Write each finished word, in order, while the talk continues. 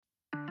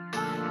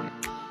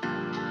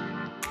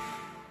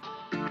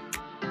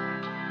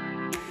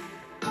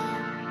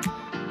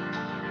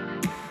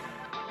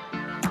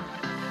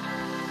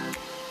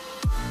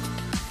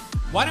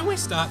Why don't we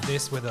start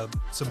this with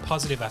some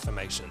positive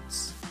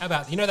affirmations? How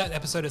about, that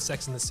episode of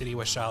Sex and the City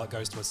where Charlotte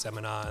goes to a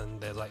seminar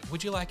and they're like,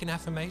 would you like an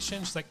affirmation?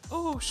 She's like,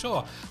 oh,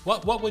 sure.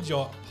 What would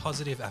your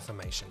positive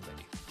affirmation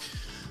be?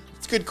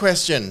 It's a good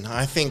question.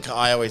 I think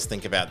I always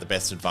think about the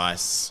best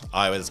advice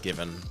I was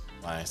given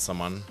by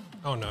someone.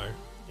 Oh, no.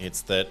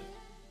 It's that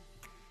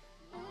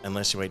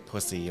unless you eat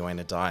pussy, you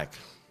ain't a dyke.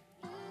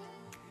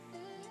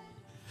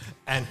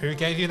 And who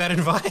gave you that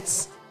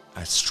advice?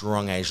 A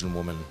strong Asian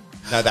woman.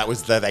 No, they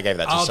gave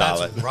that to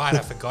Charlotte. That's right. I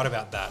forgot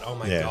about that. Oh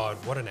my Yeah. God,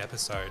 what an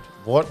episode.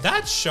 What?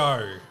 That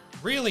show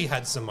really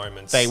had some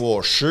moments. They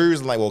wore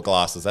shoes and they wore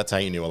glasses. That's how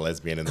you knew a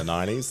lesbian in the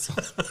 90s.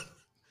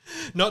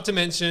 Not to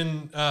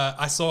mention,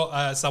 I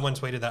saw someone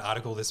tweeted that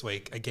article this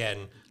week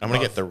again. I'm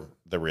going to get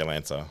the real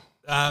answer,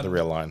 the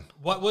real line.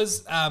 What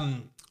was,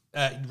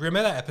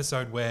 remember that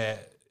episode where,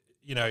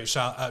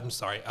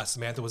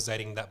 Samantha was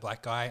dating that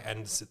black guy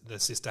and the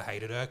sister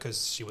hated her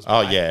because she was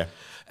white. Oh, yeah.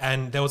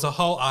 And there was a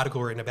whole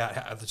article written about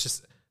how it's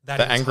just that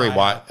The angry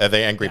black woman.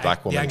 The angry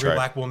trope.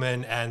 black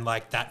woman, and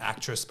like that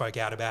actress spoke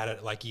out about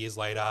it like years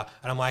later.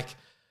 And I'm like,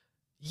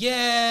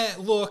 yeah,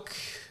 look,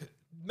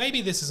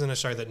 maybe this isn't a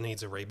show that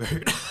needs a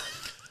reboot.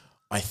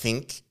 I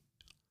think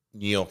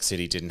New York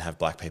City didn't have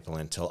black people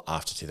until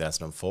after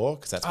 2004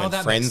 because that's when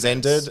that Friends makes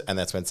sense. ended and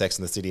that's when Sex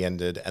and the City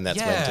ended and that's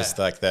when Yeah. just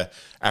like the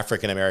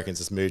African Americans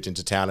just moved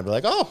into town and be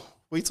like, oh,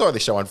 we saw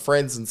this show on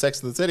Friends and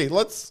Sex and the City.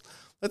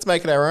 Let's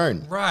make it our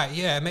own. Right,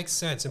 yeah, it makes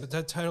sense.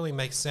 That totally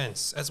makes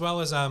sense. As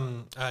well as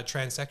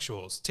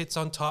transsexuals. Tits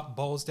on top,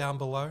 balls down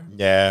below.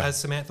 Yeah. As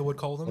Samantha would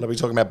call What them. are we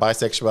talking about?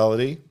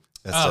 Bisexuality?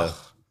 That's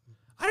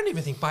I don't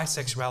even think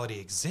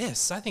bisexuality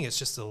exists. I think it's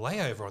just a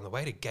layover on the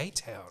way to Gay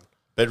Town.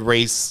 But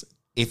Reese,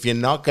 if you're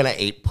not going to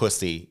eat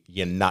pussy,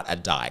 you're not a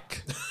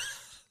dyke.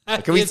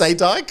 Can we say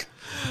dyke?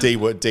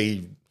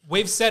 D.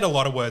 We've said a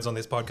lot of words on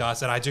this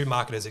podcast, and I do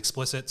mark it as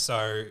explicit,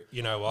 so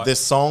you know what? The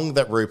song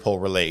that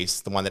RuPaul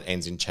released, the one that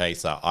ends in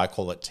Chaser, I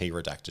call it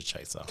T-Redacted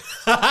Chaser.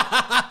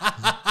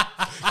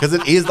 Because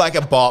it is like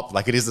a bop,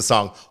 like it is a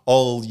song,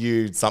 all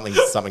you something,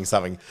 something,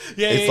 something.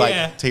 It's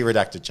like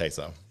T-Redacted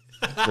Chaser.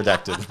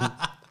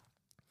 Redacted.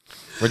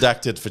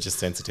 Redacted for just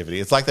sensitivity.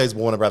 It's like those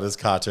Warner Brothers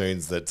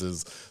cartoons that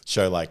just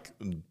show like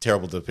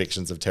terrible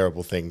depictions of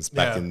terrible things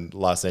back in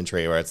last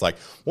century where it's like,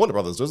 Warner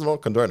Brothers does not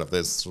condone of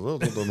this.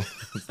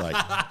 It's like,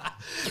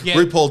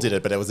 RuPaul did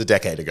it, but it was a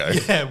decade ago.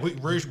 Yeah, we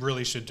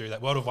really should do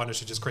that. World of Wonder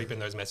should just creep in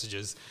those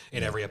messages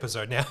in every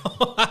episode now.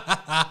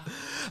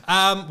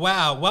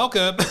 Wow,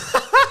 welcome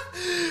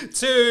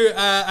to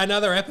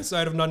another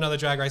episode of Not Another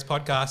Drag Race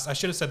podcast. I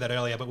should have said that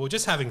earlier, but we're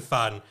just having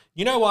fun.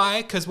 You know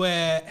why? Because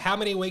we're how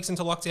many weeks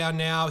into lockdown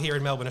now here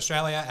in Melbourne,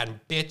 Australia, and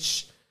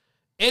bitch,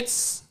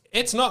 it's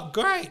not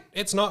great.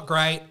 It's not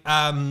great.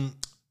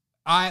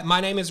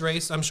 My name is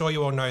Reese. I'm sure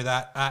you all know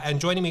that.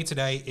 And joining me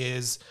today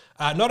is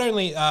not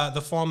only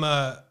the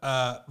former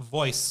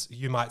voice,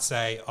 you might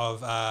say,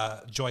 of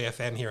Joy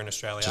FM here in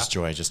Australia. Just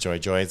Joy. Joy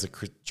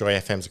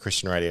FM's a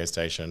Christian radio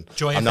station.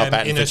 Joy I'm FM not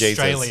batting in for Jesus.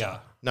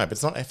 Australia. No, but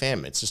it's not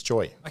FM. It's just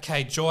Joy.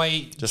 Okay,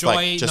 Joy Just Jack.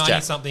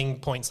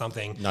 90-something point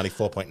something.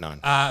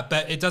 94.9.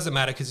 But it doesn't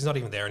matter because he's not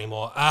even there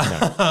anymore.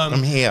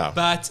 I'm here.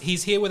 But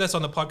he's here with us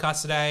on the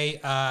podcast today,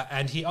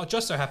 and he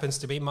just so happens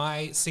to be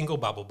my single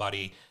bubble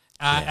buddy.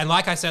 And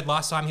like I said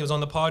last time he was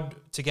on the pod,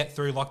 to get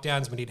through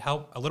lockdowns, we need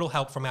a little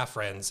help from our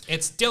friends.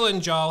 It's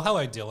Dylan Joel.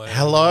 Hello, Dylan.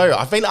 Hello.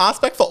 I've been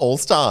asked back for All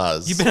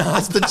Stars. You've been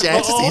asked The back for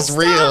chances is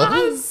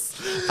real.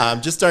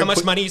 Just don't. How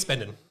much money are you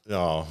spending?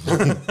 Oh,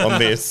 on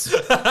this.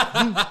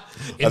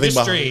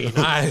 Industry,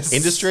 nice.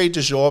 Industry,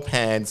 de jour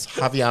pants,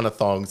 Haviana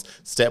thongs,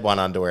 Step One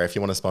underwear. If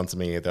you want to sponsor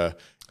me,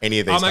 any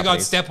of these. Oh my God,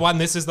 companies. step one,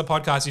 this is the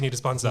podcast you need to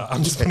sponsor.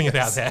 I'm just putting it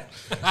out there.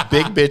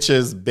 Big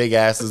bitches, big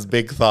asses,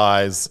 big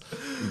thighs,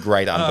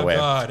 great underwear.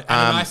 Oh God.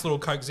 And a nice little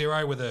Coke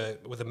Zero with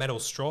a metal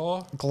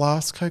straw.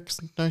 Glass Cokes,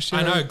 no shit.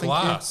 I know, think,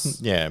 glass.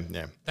 Yeah.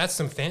 That's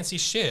some fancy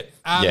shit.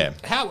 Yeah.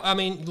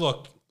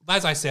 Look,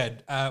 as I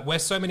said, we're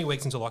so many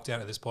weeks into lockdown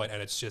at this point,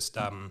 and it's just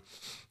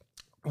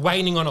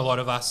waning on a lot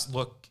of us.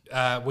 Look,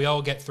 we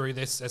all get through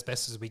this as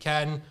best as we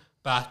can,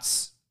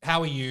 but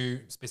how are you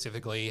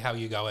specifically? How are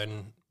you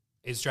going?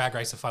 Is Drag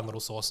Race a fun little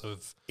source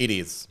of It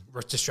is.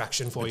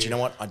 distraction for you? Do you know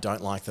what? I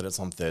don't like that it's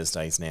on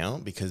Thursdays now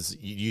because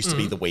it used to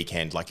be the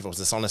weekend. Like if it was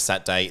just on a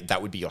Saturday,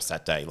 that would be your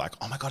Saturday. Like,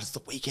 oh my God, it's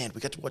the weekend. We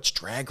get to watch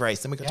Drag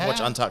Race. Then we get to watch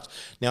Untucked.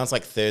 Now it's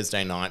like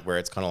Thursday night where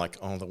it's kind of like,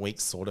 oh, the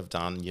week's sort of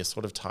done. You're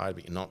sort of tired,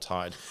 but you're not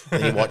tired.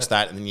 Then you watch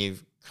that and then you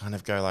kind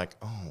of go like,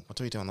 oh, what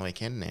do we do on the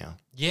weekend now?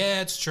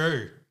 Yeah, it's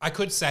true. I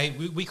could say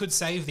we could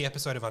save the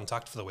episode of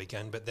Untucked for the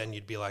weekend, but then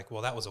you'd be like,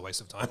 well, that was a waste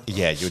of time.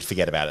 Yeah, you would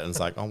forget about it. And it's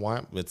like, oh,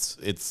 why?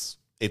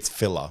 It's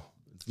filler.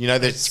 You know,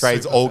 the It's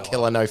phrase super all filler.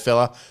 killer, no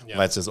filler. Yeah. Well,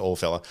 that's just all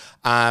filler.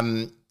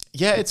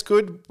 Yeah, it's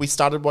good. We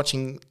started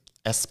watching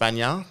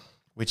España,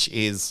 which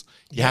is,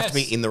 you have to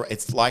be Yes. in the,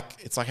 it's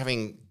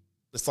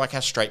like how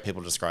straight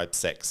people describe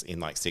sex in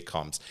like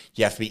sitcoms.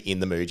 You have to be in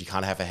the mood. You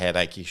can't have a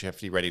headache. You have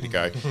to be ready to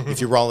go. If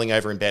you're rolling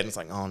over in bed and it's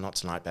like, oh, not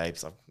tonight,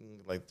 babes. I've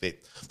been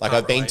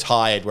relate.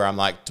 tired where I'm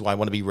like, do I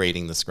want to be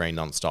reading the screen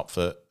nonstop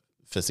for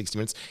 60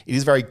 minutes? It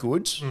is very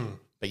good.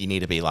 but you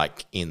need to be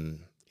like in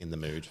the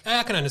mood.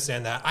 I can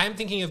understand that. I am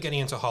thinking of getting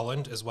into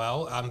Holland as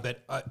well.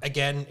 But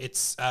again,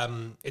 it's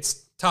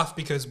tough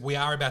because we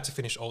are about to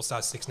finish All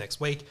Stars 6 next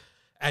week,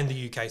 and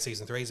the UK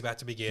season 3 is about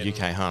to begin.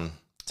 UK hun.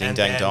 Ding And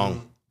dang then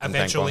dong.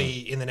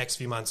 Eventually, in the next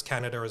few months,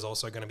 Canada is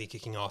also going to be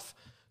kicking off.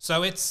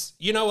 So it's,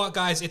 you know what,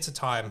 guys, it's a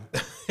time.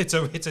 it's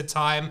a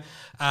time.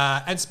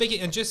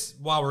 And just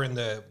while we're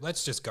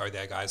let's just go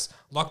there, guys.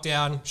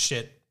 Lockdown,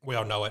 shit, we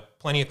all know it.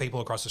 Plenty of people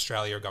across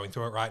Australia are going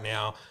through it right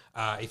now.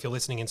 If you're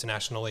listening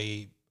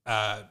internationally,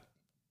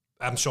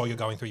 I'm sure you're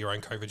going through your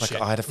own COVID shit.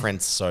 I had a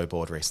friend so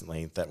bored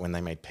recently that when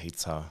they made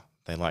pizza,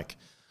 they like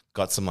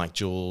got some like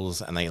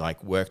jewels and they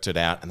like worked it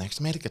out and they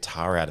actually made a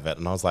guitar out of it.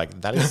 And I was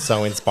like, that is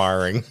so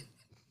inspiring.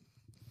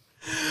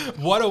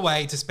 What a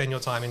way to spend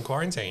your time in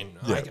quarantine.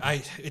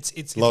 Yeah. It's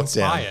Lockdown.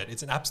 inspired.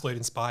 It's an absolute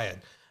inspired.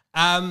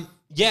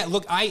 Yeah,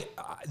 look,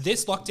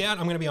 this lockdown,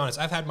 I'm going to be honest,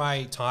 I've had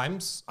my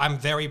times. I'm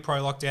very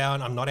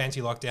pro-lockdown. I'm not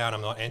anti-lockdown.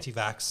 I'm not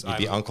anti-vax. You'd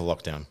be Uncle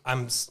Lockdown.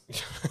 I'm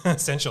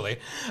essentially.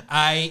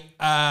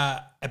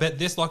 But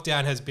this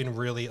lockdown has been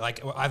really,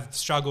 like, I've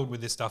struggled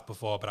with this stuff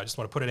before, but I just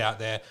want to put it out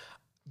there.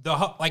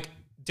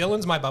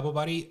 Dylan's my bubble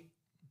buddy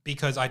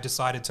because I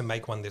decided to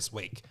make one this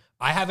week.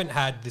 I haven't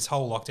had this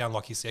whole lockdown,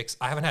 Locky 6.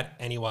 I haven't had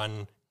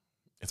anyone.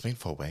 It's been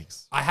 4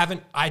 weeks.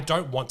 I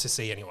don't want to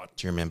see anyone.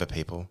 Do you remember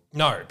people?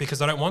 No,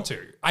 because I don't want to.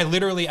 I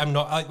literally am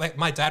not, like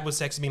my dad was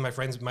texting me, my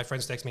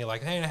friends text me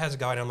like, hey, how's it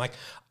going? And I'm like,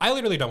 I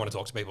literally don't want to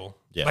talk to people.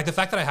 Yeah. Like the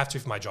fact that I have to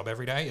for my job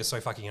every day is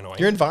so fucking annoying.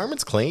 Your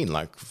environment's clean.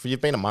 Like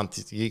you've been a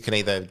month, you can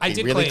either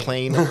be really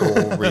clean. clean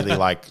or really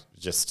like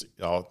just,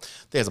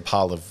 there's a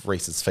pile of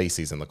Reese's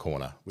feces in the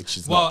corner, which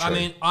is not true. I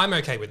mean, I'm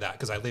okay with that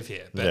because I live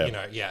here,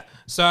 but yeah.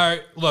 So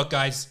look,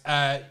 guys,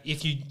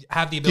 if you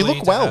have the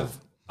ability look well.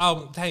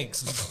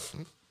 Thanks.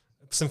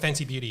 Some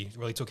fancy beauty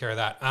really took care of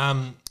that.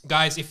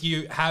 Guys, if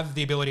you have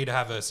the ability to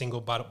have a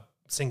single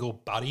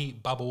buddy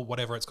bubble,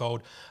 whatever it's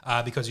called,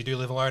 because you do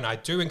live alone, I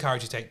do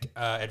encourage you to take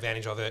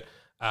advantage of it.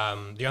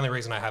 The only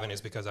reason I haven't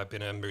is because I've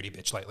been a moody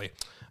bitch lately.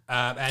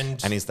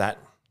 And is that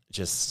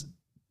just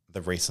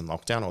the recent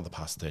lockdown or the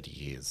past 30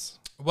 years?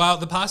 Well,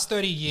 the past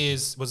 30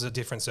 years was a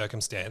different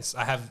circumstance.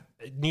 I have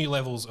new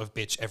levels of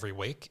bitch every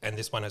week, and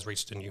this one has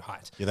reached a new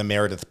height. You're the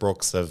Meredith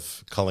Brooks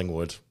of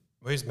Collingwood.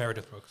 Who's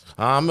Meredith Brooks?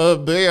 I'm a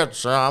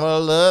bitch, I'm a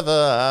lover,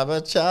 I'm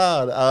a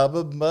child, I'm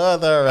a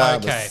mother,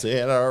 I'm a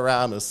sinner,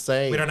 I'm a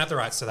saint. We don't have the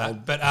rights to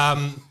that, but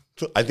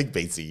I think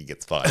BCE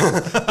gets fined.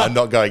 I'm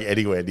not going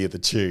anywhere near the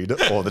tune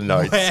or the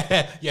notes.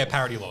 Yeah,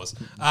 parody laws.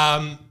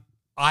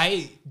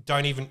 I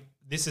don't even.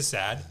 This is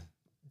sad.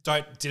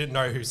 Didn't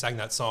know who sang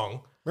that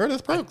song.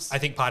 Meredith Brooks. I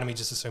think part of me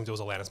just assumed it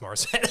was Alanis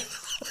Morissette.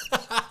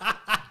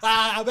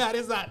 How bad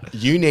is that?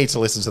 You need to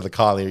listen to the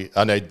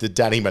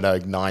Danny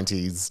Minogue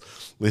 90s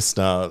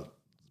listener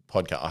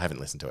podcast. I haven't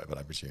listened to it, but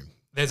I presume.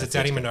 There's a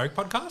Danny Minogue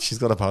podcast? She's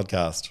got a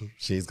podcast.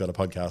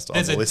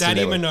 There's a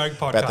Danny Minogue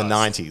podcast. About the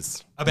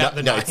 90s. About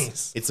the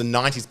 90s. It's a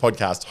 90s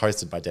podcast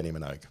hosted by Danny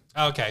Minogue.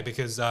 Okay,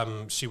 because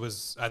she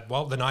was,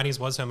 the 90s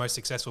was her most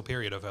successful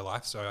period of her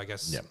life, so I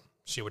guess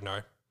she would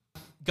know.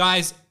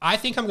 Guys, I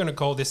think I'm going to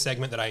call this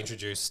segment that I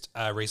introduced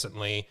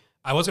recently,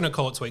 I was going to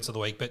call it Tweets of the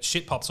Week, but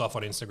shit pops off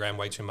on Instagram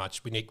way too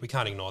much. We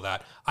can't ignore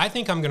that. I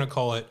think I'm going to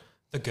call it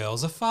The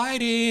Girls Are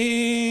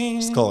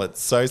Fighting. Just call it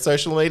So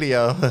Social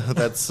Media.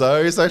 That's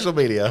so social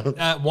media.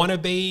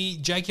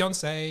 Wannabe Jake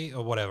Yonsei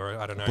or whatever.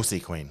 I don't know. Pussy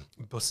Queen.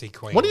 Pussy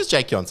Queen. What is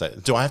Jake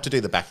Yonsei? Do I have to do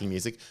the backing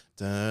music?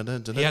 He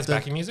has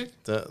backing music?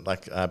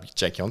 Like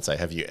Jake Yonsei.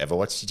 Have you ever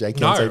watched Jake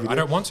Yonsei video? No, I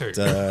don't want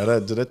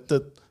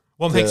to.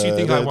 What makes you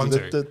think I want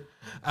to?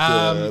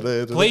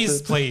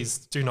 Please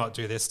do not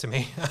do this to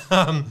me.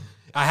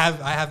 I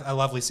have a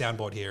lovely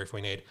soundboard here if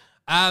we need.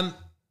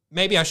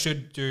 Maybe I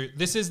should do...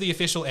 This is the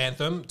official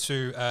anthem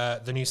to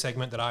the new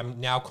segment that I'm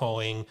now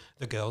calling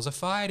The Girls Are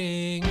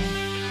Fighting.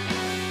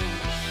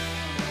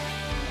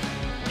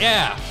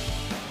 Yeah.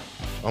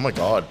 Oh my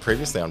God,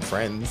 previously on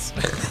Friends.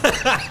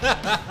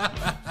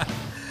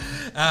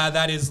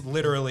 That is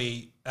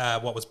literally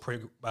what was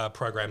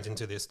programmed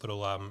into this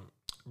little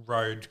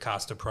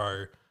Rodecaster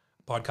Pro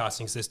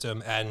podcasting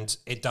system, and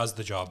it does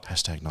the job.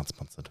 Hashtag not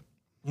sponsored.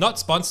 Not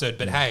sponsored,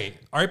 but hey,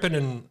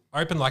 open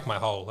like my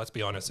hole, let's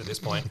be honest at this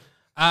point.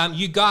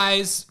 You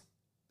guys,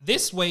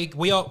 this week,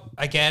 we all,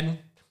 again,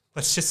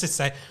 let's just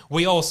say,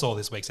 we all saw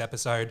this week's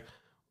episode.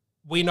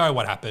 We know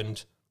what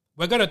happened.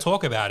 We're going to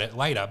talk about it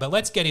later, but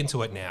let's get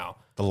into it now.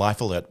 The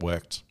life alert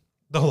worked.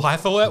 The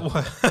life alert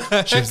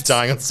worked? She was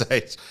dying on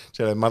stage.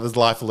 She had her mother's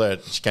life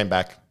alert. She came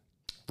back.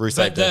 Bruce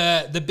saved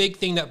her. The big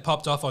thing that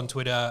popped off on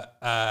Twitter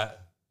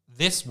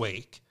this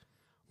week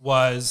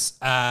was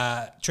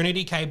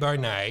Trinity K.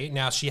 Bonet.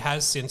 Now, she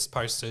has since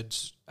posted,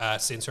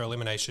 since her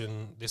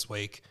elimination this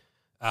week,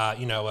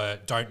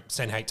 don't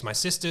send hate to my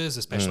sisters,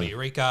 especially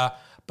Eureka.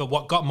 But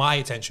what got my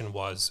attention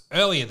was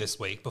earlier this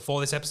week,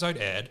 before this episode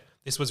aired,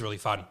 this was really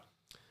fun.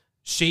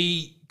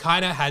 She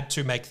kind of had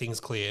to make things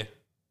clear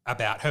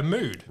about her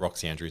mood.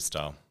 Roxy Andrews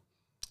style.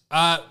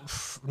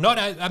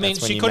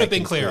 She could have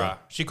been clearer.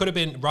 She could have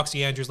been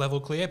Roxy Andrews level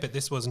clear, but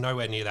this was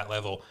nowhere near that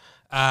level.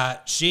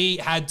 She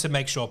had to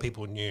make sure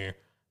people knew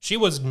she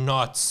was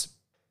not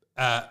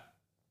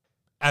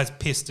as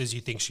pissed as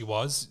you think she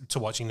was to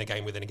watching the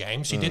game within a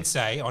game. She did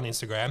say on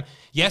Instagram,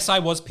 yes, I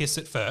was pissed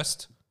at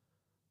first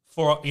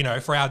for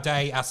our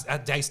day. Our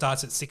day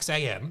starts at 6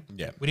 a.m.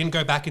 Yeah. We didn't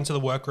go back into the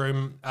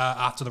workroom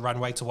after the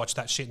runway to watch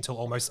that shit until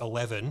almost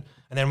 11.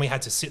 And then we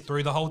had to sit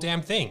through the whole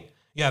damn thing.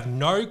 You have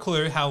no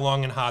clue how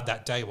long and hard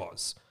that day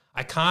was.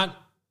 I can't,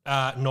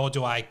 nor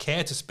do I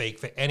care to speak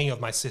for any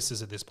of my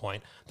sisters at this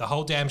point. The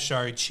whole damn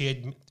show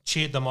cheered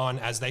them on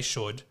as they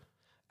should.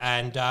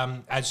 And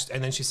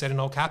then she said in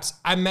all caps,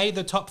 I made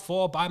the top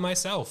 4 by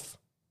myself.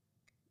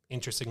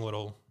 Interesting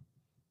little...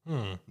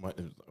 What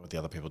the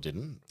other people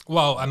didn't?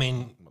 Well, I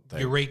mean,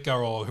 Eureka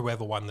or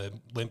whoever won the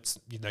limps,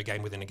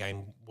 game within a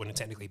game wouldn't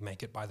technically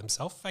make it by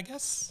themselves, I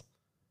guess.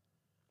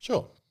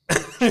 Sure.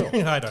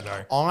 I don't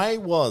know. I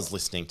was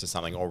listening to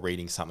something or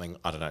reading something.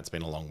 I don't know. It's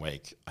been a long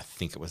week. I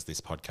think it was this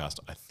podcast.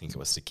 I think it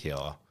was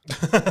Tequila.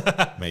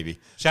 Maybe.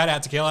 Shout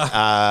out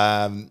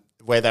Tequila.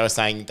 Where they were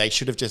saying they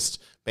should have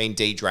just been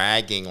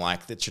de-dragging,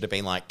 like that should have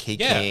been like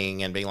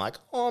kicking and being like,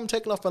 oh, I'm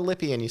taking off my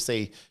lippy, and you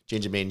see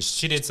Ginger Minge.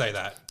 She did say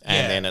that.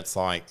 And then it's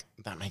like,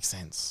 that makes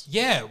sense.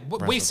 Yeah,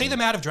 we see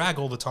them out of drag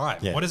all the time.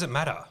 Yeah. What does it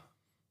matter?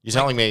 You're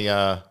telling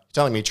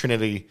me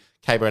Trinity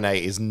K.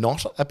 Bonet is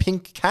not a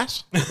pink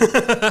cat?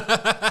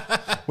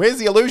 Where's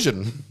the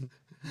illusion?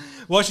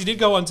 Well, she did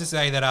go on to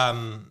say that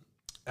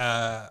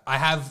I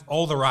have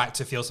all the right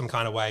to feel some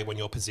kind of way when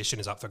your position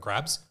is up for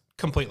grabs.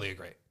 Completely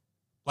agree.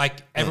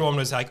 Like, everyone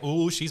was like,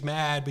 oh, she's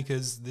mad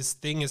because this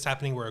thing is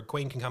happening where a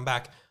queen can come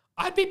back.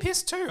 I'd be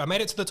pissed too. I made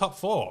it to the top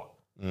 4.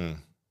 And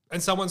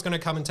someone's going to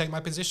come and take my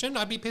position.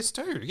 I'd be pissed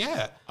too.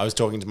 Yeah. I was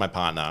talking to my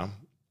partner.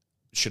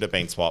 Should have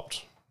been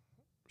swapped.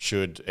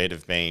 Should it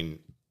have been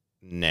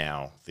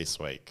now, this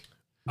week?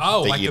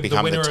 Oh, that like you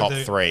become the top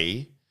 3.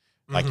 three.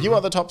 Like, you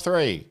are the top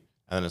 3. And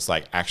then it's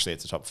like, actually,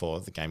 it's the top 4.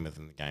 The game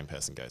within the game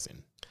person goes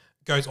in.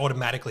 Goes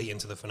automatically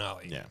into the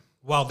finale. Yeah.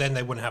 Well, then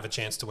they wouldn't have a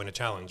chance to win a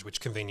challenge,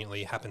 which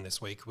conveniently happened this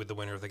week with the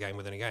winner of the game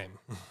within a game.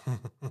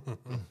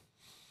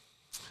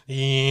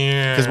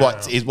 Yeah.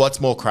 Because what's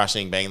more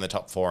crushing, being in the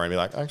top 4 and be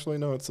like, actually,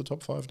 no, it's the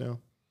top 5 now.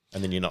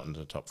 And then you're not in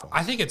the top 4.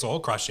 I think it's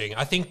all crushing.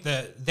 I think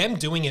that them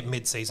doing it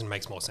mid-season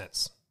makes more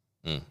sense.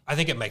 I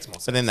think it makes more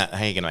sense. But then how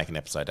are you going to make an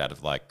episode out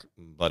of like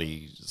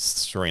bloody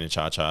Serena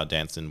Cha-Cha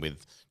dancing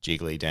with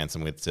Jiggly,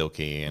 dancing with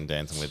Silky, and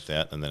dancing with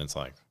that? And then it's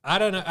like... I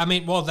don't know. I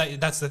mean, well,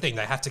 that's the thing.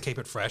 They have to keep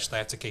it fresh. They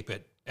have to keep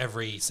it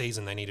every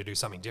season. They need to do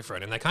something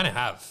different. And they kind of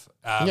have.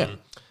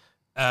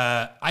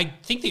 I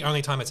think the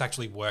only time it's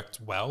actually worked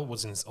well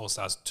was in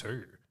All-Stars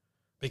 2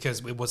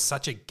 because it was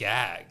such a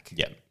gag.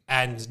 Yeah.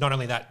 And not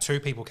only that, 2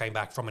 people came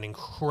back from an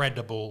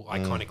incredible,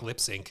 iconic lip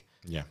sync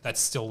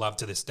that's still loved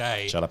to this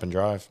day. Shut up and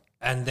drive.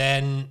 And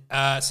then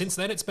since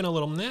then, it's been a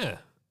little meh.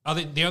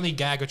 The only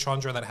gag of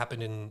Chandra that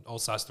happened in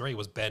All-Stars 3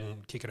 was Ben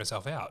kicking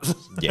herself out.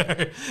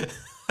 Yeah.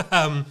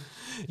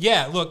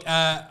 Look,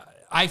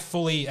 I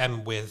fully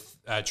am with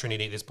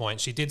Trinity at this point.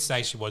 She did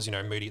say she was,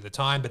 moody at the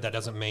time, but that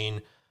doesn't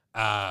mean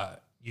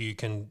you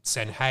can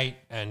send hate,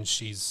 and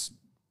she's,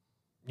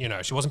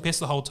 she wasn't pissed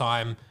the whole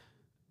time.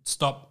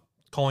 Stop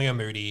calling her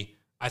moody.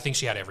 I think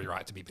she had every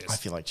right to be pissed. I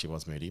feel like she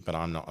was moody, but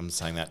I'm not. I'm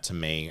saying that to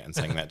me and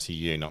saying that to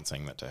you, not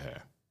saying that to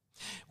her.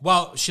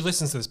 Well, she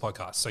listens to this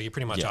podcast, so you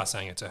pretty much are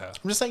saying it to her.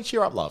 I'm just saying,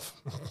 cheer up, love.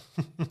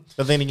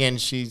 But then again,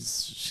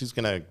 she's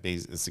gonna be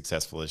as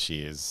successful as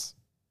she is,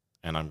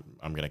 and I'm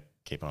gonna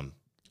keep on.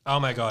 Oh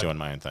my god, doing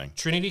my own thing.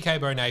 Trinity K.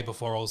 Bonet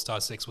before All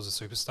Star 6 was a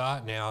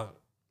superstar. Now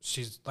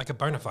she's like a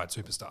bona fide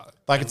superstar.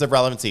 Like, it's a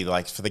relevancy,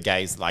 like for the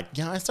gays. Like,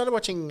 I started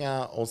watching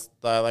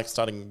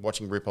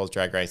watching RuPaul's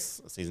Drag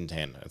Race season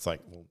 10. It's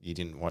like, well, you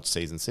didn't watch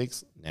season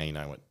 6. Now you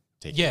know what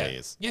TKB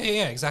is.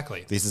 Yeah,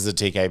 exactly. This is a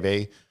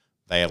TKB.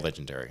 They are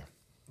legendary.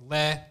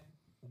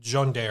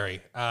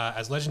 Legendary.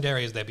 As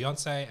legendary as their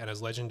Beyonce and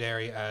as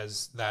legendary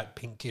as that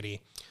pink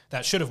kitty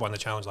that should have won the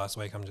challenge last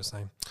week, I'm just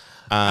saying.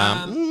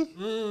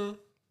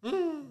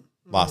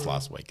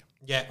 Last week.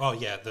 Yeah. Oh,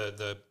 yeah.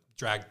 The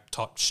drag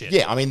top shit.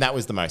 Yeah. I mean, that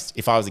was the most.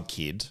 If I was a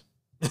kid,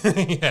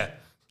 yeah,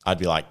 I'd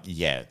be like,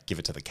 yeah, give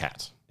it to the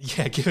cat.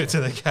 Yeah, give it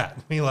to the cat.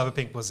 We love a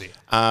pink pussy.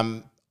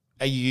 Are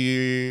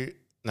you?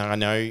 Now, I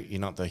know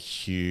you're not the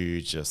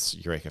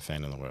hugest Eureka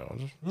fan in the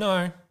world.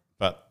 No.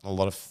 But a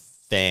lot of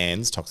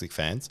fans, toxic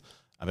fans,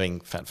 are being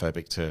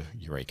fatphobic to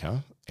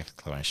Eureka! !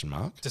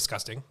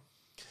 Disgusting.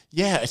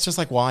 Yeah, it's just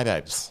like, why,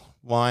 babes?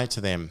 Why to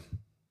them?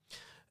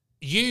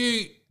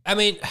 This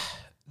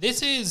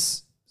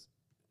is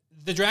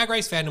the Drag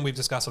Race fandom we've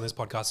discussed on this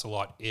podcast a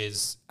lot.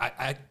 Is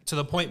I to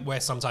the point where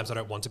sometimes I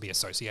don't want to be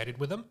associated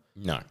with them.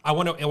 No, I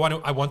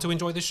want to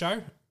enjoy this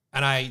show,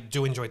 and I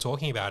do enjoy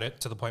talking about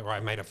it to the point where I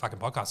made a fucking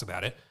podcast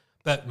about it.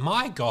 But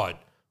my God,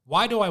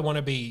 why do I want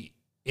to be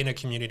in a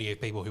community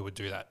of people who would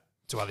do that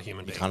to other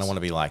human beings? You kind of want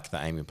to be like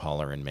the Amy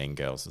Poehler in Mean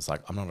Girls. It's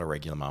like, I'm not a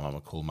regular mum, I'm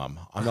a cool mum.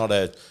 I'm not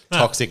a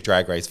toxic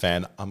Drag Race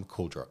fan, I'm a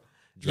cool Drag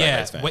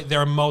Race fan. There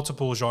are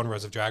multiple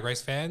genres of Drag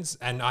Race fans,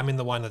 and I'm in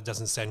the one that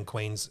doesn't send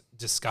queens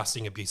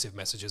disgusting, abusive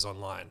messages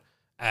online.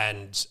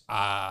 And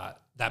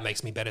that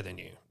makes me better than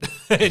you.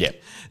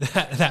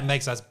 That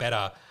makes us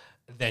better.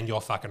 then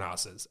you're fucking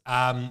asses.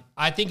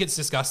 I think it's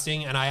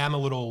disgusting, and I am a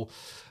little...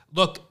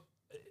 Look,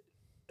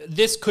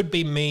 this could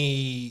be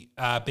me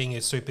being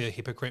a super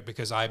hypocrite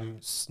because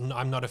I'm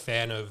not a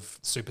fan of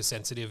super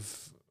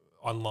sensitive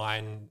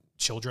online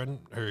children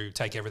who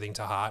take everything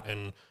to heart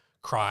and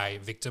cry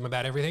victim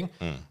about everything.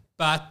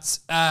 But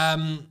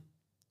I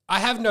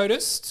have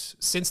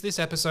noticed since this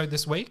episode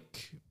this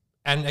week,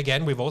 and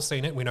again, we've all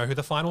seen it, we know who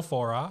the final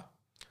four are.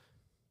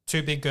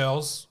 2 big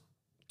girls,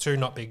 2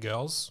 not big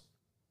girls.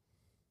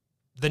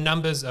 The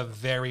numbers are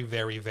very,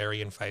 very,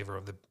 very in favor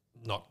of the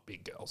not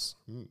big girls.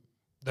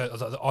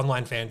 The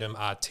online fandom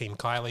are Team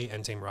Kylie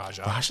and Team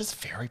Raja. Raja's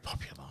very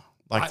popular.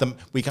 Like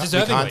we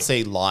can't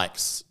see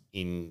likes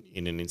in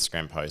an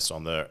Instagram post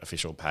on the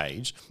official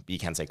page, but you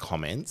can see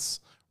comments.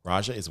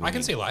 Raja is winning. I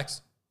can see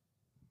likes.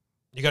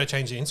 You got to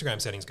change the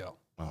Instagram settings, girl.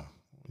 Oh,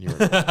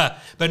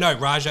 but no,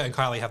 Raja and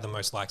Kylie have the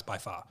most likes by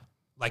far.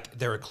 Like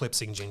they're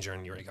eclipsing Ginger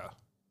and Eureka.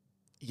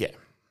 Yeah.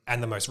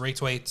 And the most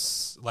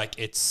retweets. Like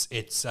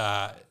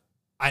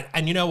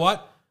and you know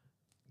what?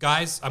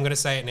 Guys, I'm going to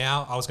say it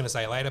now. I was going to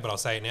say it later, but I'll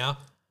say it now.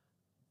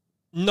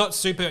 Not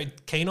super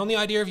keen on the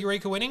idea of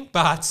Eureka winning,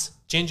 but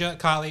Ginger,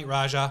 Kylie,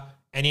 Raja,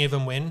 any of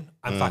them win,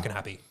 I'm fucking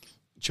happy.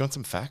 Do you want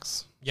some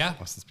facts? Yeah.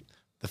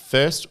 The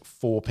first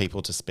 4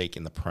 people to speak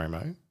in the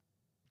promo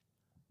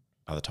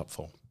are the top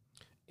 4.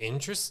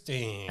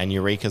 Interesting. And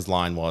Eureka's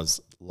line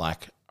was,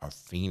 like a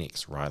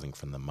phoenix rising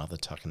from the mother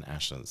tucking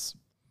ashes.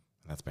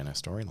 And that's been her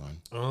storyline.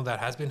 Oh, that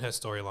has been her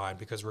storyline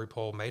because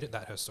RuPaul made it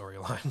that her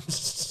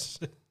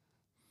storyline.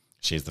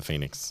 She's the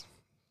phoenix.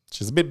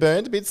 She's a bit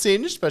burned, a bit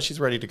singed, but she's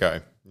ready to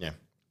go. Yeah.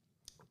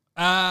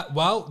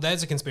 Well,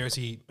 there's a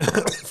conspiracy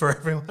for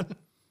everyone.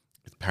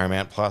 It's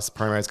Paramount Plus.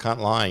 Promos can't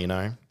lie, you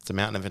know. It's a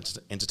mountain of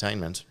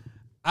entertainment.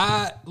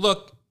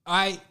 Look,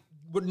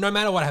 no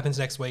matter what happens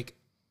next week,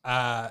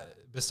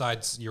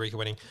 besides Eureka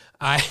winning,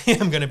 I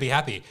am going to be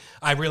happy.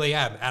 I really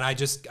am. And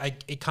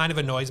it kind of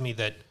annoys me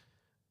that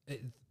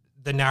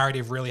the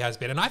narrative really has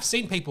been, and I've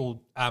seen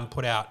people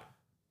put out,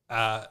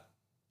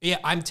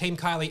 I'm Team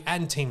Kylie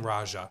and Team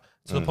Raja,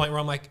 to the point where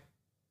I'm like,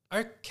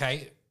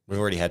 okay. We've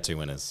already had 2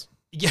 winners.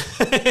 Yeah.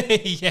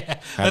 Yeah.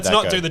 Let's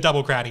not do the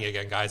double crowning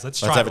again, guys. Let's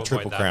try have to a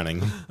triple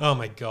crowning. Oh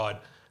my God.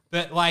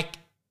 But like,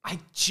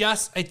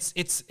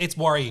 it's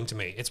worrying to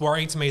me. It's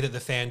worrying to me that the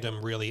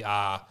fandom really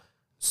are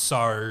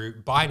so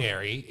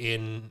binary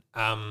in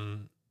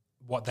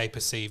what they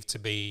perceive to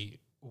be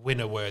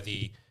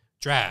winner-worthy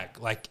drag.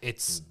 Like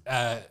it's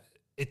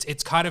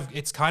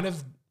kind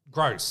of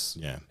gross.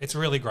 Yeah. It's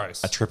really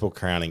gross. A triple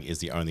crowning is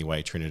the only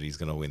way Trinity's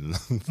going to win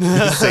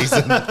this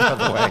season, by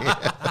the way.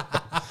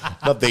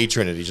 Not the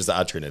Trinity, just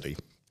our Trinity.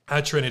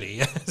 Our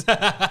Trinity.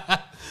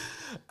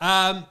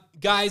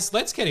 Guys,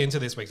 let's get into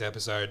this week's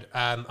episode.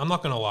 I'm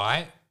not going to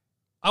lie.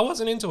 I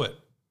wasn't into it.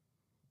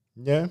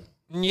 Yeah?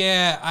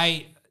 Yeah,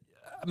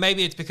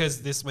 maybe it's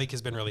because this week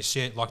has been really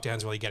shit.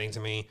 Lockdown's really getting to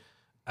me.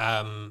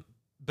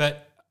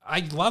 But I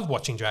love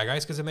watching Drag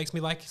Race because it makes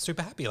me like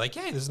super happy. Like,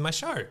 yeah, this is my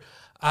show.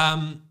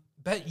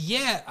 But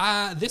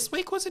yeah, this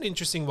week was an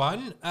interesting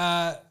one.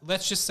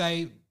 Let's just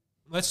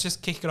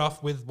kick it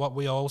off with what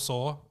we all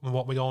saw and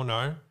what we all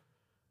know.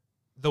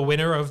 The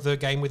winner of the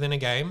Game Within a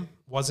Game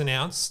was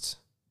announced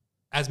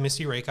as Miss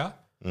Eureka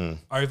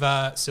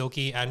over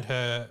Silky and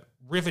her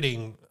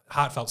riveting,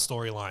 heartfelt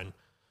storyline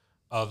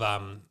of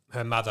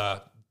her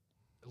mother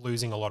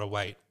losing a lot of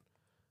weight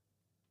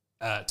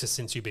to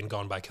Since You've Been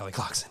Gone by Kelly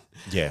Clarkson.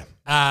 Yeah.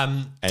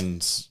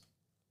 And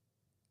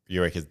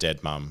Eureka's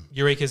dead mum.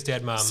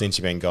 Since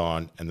You've Been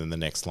Gone, and then the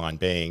next line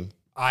being,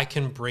 I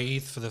can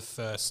breathe for the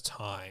first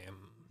time.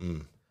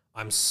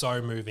 I'm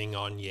so moving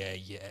on, yeah.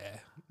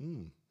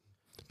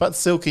 But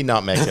Silky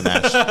Nutmeg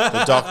Ganache,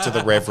 the doctor,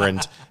 the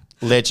reverend,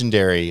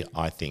 legendary,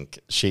 I think.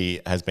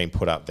 She has been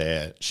put up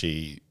there.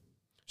 She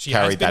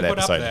carried that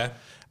episode.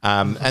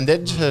 And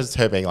then just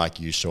her being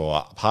like, you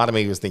sure? Part of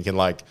me was thinking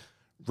like,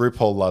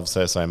 RuPaul loves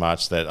her so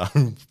much that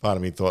part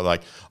of me thought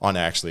like, oh no,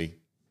 actually,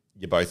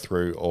 you're both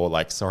through, or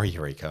like, sorry,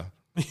 Eureka.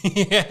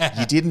 Yeah.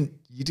 You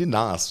didn't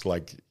ask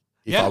like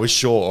if I was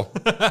sure.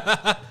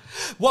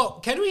 Well,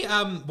 can we,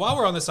 while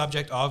we're on the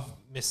subject of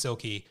Miss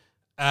Silky,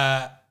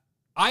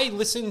 I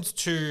listened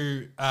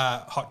to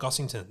Hot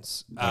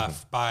Gossingtons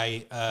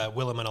by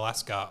Willem and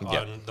Alaska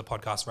on the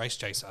podcast Race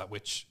Chaser,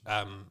 which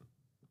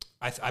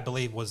I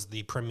believe was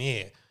the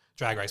premier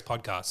Drag Race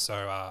podcast. So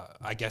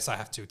I guess I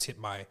have to tip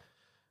my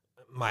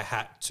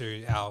hat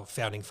to our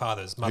founding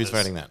fathers. Mothers. Who's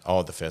voting that?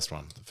 Oh, the first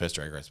one, the first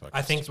Drag Race podcast.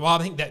 I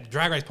think that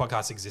Drag Race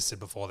podcast existed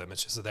before them.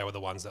 It's just that they were the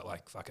ones that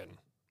like fucking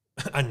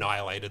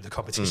annihilated the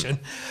competition.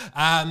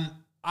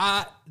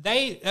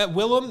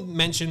 Willem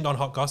mentioned on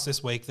Hot Goss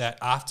this week that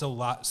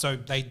so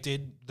they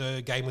did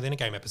the Game Within a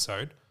Game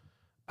episode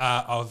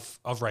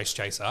of Race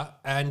Chaser,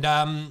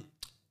 and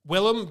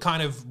Willem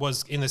kind of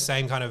was in the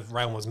same kind of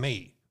realm as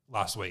me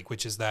last week,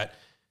 which is that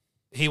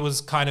he was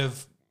kind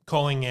of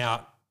calling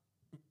out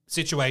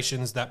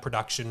situations that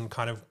production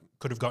kind of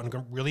could have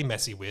gotten really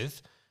messy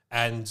with,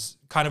 and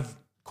kind of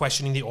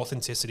questioning the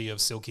authenticity of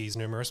Silky's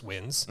numerous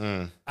wins.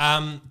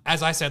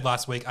 As I said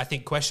last week, I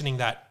think questioning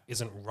that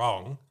isn't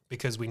wrong,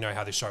 because we know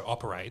how this show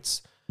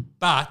operates.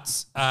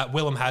 But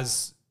Willem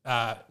has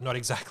not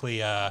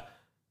exactly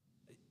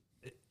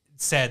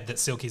said that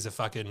Silky's a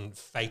fucking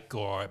fake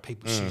or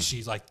people.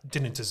 She's like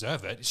didn't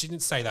deserve it. She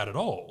didn't say that at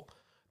all.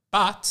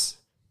 But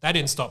that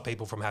didn't stop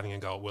people from having a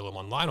go at Willem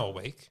online all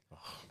week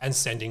and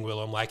sending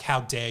Willem like,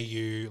 "How dare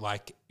you?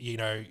 Like, you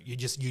know, you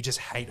just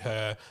hate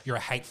her. You're a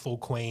hateful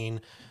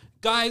queen."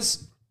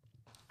 Guys,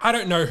 I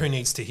don't know who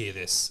needs to hear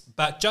this,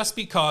 but just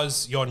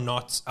because you're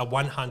not a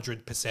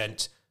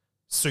 100%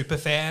 super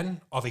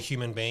fan of a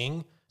human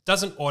being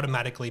doesn't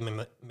automatically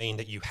mean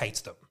that you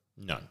hate them.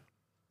 No.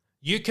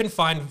 You can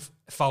find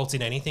fault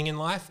in anything in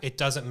life. It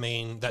doesn't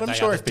mean that they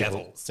are the devil.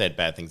 If people said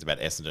bad things about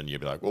Essendon,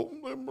 you'd be like,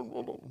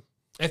 oh.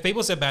 If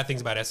people said bad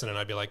things about Essendon,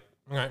 I'd be like,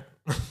 okay.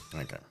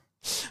 Okay.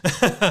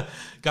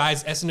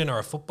 Guys, Essendon are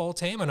a football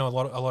team. I know a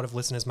lot of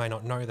listeners may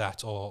not know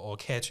that or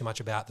care too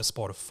much about the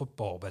sport of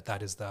football, but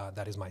that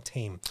is my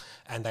team,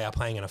 and they are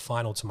playing in a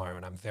final tomorrow,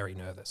 and I'm very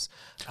nervous.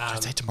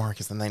 Don't say tomorrow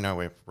because then they know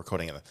we're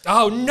recording it.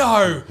 Oh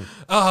no!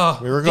 Oh,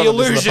 the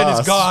illusion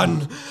is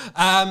gone.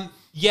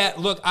 Yeah,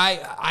 look,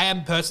 I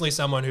am personally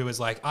someone who is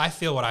like, I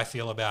feel what I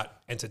feel about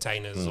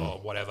entertainers or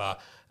whatever.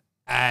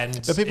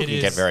 But people can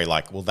get very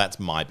like, well, that's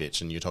my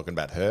bitch, and you're talking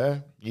about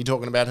her. You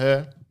talking about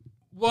her?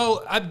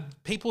 Well,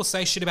 people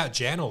say shit about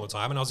Jan all the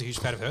time, and I was a huge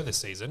fan of her this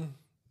season.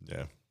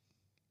 Yeah.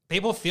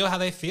 People feel how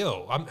they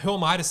feel. Who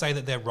am I to say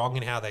that they're wrong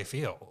in how they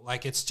feel?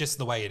 Like, it's just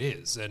the way it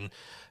is. And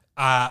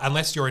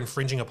unless you're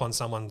infringing upon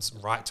someone's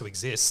right to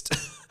exist,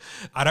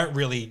 I don't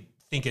really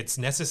think it's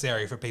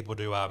necessary for people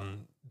to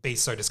be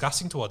so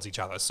disgusting towards each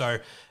other. So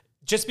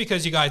just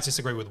because you guys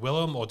disagree with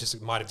Willem or just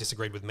might have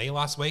disagreed with me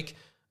last week,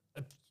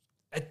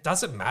 it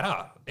doesn't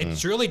matter. It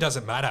truly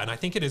doesn't matter. And I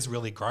think it is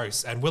really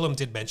gross. And Willem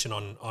did mention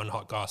on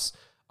Hot Goss,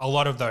 a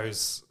lot of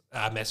those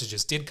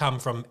messages did come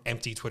from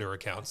empty Twitter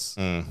accounts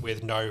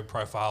with no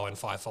profile and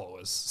 5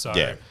 followers.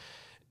 So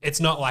it's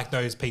not like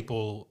those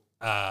people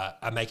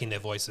are making their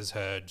voices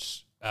heard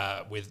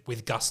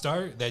with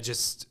gusto. They're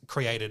just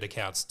created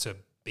accounts to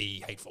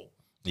be hateful.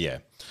 Yeah.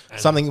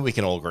 And something we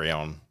can all agree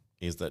on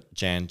is that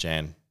Jan,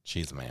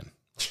 she's a man.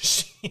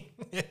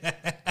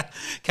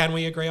 Can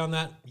we agree on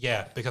that?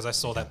 Yeah, because I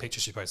saw that picture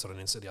she posted on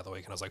Insta the other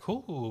week and I was like,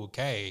 ooh,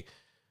 okay.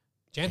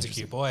 Jan's a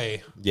cute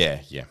boy. Yeah.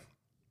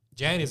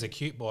 Jan is a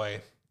cute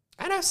boy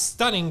and a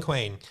stunning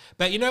queen.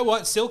 But you know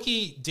what?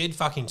 Silky did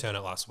fucking turn it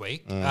last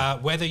week.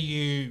 Whether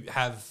you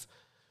have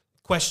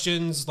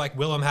questions like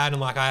Willem had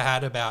and like I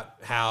had about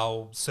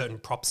how certain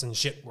props and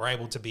shit were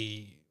able to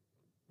be,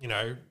 you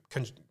know,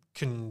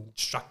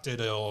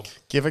 constructed or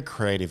give a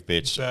creative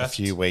bitch birthed. A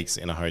few weeks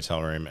in a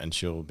hotel room and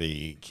she'll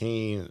be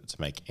keen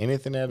to make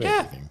anything out of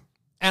everything.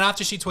 And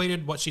after she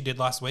tweeted what she did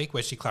last week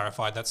where she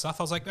clarified that stuff,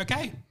 I was like,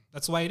 okay,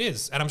 that's the way it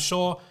is. And I'm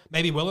sure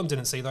maybe Willem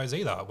didn't see those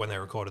either when they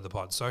recorded the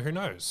pod, so who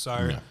knows?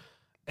 So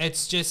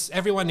it's just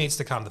everyone needs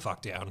to calm the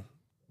fuck down.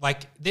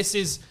 Like this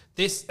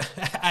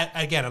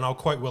again, and I'll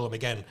quote Willem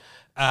again,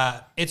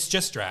 it's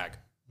just drag.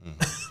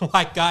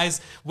 Like guys,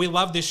 we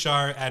love this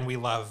show and we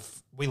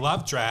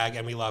love drag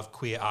and we love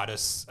queer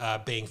artists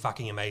being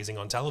fucking amazing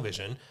on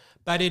television,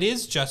 but it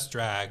is just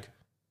drag.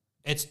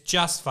 It's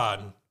just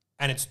fun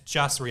and it's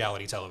just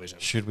reality television.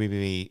 Should we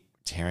be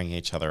tearing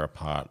each other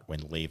apart when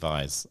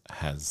Levi's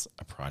has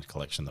a Pride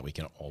collection that we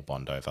can all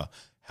bond over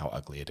how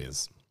ugly it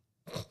is?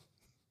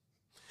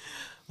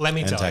 Let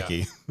me tell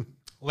you.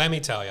 Let me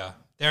tell you.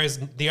 There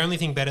is the only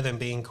thing better than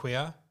being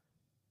queer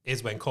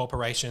is when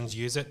corporations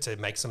use it to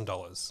make some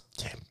dollars.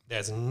 Yeah.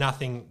 There's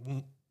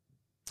nothing...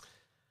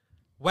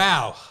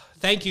 Wow.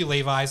 Thank you,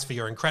 Levi's, for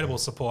your incredible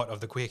support of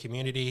the queer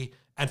community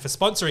and for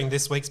sponsoring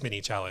this week's mini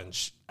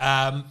challenge.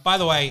 By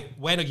the way,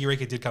 when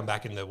Eureka did come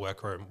back in the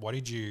workroom, what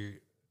did you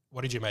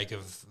make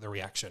of the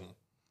reaction?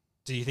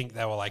 Do you think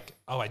they were like,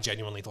 oh, I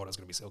genuinely thought it was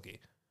going to be Silky?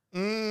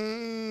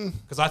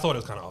 Because I thought it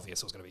was kind of obvious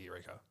it was going to be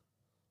Eureka.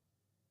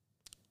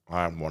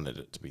 I wanted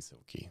it to be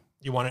Silky.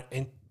 You want it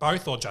in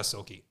both or just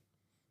Silky?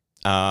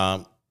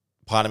 Part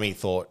of me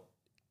thought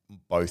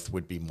both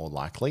would be more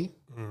likely.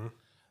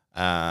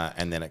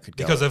 And then it could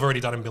go because they've already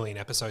done 1 million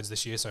episodes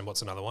this year. So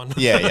what's another one?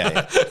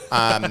 Yeah.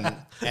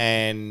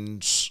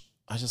 And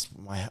I just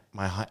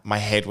my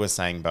head was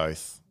saying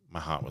both. My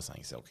heart was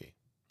saying Silky.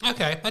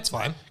 Okay, that's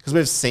fine. Because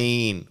we've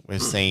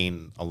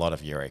seen a lot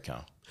of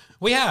Eureka.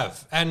 We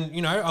have, and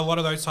you know, a lot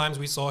of those times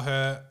we saw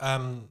her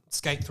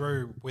skate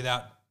through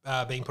without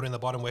being put in the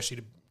bottom where she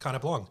kind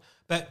of belonged.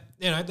 But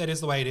you know, that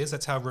is the way it is.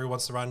 That's how Rue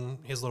wants to run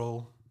his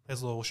little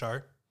show.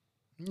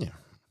 Yeah.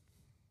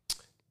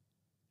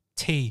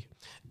 T.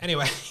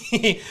 Anyway,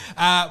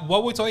 what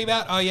were we talking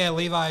about? Oh, yeah,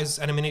 Levi's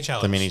and a mini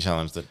challenge. The mini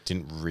challenge that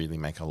didn't really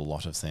make a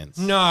lot of sense.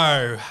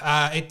 No,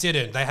 it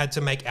didn't. They had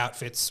to make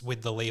outfits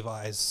with the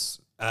Levi's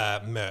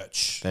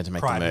merch. They had to make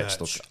Pride the merch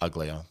look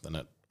uglier than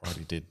it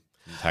already did.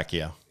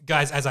 Tackier.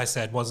 Guys, as I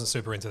said, wasn't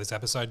super into this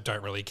episode.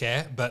 Don't really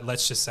care. But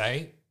let's just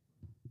say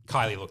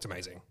Kylie looked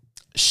amazing.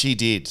 She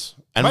did.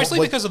 And mostly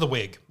because of the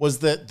wig. Was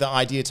the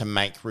idea to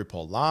make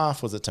RuPaul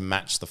laugh? Was it to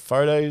match the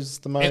photos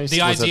the most?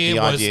 The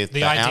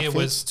idea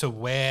was to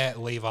wear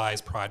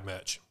Levi's Pride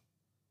merch.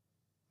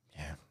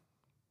 Yeah.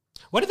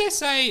 What did they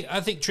say?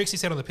 I think Trixie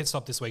said on the pit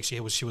stop this week she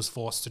was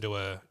forced to do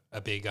a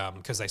big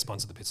because they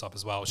sponsored the pit stop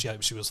as well.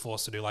 She was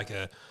forced to do like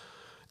a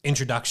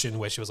introduction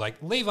where she was like,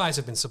 Levi's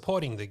have been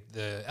supporting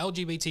the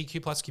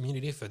LGBTQ plus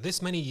community for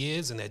this many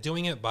years, and they're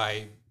doing it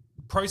by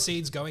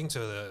proceeds going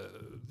to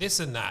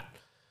this and that.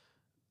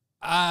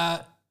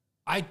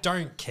 I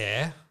don't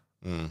care.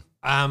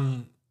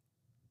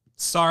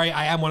 Sorry,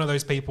 I am one of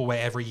those people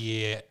where every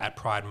year at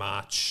Pride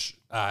March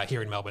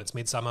here in Melbourne, it's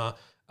Midsummer.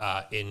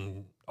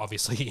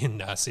 Obviously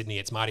in Sydney,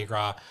 it's Mardi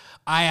Gras.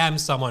 I am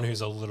someone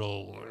who's a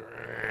little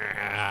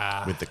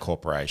with the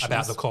corporations.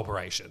 About the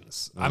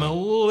corporations. I'm a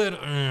little.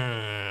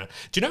 Do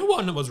you know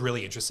one that was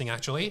really interesting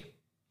actually?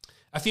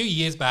 A few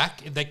years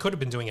back, they could have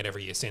been doing it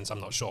every year since, I'm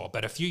not sure.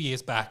 But a few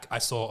years back, I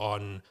saw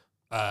on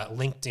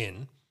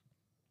LinkedIn,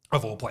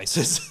 of all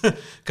places,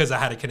 because I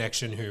had a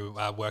connection who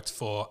worked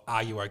for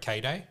Are You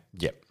OK Day.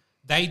 Yep.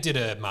 They did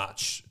a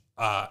march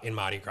in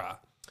Mardi Gras.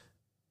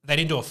 They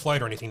didn't do a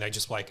float or anything. They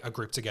just like a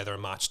group together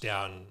and marched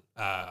down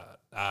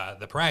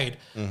the parade.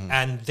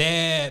 And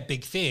their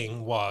big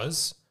thing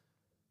was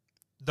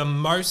the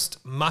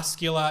most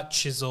muscular,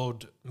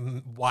 chiseled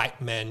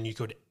white men you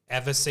could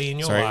ever see in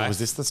your life. Sorry, was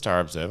this the Star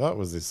Observer? Or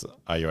was this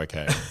Are You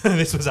OK?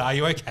 This was Are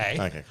You OK?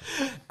 Okay.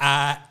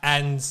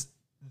 And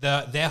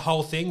their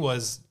whole thing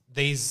was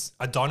these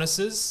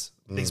Adonises,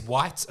 these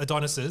white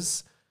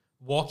Adonises,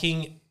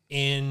 walking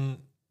in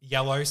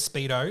yellow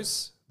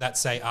Speedos that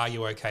say Are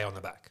You OK on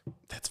the back.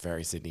 That's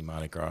very Sydney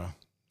Mardi Gras.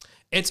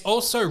 It's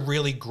also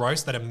really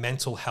gross that a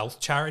mental health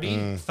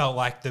charity felt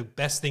like the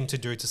best thing to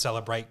do to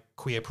celebrate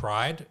queer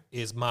pride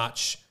is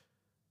march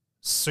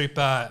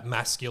super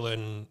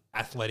masculine,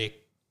 athletic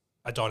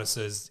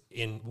Adonises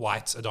in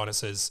white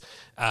Adonises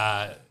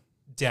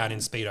down in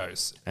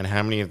Speedos. And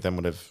how many of them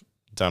would have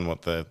done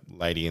what the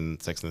lady in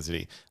Sex and the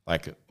City,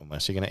 like,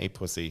 unless you're going to eat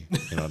pussy,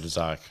 you're not a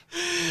dark.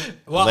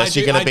 Well, unless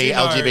you're going to be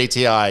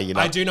LGBTI, you know.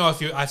 I do know a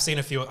few. I've seen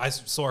a few. I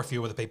saw a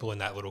few of the people in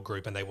that little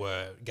group, and they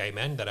were gay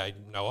men that I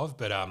know of.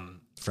 But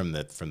from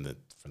the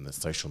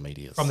social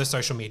medias. From the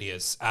social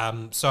medias.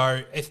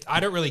 So if I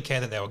don't really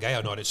care that they were gay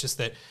or not. It's just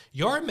that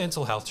you're a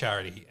mental health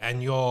charity,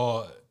 and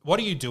what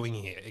are you doing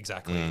here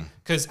exactly?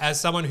 Because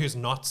as someone who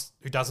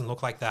doesn't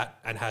look like that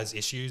and has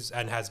issues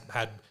and has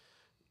had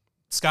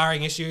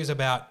scarring issues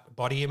about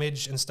body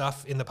image and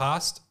stuff in the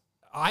past,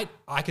 I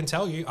can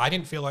tell you, I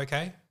didn't feel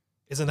okay.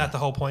 Isn't that the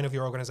whole point of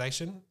your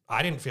organization?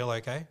 I didn't feel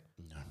okay.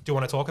 No. Do you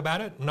want to talk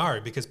about it? No,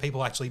 because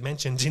people actually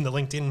mentioned in the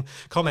LinkedIn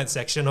comment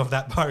section of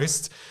that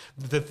post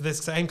the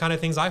same kind of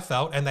things I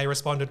felt, and they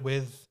responded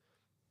with,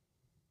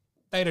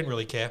 they didn't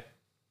really care.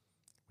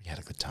 We had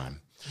a good time.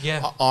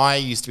 Yeah. I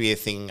used to be a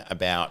thing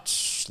about,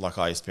 like,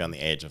 I used to be on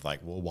the edge of like,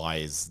 well, why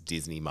is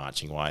Disney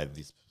marching? Why is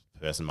this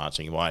person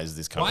marching? Why is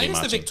this company marching?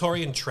 Why is the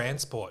Victorian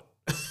Transport?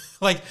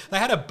 Like, they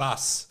had a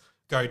bus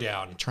go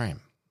down. A tram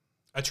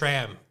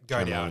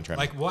go down.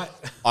 Like, what?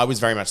 I was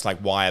very much like,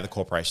 why are the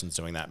corporations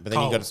doing that? But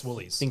then you've got to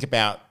Woolies. think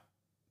about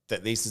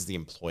that this is the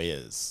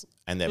employers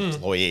and the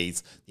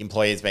employees. The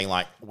employers being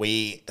like,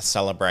 we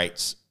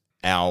celebrate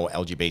our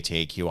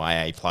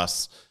LGBTQIA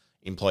plus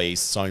employees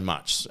so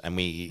much, and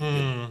we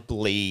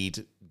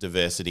bleed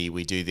diversity.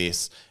 We do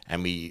this,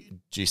 and we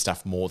do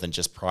stuff more than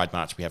just Pride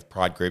March. We have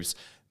pride groups.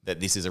 That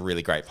this is a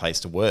really great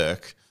place to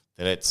work.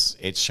 That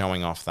it's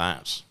showing off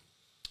that.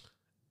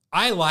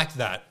 I like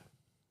that.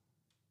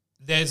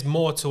 There's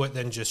more to it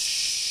than just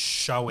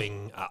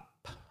showing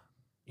up.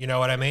 You know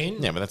what I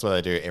mean? Yeah, but that's what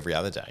they do every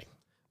other day.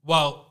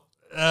 Well,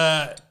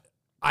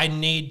 I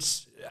need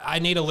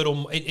a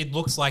little. It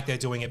looks like they're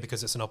doing it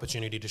because it's an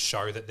opportunity to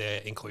show that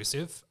they're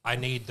inclusive. I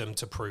need them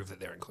to prove that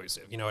they're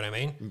inclusive. You know what I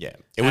mean? Yeah,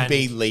 it would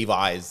be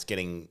Levi's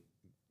getting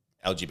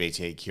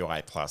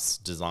LGBTQI plus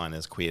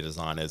designers, queer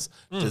designers,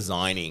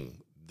 designing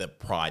the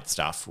pride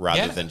stuff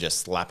rather than just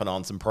slapping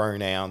on some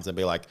pronouns and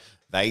be like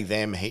they,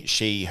 them, he,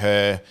 she,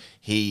 her,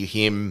 he,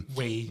 him,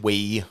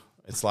 we.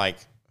 It's like,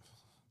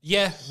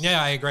 yeah,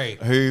 I agree.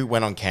 Who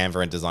went on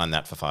Canva and designed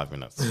that for 5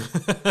 minutes?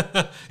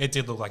 It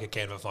did look like a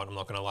Canva font, I'm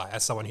not going to lie.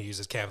 As someone who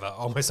uses Canva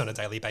almost on a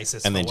daily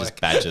basis, and then work.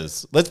 Just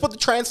badges. Let's put the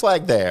trans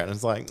flag there, and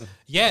it's like,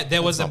 yeah,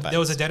 there was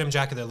a denim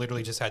jacket that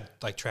literally just had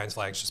like trans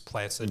flags just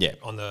planted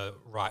on the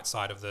right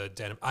side of the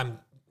denim.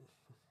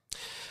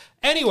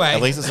 Anyway,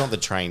 at least it's not the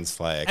trains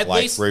flag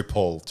like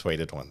RuPaul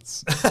tweeted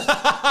once.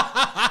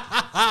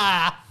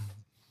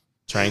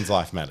 Trains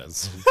life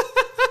matters.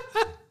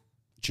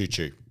 Choo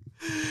choo.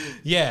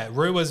 Yeah,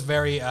 Ru was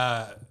very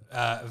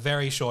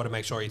sure to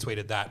make sure he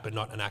tweeted that, but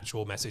not an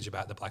actual message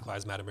about the Black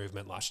Lives Matter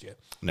movement last year.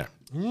 No.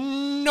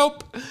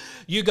 Nope.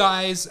 You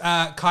guys,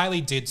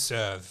 Kylie did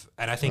serve,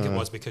 and I think it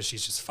was because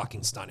she's just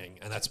fucking stunning,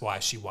 and that's why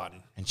she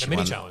won the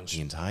mini challenge.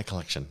 The entire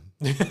collection.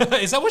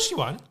 Is that what she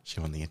won? She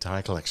won the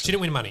entire collection. She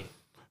didn't win money.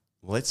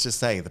 Let's just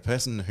say the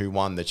person who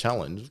won the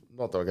challenge,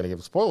 not that we're going to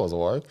give spoilers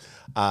away,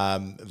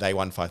 they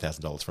won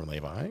 $5,000 from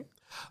Levi.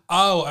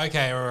 Oh,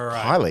 okay,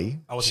 right. Kylie,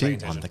 she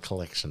won the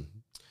collection.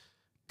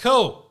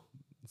 Cool.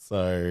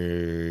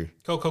 So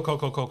cool.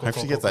 Hope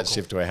she gets that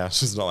shift to her house.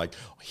 She's not like,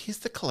 oh, here's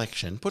the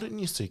collection. Put it in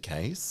your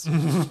suitcase.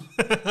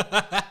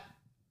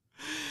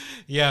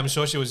 Yeah, I'm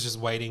sure she was just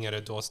waiting at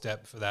her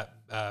doorstep for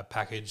that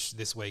package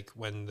this week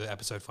when the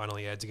episode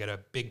finally aired to get a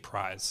big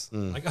prize.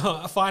 Like,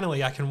 oh,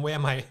 finally, I can wear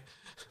my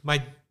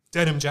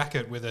denim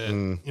jacket with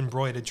a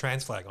embroidered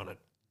trans flag on it.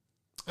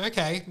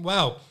 Okay,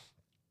 well,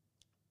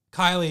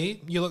 Kylie,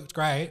 you looked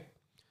great.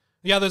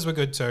 The others were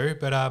good too,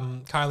 but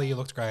Kylie, you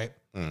looked great.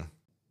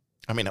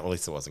 I mean, at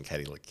least it wasn't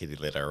kitty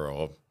litter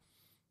or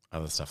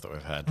other stuff that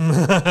we've had.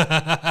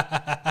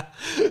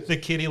 The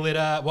kitty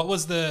litter. What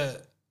was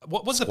the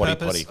Squatty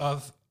purpose potty.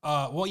 of?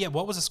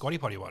 What was the squatty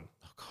potty one?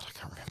 Oh God, I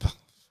can't remember.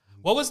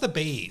 What was the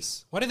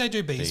bees? What did they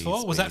do bees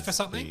for? Was that for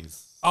something?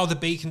 Bees. Oh, the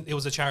bee. It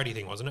was a charity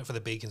thing, wasn't it? For the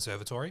bee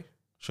conservatory,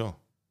 Sure.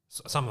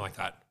 something like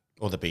that,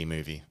 Or the Bee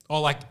Movie. or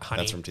like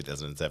honey. That's from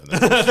 2007.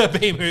 The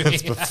bee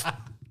movie.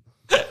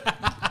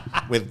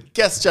 With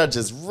guest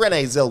judges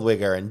Renee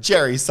Zellweger and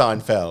Jerry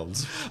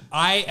Seinfeld.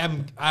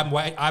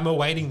 I'm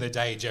awaiting the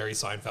day Jerry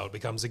Seinfeld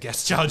becomes a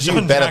guest judge. You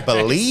on better Drag Race.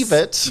 believe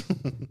it.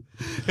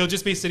 He'll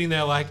just be sitting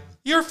there like,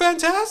 "You're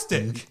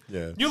fantastic.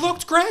 Yeah. You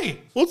looked great.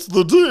 What's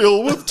the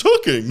deal with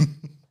tucking?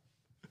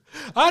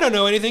 I don't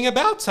know anything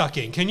about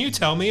tucking. Can you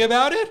tell me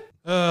about it?"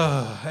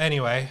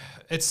 Anyway,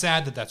 it's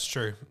sad that that's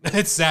true.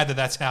 It's sad that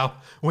that's how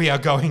we are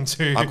going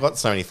to. I've got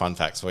so many fun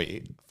facts for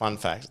you. Fun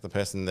fact, the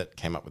person that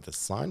came up with the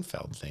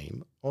Seinfeld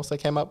theme also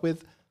came up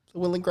with the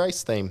Will and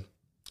Grace theme.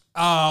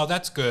 Oh,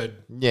 that's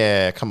good.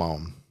 Yeah, come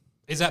on.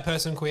 Is that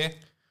person queer?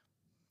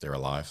 They're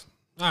alive.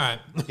 All right.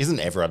 Isn't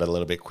everyone a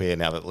little bit queer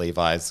now that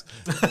Levi's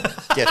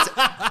gets...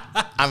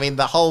 I mean,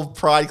 the whole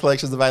Pride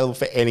collection is available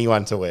for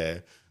anyone to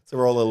wear. So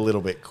we're all a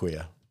little bit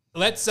queer.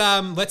 Let's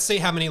see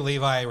how many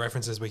Levi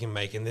references we can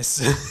make in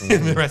this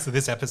in the rest of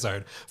this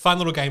episode. Fun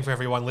little game for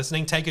everyone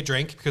listening. Take a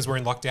drink because we're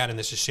in lockdown and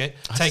this is shit.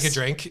 Take a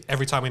drink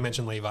every time we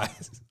mention Levi.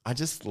 I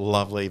just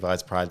love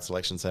Levi's Pride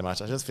selection so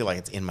much. I just feel like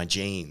it's in my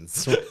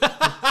genes.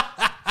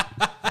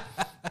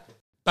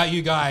 But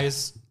you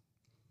guys,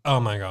 oh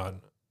my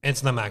God,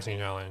 it's the Maxi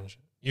Challenge.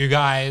 You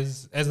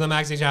guys, it's the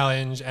Maxi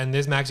Challenge, and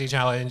this Maxi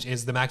Challenge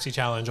is the Maxi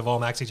Challenge of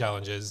all Maxi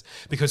Challenges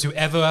because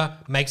whoever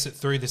makes it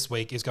through this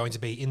week is going to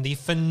be in the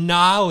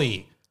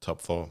finale Top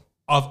 4.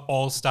 of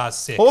All Stars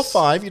 6. Or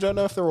 5. You don't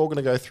know if they're all going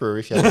to go through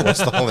if you haven't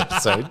watched the whole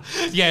episode.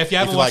 Yeah, if you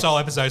haven't watched the whole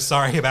episode,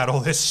 sorry about all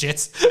this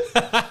shit.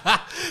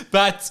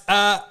 But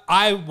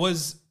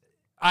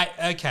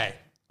okay,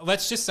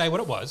 let's just say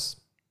what it was.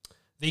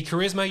 The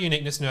Charisma,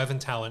 Uniqueness, Nerve, and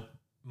Talent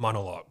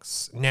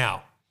monologues.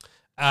 Now,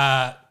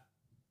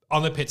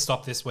 on the pit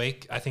stop this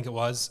week, I think it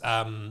was,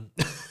 I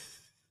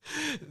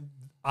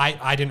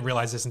didn't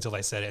realize this until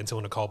they said it, until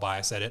Nicole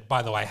Byer said it.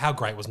 By the way, how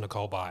great was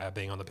Nicole Byer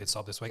being on the pit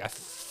stop this week? I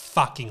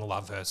fucking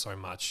love her so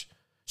much.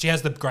 She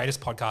has the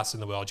greatest podcast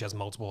in the world. She has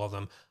multiple of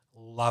them.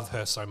 Love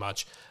her so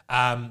much.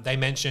 They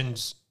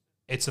mentioned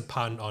it's a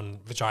pun on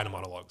vagina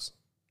monologues.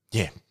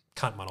 Yeah.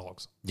 Cunt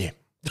monologues. Yeah.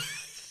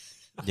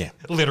 Yeah.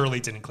 Literally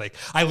didn't click.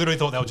 I literally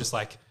thought they were just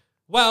like,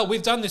 well,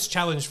 we've done this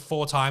challenge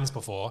 4 times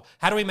before.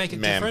 How do we make it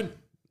different?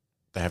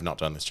 They have not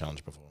done this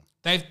challenge before.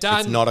 They've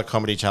done... It's not a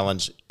comedy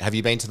challenge. Have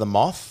you been to the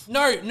Moth?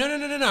 No.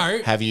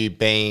 Have you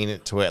been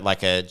to it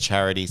like a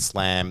charity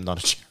slam? Not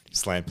a charity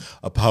slam.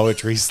 A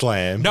poetry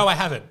slam. No, I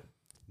haven't.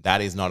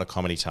 That is not a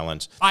comedy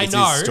challenge. I this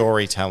know. This is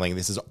storytelling.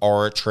 This is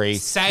oratory.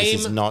 This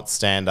is not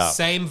stand-up.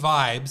 Same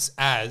vibes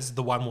as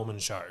the one-woman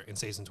show in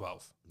season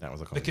 12. That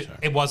was a comedy show.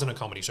 It wasn't a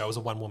comedy show. It was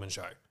a one-woman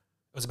show.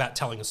 It was about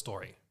telling a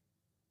story.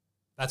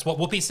 That's what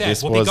Whoopi said.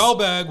 This Whoopi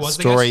Goldberg was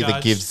the story guest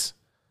that judge.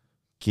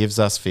 gives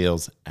us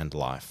feels and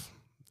life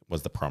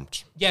was the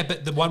prompt. Yeah,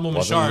 but the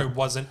one-woman show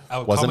wasn't a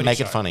comedy Wasn't make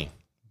show. it funny.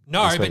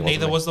 No, This week but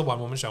neither wasn't was the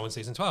one-woman show in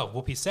season 12.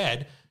 Whoopi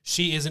said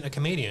she isn't a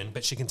comedian,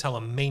 but she can tell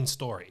a mean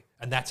story.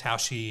 And that's how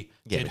she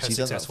did but her she does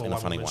it successful in a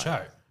funny one-woman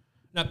way. show.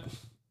 No,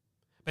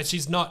 but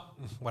she's not...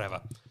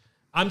 Whatever.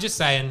 I'm just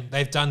saying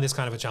they've done this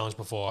kind of a challenge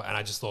before, and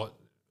I just thought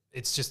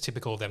it's just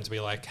typical of them to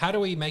be like, how do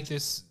we make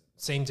this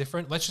seem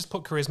different? Let's just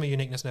put charisma,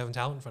 uniqueness, nerve, and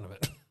talent in front of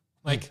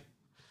it.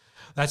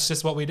 That's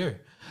just what we do.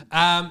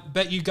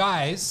 But you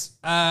guys,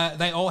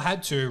 they all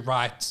had to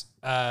write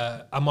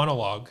a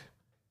monologue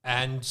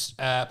and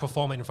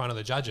perform it in front of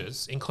the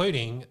judges,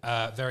 including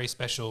a very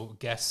special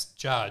guest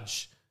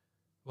judge.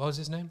 What was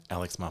his name?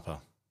 Alex Mappa.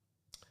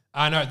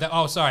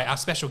 Our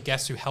special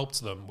guests who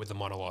helped them with the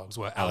monologues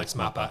were Alex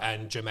Mappa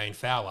and Jermaine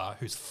Fowler,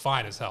 who's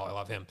fine as hell. I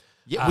love him.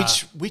 Yeah,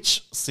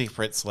 which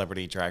secret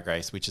celebrity drag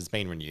race, which has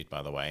been renewed,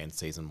 by the way, in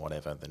season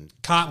whatever. Then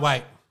Can't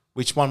wait.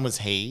 which one was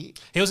he?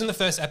 He was in the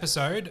first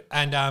episode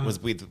and Was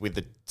with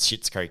the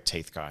Schitt's Creek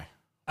teeth guy.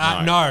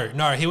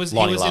 No. He was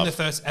Lonnie in Love. the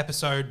first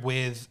episode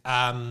with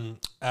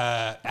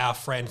our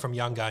friend from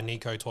Younger,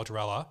 Nico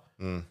Tortorella,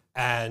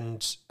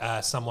 and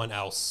someone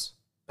else.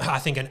 I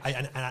think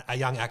a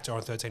young actor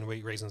on 13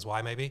 Reasons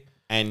Why, maybe.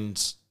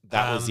 And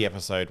that was the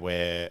episode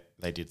where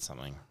they did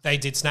something. They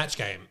did Snatch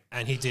Game,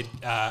 and he did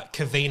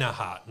Kavina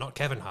Hart, not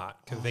Kevin Hart,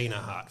 Kavina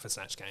Hart for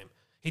Snatch Game.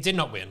 He did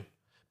not win,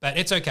 but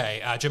it's okay.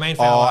 Jermaine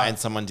Fowler. Oh, and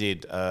someone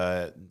did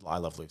I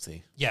Love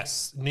Lucy.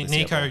 Yes,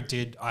 Nico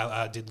did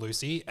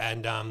Lucy,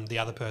 and the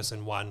other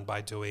person won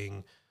by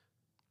doing.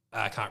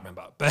 I can't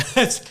remember,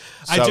 but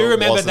I do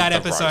remember that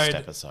the roast episode.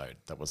 episode.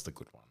 That was the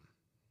good one.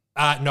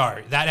 No,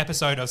 that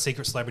episode of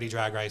Secret Celebrity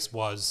Drag Race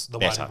was the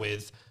Better. one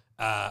with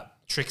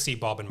Trixie,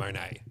 Bob, and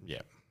Monet.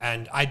 Yeah.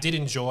 And I did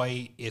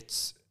enjoy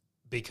it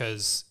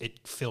because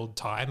it filled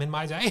time in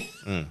my day.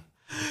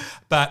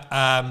 But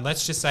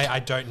let's just say I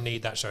don't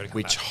need that show to come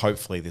Which back.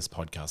 hopefully this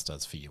podcast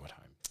does for you at home.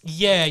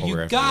 Yeah, wherever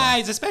you you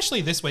guys, especially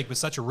this week was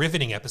such a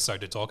riveting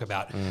episode to talk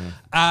about.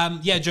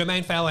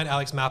 Jermaine Fowler and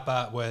Alex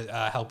Mappa were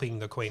helping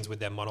the queens with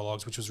their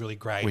monologues, which was really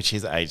great. Which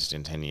he's aged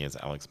in 10 years,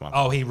 Alex Mappa.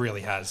 Oh, he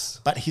really has.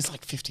 But he's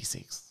like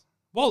 56.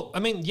 Well, I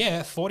mean,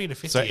 yeah, 40 to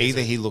 50. So years.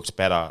 either he looked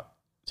better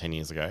 10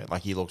 years ago,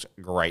 like he looked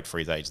great for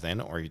his age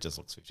then, or he just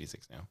looks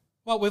 56 now.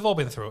 Well, we've all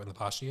been through it in the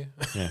past year.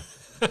 Yeah.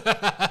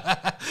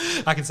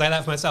 I can say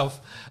that for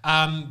myself.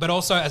 But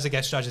also, as a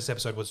guest judge, this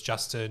episode was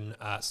Justin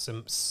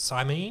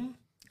Simene.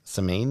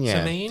 Sameen,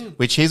 yeah. Sameen?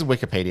 Which his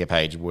Wikipedia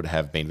page would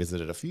have been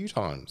visited a few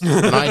times.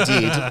 And I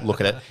did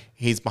look at it.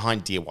 He's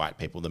behind Dear White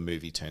People, the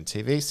movie turned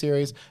TV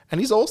series. And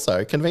he's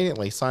also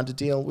conveniently signed a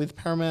deal with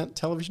Paramount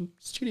Television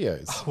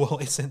Studios. Well,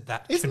 isn't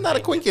that Isn't that a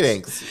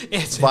coincidence?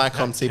 Isn't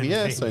Viacom that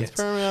CBS, so it's convenient?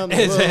 Paramount.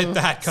 Isn't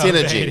that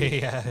Synergy.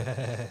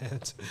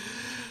 convenient?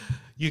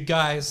 You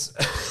guys,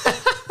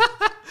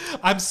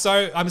 I'm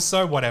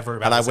so whatever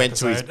about And I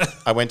this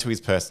episode. went to his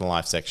personal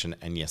life section,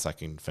 and yes, I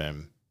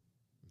confirm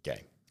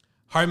gay.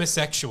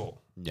 Homosexual.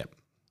 Yep.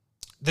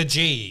 The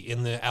G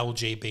in the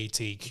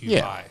LGBTQI.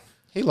 Yeah.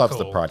 He loves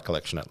the Cool. Pride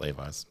collection at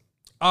Levi's.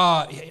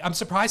 I'm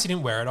surprised he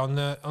didn't wear it on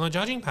the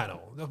judging panel.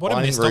 What a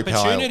Why missed didn't RuPaul-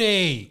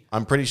 opportunity.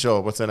 I'm pretty sure.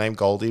 What's her name?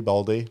 Goldie?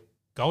 Baldy?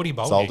 Goldie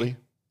Boldy.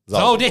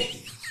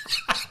 Zoldy?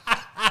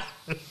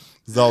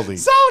 Zoldy.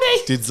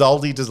 Zoldy! Did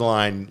Zoldy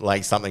design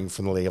like something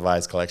from the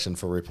Levi's collection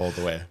for RuPaul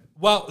to wear?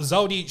 Well,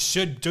 Zoldy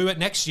should do it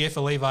next year for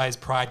Levi's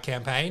Pride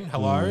campaign.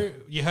 Hello?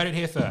 You heard it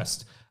here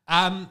first.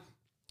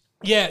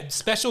 Yeah,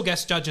 special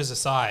guest judges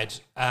aside,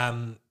 this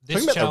Talking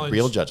about challenge... the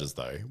real judges,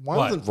 though. Why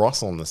What? wasn't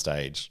Ross on the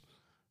stage?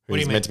 What do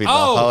Who's you meant to mean? be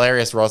Oh! the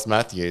hilarious Ross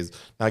Matthews.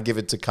 Now give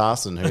it to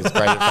Carson, who's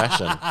great at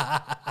fashion.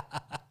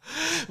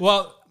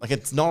 Well, Like,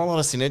 it's not a lot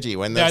of synergy.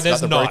 When No, there's there's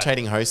got the not.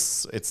 rotating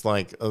hosts, it's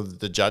like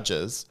the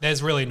judges.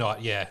 there's really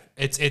not, yeah.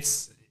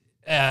 It's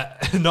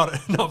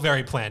not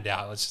very planned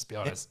out, let's just be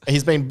honest.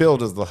 He's been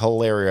billed as the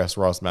hilarious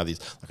Ross Matthews.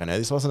 Like, I know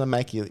this wasn't a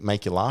make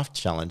you laugh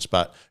challenge,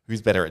 but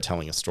who's better at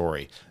telling a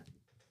story?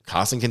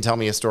 Carson can tell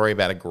me a story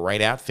about a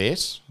great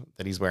outfit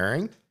that he's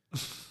wearing.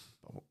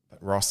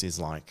 But Ross is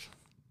like...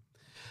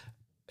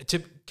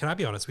 Can I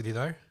be honest with you,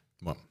 though?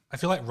 What? I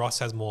feel like Ross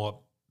has more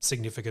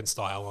significant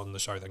style on the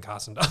show than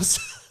Carson does.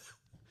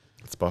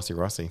 It's Bossy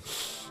Rossi.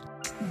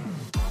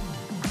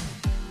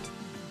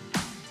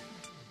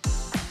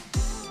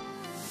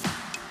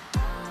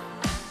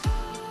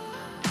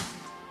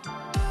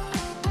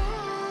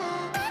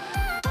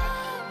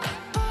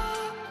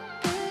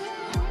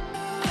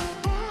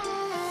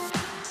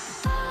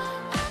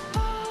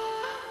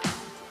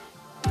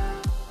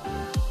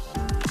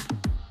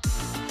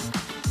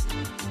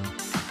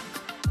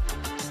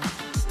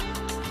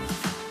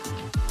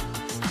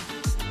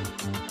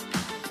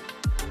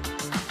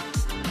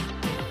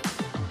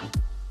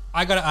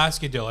 I got to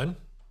ask you, Dylan,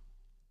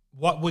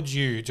 what would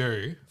you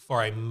do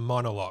for a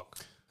monologue?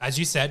 As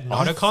you said,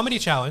 not a comedy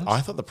challenge. I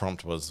thought the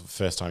prompt was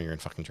first time you're in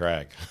fucking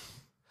drag.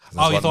 You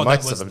what thought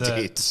most that was of them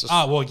the... did.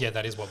 Oh, well, yeah,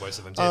 that is what most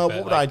of them did. but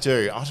What would I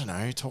do? I don't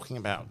know. Talking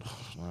about...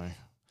 I don't know.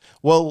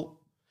 Well,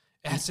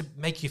 It has to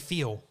make you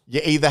feel.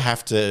 you either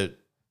have to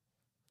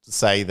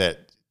say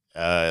that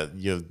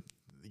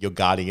your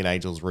guardian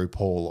angel's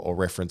RuPaul or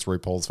reference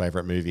RuPaul's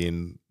favorite movie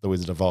in The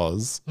Wizard of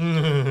Oz.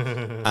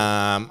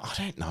 I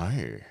don't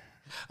know.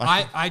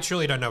 I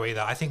truly don't know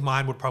either. I think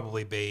mine would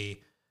probably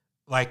be...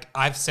 Like,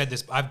 I've said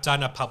this, I've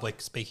done a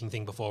public speaking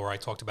thing before where I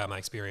talked about my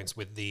experience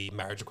with the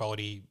marriage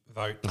equality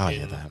vote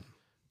in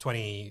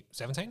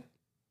 2017.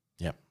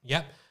 Yep.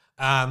 Yep.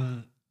 I've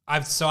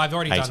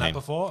already done 18. that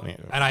before, Yeah.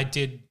 and I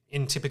did,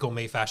 in typical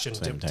me fashion,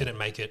 17. didn't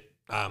make it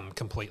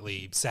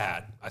completely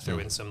sad. I threw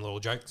in some little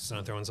jokes and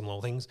I threw in some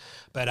little things,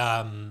 but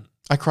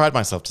I cried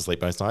myself to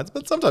sleep most nights,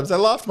 but sometimes I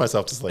laughed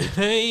myself to sleep.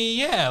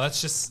 yeah,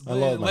 let's just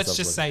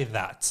myself say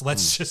that.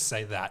 Let's just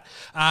say that.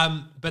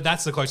 But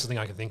that's the closest thing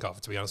I can think of,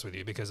 to be honest with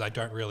you, because I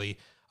don't really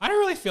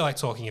feel like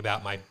talking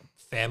about my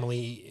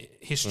family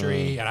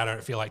history, and I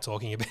don't feel like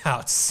talking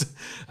about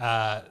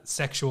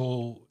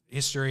sexual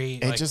history.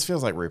 It just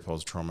feels like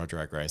RuPaul's Trauma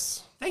Drag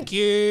Race. Thank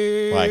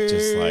you. Like,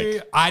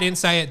 I didn't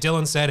say it.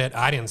 Dylan said it.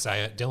 I didn't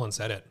say it. Dylan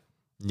said it.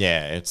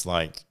 Yeah, it's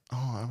like,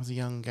 oh, I was a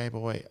young gay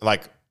boy.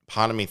 Like,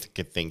 part of me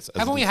thinks...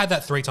 Haven't we had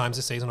that 3 times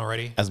this season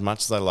already? As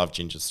much as I love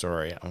Ginger's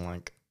story, I'm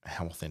like,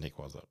 how authentic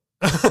was it?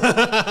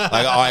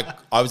 Like,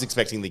 I was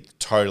expecting the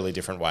totally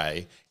different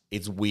way.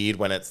 It's weird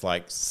when it's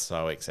like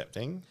so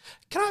accepting.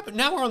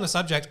 Now we're on the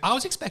subject. I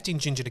was expecting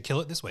Ginger to kill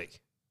it this week.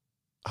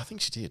 I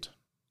think she did.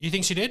 You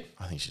think she did?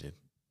 I think she did.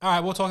 All right,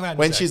 we'll talk about it in a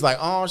When sec. she's like,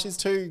 oh, she's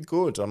too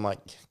good. I'm like,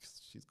 yeah,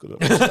 'cause she's good at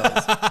what she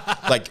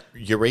does. Like,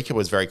 Eureka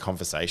was very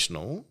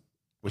conversational,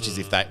 which is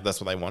if that's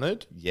what they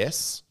wanted,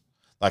 yes.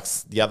 Like,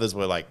 the others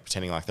were like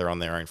pretending like they're on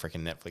their own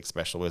freaking Netflix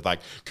special with like,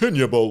 can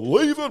you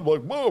believe it?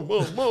 Like,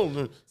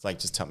 it's like,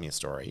 just tell me a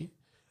story.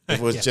 If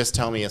it was just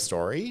tell me a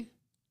story,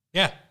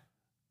 Yeah.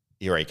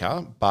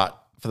 Eureka.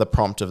 But for the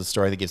prompt of a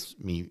story that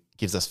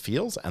gives us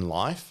feels and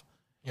life,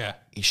 Yeah.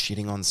 is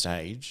shitting on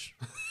stage.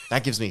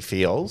 That gives me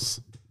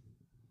feels,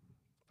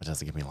 but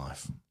doesn't give me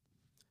life.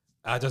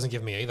 It doesn't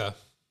give me either.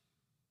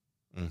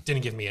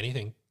 Didn't give me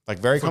anything. Like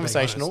very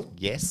conversational,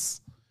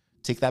 yes.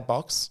 Tick that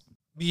box.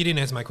 You didn't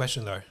answer my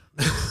question though.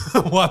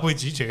 What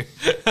would you do?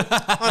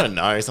 I don't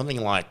know.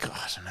 Something like,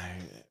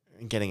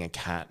 getting a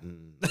cat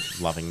and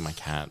loving my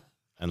cat.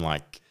 And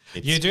like,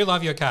 You do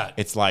love your cat.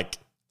 It's like,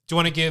 do you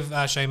want to give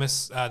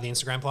Seamus the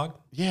Instagram plug?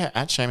 yeah,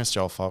 at Seamus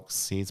Joel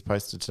Fox. He's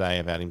posted today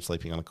about him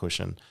sleeping on a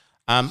cushion.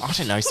 I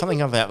don't know,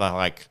 something about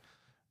like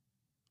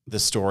the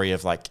story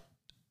of like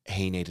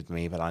he needed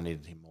me, but I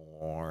needed him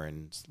more,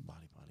 and blah,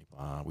 blah,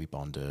 blah, we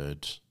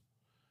bonded.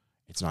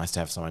 It's nice to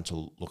have someone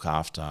to look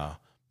after.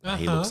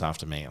 He looks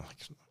after me.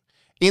 Like,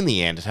 in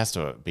the end, it has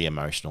to be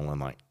emotional and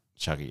like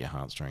chug at your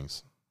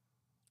heartstrings.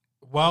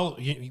 Well,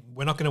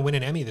 we're not going to win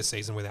an Emmy this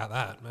season without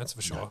that. That's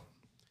for sure.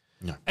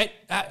 No.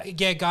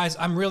 Yeah, guys,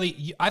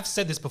 I've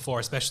said this before,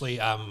 especially,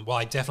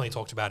 I definitely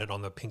talked about it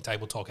on the Pink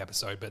Table Talk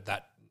episode, but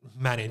that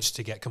managed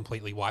to get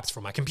completely wiped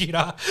from my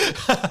computer.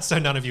 So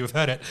none of you have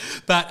heard it.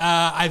 But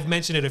I've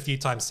mentioned it a few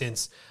times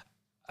since.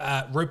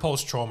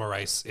 RuPaul's Trauma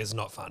Race is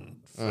not fun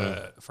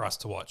for us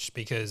to watch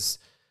because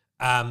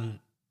I'm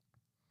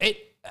kind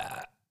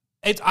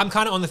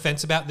of on the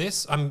fence about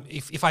this.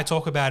 If I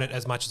talk about it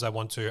as much as I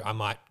want to, I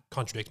might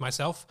contradict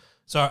myself.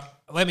 So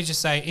let me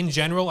just say, in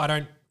general, I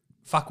don't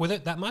fuck with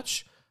it that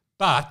much,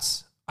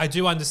 but I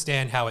do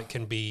understand how it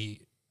can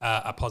be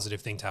a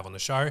positive thing to have on the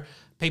show.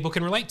 People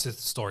can relate to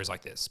stories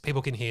like this.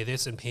 People can hear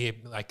this and hear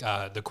like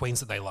the queens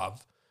that they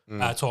love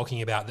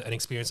talking about an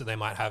experience that they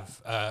might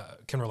have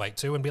can relate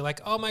to and be like,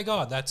 oh my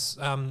God, that's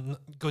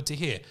good to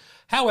hear.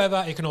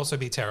 However, it can also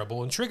be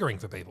terrible and triggering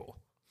for people.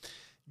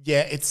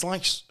 Yeah, it's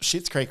like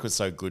Schitt's Creek was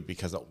so good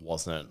because it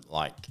wasn't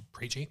like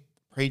Preachy.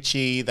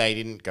 They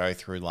didn't go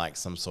through like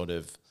some sort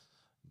of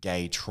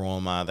gay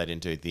trauma. They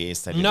didn't do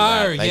this. They didn't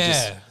No, do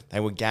that. They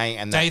were gay,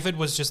 and David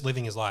was just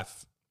living his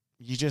life.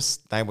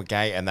 They were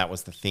gay, and that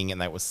was the thing,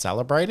 and that was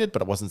celebrated,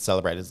 but it wasn't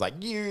celebrated as like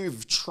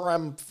you've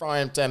triumphed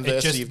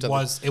anniversary.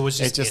 It was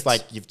just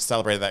like you've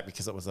celebrated that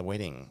because it was a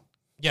wedding.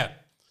 Yeah.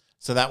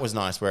 So that was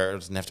nice, where it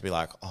doesn't have to be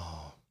like,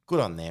 oh,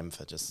 good on them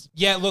for just.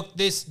 Yeah, look,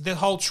 the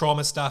whole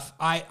trauma stuff.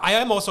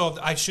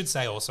 I should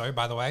say also,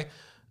 by the way,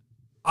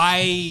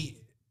 I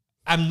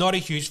am not a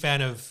huge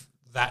fan of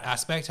that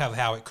aspect of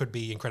how it could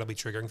be incredibly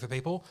triggering for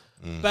people.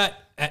 But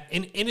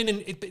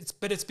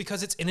it's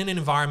because it's in an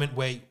environment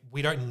where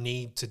we don't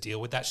need to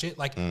deal with that shit.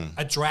 Like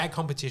a drag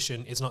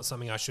competition is not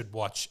something I should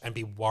watch and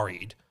be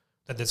worried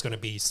that there's going to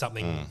be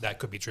something that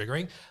could be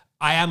triggering.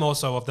 I am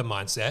also of the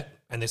mindset,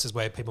 and this is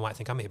where people might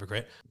think I'm a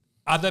hypocrite,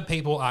 other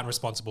people aren't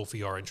responsible for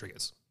your own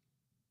triggers.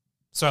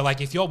 So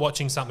like if you're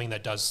watching something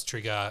that does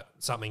trigger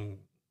something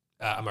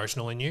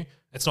emotional in you,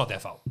 it's not their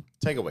fault.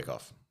 Take a week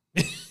off.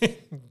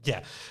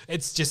 Yeah,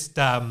 it's just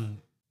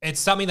it's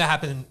something that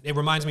happened. It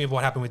reminds me of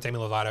what happened with Demi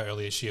Lovato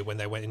earlier this year when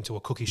they went into a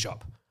cookie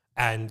shop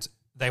and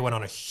they went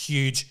on a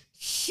huge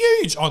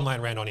online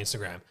rant on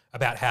Instagram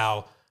about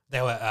how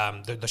they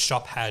were the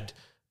shop had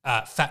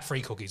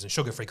fat-free cookies and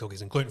sugar-free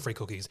cookies and gluten-free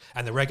cookies,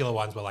 and the regular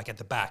ones were like at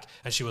the back.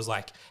 And she was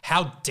like,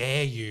 "How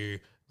dare you?"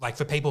 Like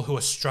for people who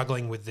are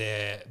struggling with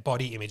their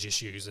body image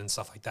issues and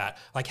stuff like that,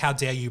 like how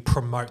dare you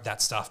promote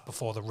that stuff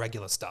before the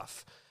regular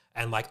stuff?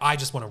 And like, I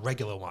just want a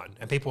regular one.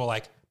 And people were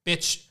like,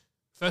 bitch,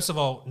 first of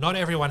all, not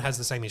everyone has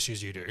the same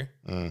issues you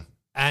do.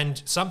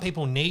 And some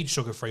people need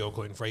sugar-free or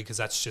gluten-free because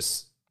that's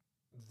just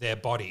their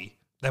body.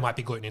 They might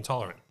be gluten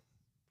intolerant.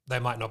 They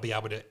might not be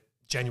able to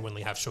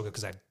genuinely have sugar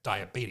because they have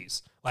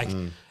diabetes. Like,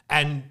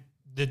 and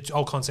the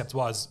whole concept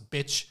was,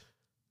 bitch,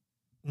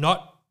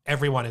 not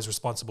everyone is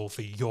responsible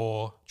for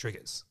your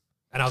triggers.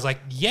 And I was like,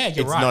 yeah,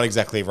 you're right. It's not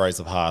exactly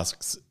Rosa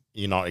Parks.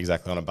 You're not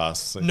exactly on a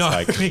bus. It's no,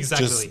 like,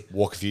 exactly. Just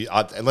walk a few,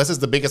 unless it's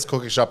the biggest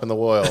cookie shop in the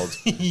world.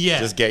 Yeah.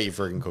 Just get your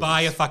freaking cookies.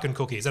 Buy your fucking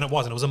cookies. And it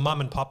wasn't. It was a mum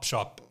and pop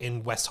shop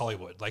in West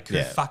Hollywood. Like,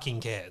 who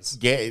fucking cares?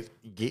 Get,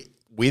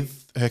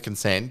 with her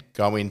consent,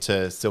 go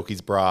into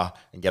Silky's bra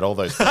and get all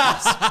those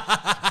cookies.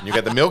 And you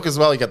get the milk as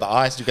well. You get the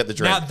ice. You get the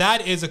drink. Now,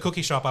 that is a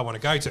cookie shop I want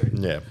to go to.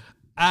 Yeah.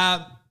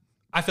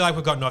 I feel like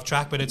we've gotten off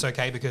track, but it's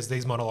okay because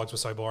these monologues were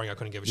so boring I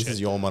couldn't give a shit. This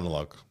is your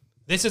monologue.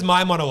 This is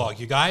my monologue,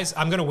 you guys.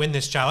 I'm going to win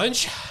this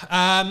challenge.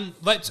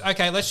 Let's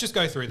just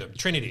go through them.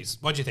 Trinities,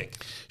 what do you think?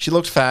 She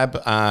looked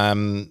fab,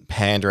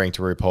 pandering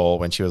to RuPaul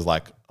when she was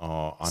like,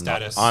 "Oh, I'm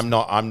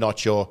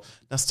not your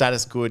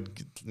status."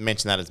 Good.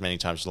 Mention that as many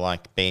times as you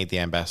like. Be the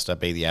ambassador,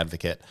 be the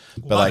advocate.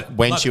 But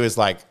when she was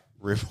like,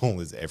 "RuPaul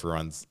is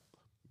everyone's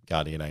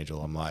guardian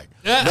angel," I'm like,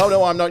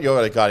 "No, I'm not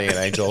your guardian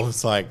angel."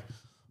 It's like,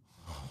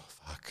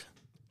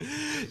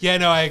 yeah,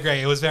 no, I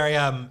agree. It was very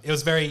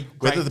great.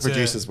 Whether the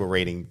producers were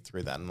reading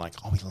through that and like,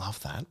 oh, we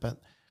love that, but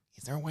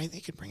is there a way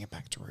they could bring it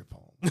back to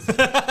RuPaul?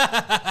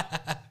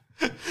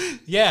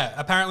 Yeah,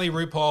 apparently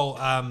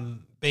RuPaul,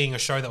 being a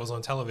show that was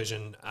on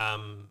television,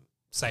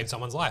 saved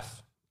someone's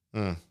life.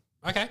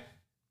 Okay.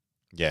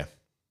 Yeah.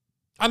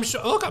 I'm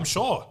sure. Look, I'm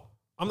sure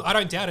I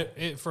don't doubt it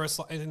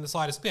in the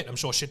slightest bit. I'm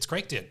sure Schitt's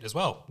Creek did as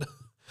well.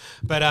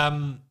 But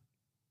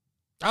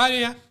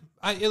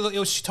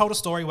she told a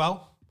story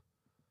well.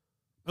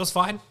 It was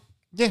fine.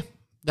 Yeah.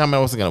 I mean, I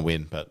wasn't going to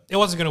win, but... It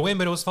wasn't going to win,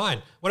 but it was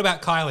fine. What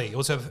about Kylie? It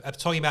was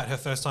talking about her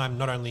first time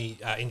not only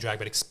in drag,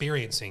 but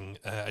experiencing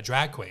a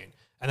drag queen.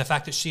 And the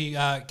fact that she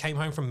came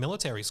home from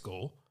military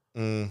school.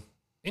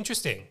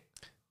 Interesting.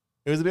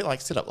 It was a bit like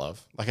Sit Up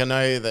Love. Like, I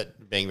know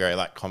that being very,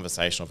 like,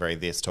 conversational, very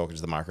talking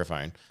to the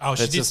microphone. Oh,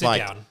 she did sit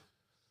down.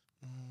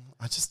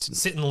 I just didn't...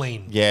 Sit and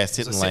lean. Yeah,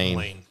 sit and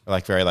lean.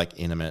 Like, very, like,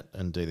 intimate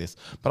and do this.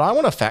 But I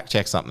want to fact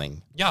check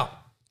something. Yeah.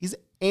 Is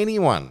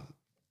anyone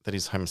that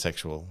is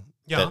homosexual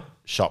that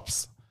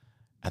shops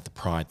at the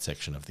Pride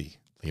section of the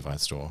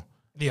Levi's store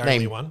the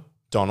only one?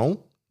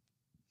 Donald.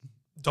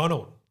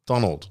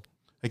 Donald.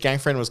 Her gay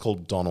friend was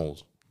called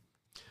Donald.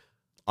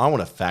 I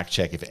want to fact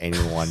check if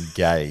anyone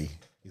gay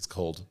is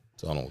called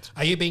Donald.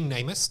 Are you being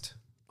namist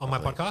on my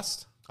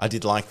podcast? I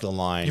did like the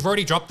line. You've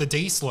already dropped the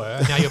D slur.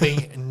 Now you're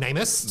being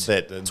namist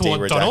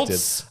toward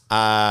Donald's.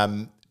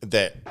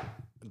 That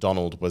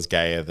Donald was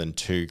gayer than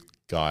 2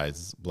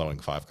 guys blowing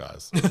 5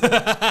 guys.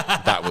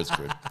 That was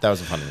good. That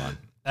was a funny line.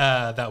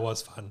 That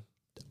was fun.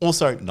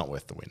 Also, not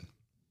worth the win.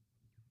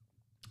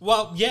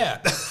 Well,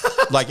 yeah.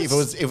 Like if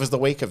it was the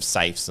week of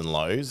safes and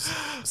lows,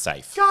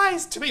 safe.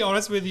 Guys, to be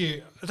honest with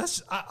you,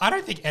 I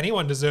don't think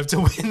anyone deserved to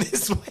win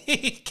this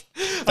week.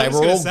 They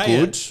were all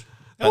good,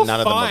 but none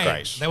of them were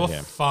great. They were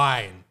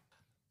fine.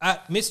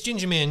 Miss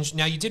Ginger Minge,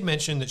 now you did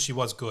mention that she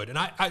was good. And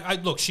I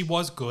look, she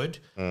was good.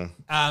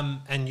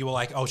 And you were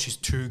like, oh, she's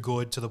too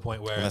good to the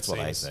point where that's what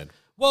they said.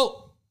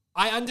 Well,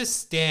 I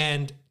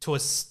understand to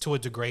a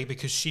degree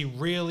because she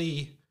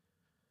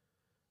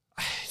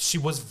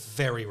was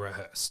very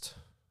rehearsed.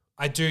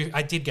 I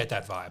did get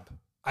that vibe.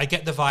 I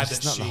get the vibe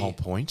That's not the whole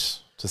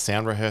point. To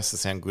sound rehearsed, to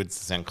sound good, to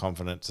sound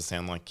confident, to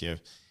sound like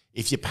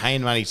if you're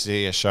paying money to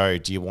do a show,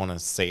 do you want to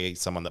see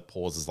someone that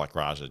pauses like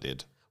Raja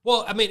did?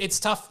 Well, I mean, it's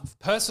tough.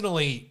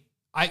 Personally,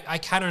 I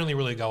can only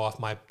really go off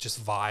my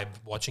just vibe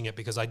watching it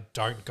because I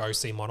don't go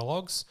see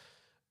monologues.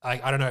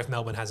 I don't know if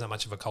Melbourne has that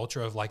much of a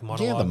culture of like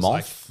monologues. Yeah, the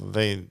Moth.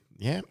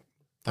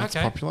 That's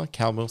popular.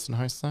 Cal Wilson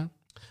hosts that.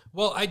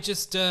 Well,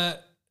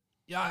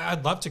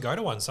 I'd love to go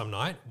to one some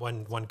night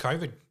when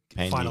COVID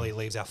finally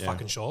leaves our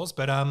fucking shores.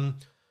 But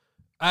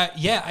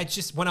I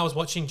just when I was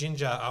watching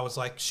Ginger, I was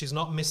like, she's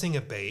not missing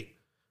a beat,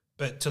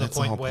 but to the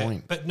point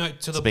where, but no,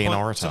 to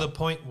the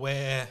point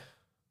where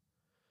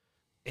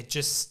it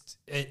just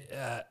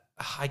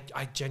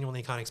I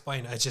genuinely can't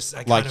explain.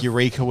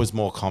 Eureka was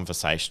more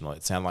conversational.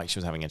 It sounded like she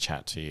was having a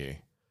chat to you.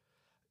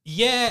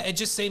 Yeah, it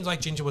just seems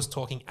like Ginger was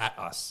talking at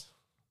us.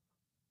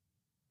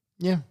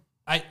 Yeah.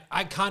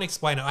 I can't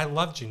explain it. I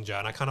love Ginger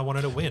and I kind of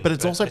wanted to win. But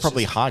it's also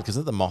probably hard because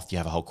at the Moth you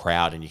have a whole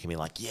crowd and you can be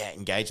like, yeah,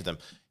 engage with them.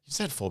 You just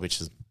had 4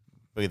 bitches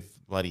with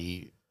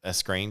bloody a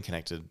screen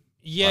connected.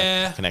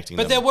 Yeah. Like, connecting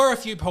but them. there were a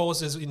few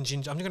pauses in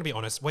Ginger. I'm going to be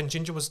honest. When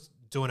Ginger was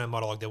doing her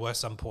monologue, there were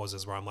some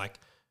pauses where I'm like,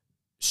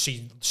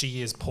 she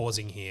is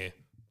pausing here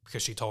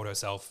because she told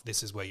herself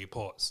this is where you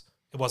pause.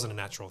 It wasn't a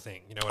natural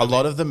thing. You know what I mean? A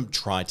lot of them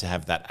tried to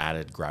have that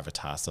added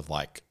gravitas of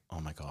like,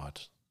 oh my God,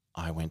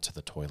 I went to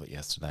the toilet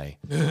yesterday.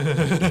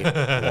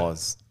 It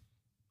was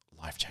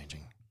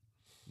life-changing.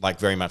 Like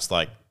very much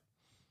like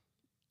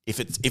if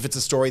it's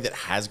a story that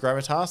has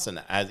gravitas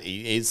and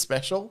is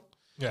special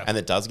and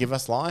that does give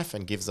us life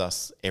and gives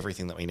us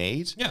everything that we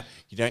need,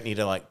 you don't need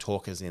to like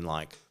talk as in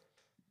like,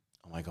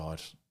 oh my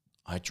God,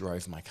 I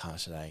drove my car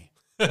today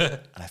and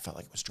I felt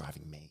like it was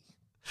driving me.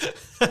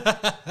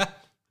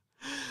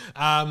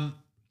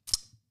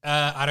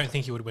 I don't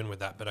think you would win with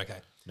that, but okay.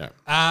 No.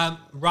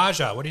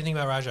 Raja, what do you think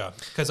about Raja?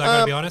 Because I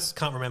gotta be honest,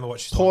 can't remember what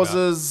she's talking about.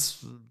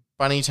 Pauses,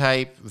 bunny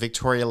tape,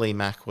 Victoria Lee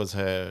Mack was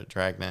her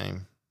drag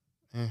name.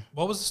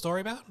 What was the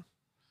story about?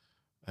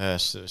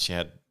 She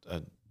had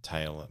a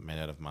tail made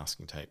out of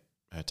masking tape.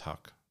 Her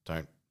tuck.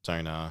 Don't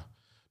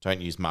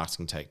use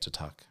masking tape to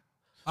tuck.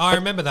 Oh, I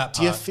remember that part.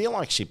 Do you feel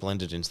like she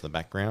blended into the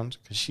background?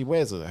 Because she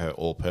wears her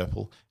all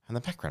purple, and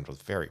the background was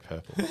very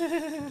purple.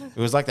 It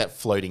was like that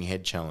floating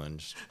head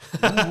challenge.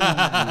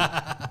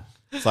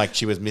 It's like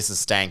she was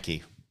Mrs.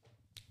 Stanky.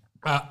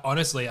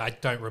 Honestly, I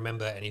don't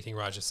remember anything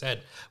Raja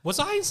said. Was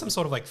I in some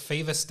sort of like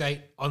fever state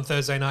on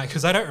Thursday night?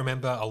 Because I don't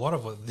remember a lot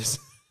of this.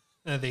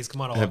 These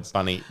monologues. Her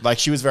bunny, like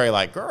she was very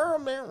like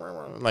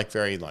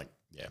very like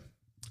yeah.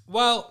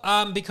 Well,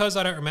 because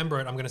I don't remember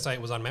it, I'm going to say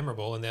it was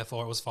unmemorable, and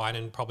therefore it was fine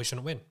and probably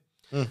shouldn't win.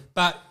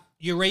 But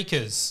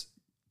Eureka's,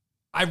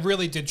 I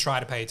really did try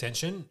to pay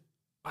attention.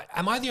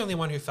 Am I the only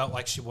one who felt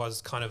like she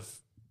was kind of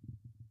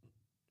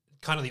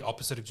the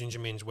opposite of Ginger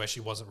Minge, where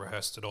she wasn't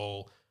rehearsed at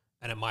all,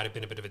 and it might have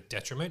been a bit of a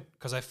detriment?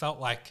 Because I felt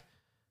like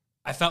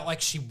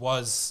she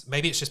was.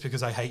 Maybe it's just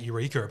because I hate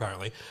Eureka,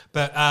 apparently.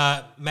 But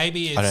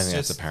maybe it's I don't think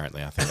just, that's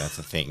apparently. I think that's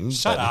a thing.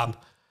 Shut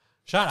up.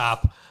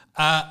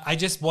 I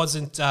just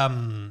wasn't.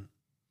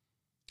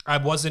 I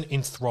wasn't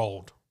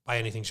enthralled by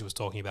anything she was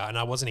talking about, and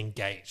I wasn't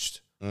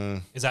engaged.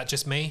 Is that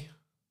just me?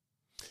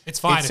 It's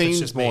fine. It if seems it's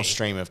just more me.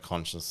 stream of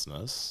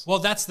consciousness. Well,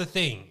 that's the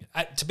thing.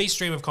 To be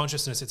stream of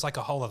consciousness, it's like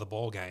a whole other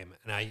ball game.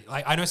 And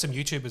I know some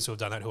YouTubers who have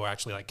done that who are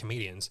actually like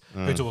comedians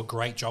who do a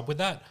great job with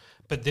that.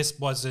 But this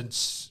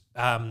wasn't.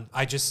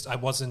 I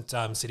wasn't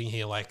sitting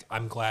here like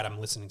I'm glad I'm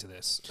listening to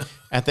this.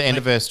 At the end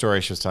of her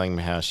story, she was telling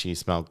me how she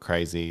smelled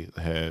crazy.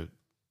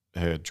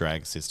 Her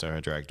drag sister,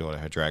 her drag daughter,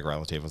 her drag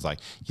relative was like,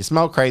 "You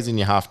smell crazy and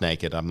you're half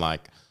naked." I'm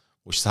like,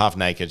 "Well, she's half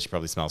naked. She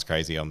probably smells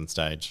crazy on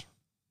stage."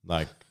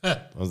 Like,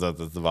 that's the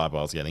vibe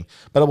I was getting.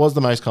 But it was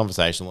the most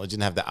conversational. It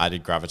didn't have the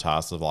added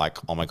gravitas of like,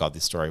 "Oh my God,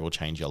 this story will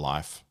change your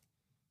life."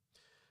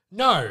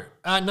 No,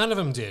 none of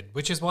them did,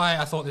 which is why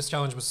I thought this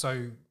challenge was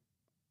so.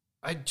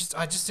 I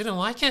just didn't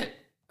like it,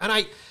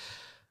 and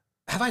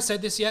have I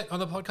said this yet on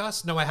the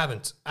podcast? No, I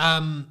haven't.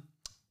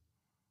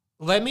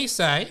 Let me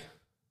say,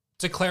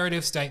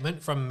 declarative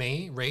statement from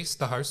me, Reese,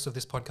 the host of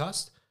this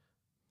podcast.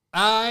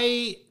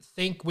 I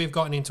think we've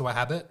gotten into a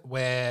habit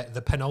where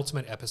the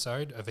penultimate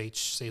episode of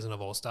each season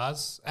of All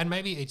Stars, and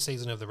maybe each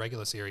season of the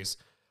regular series,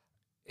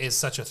 is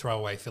such a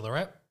throwaway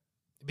fillerette,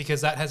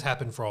 because that has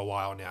happened for a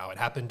while now. It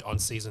happened on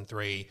season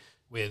 3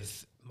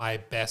 with my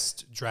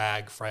best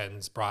drag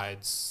friend's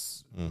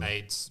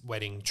bridesmaid's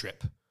wedding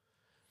trip.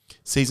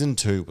 Season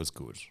 2 was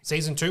good.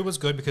 Season 2 was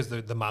good because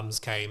the mums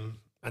came,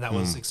 and that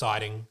was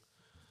exciting.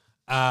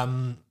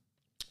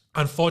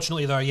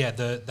 Unfortunately, though,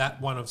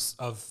 that one of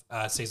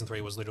season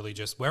 3 was literally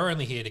just, we're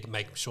only here to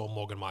make sure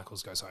Morgan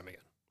Michaels goes home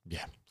again.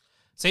 Yeah.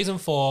 Season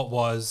 4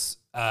 was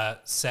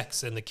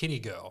Sex and the Kitty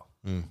Girl.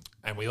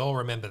 And we all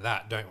remember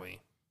that, don't we?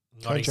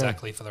 Not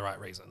exactly for the right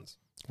reasons.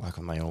 Like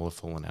when they all have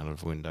fallen out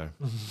of a window.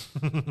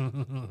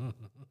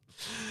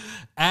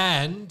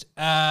 And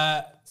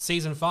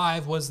season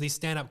 5 was the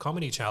stand-up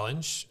comedy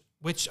challenge,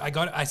 which I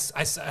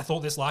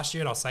thought this last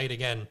year, and I'll say it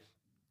again.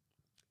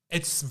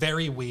 It's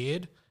very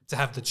weird to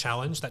have the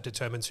challenge that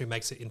determines who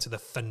makes it into the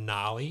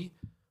finale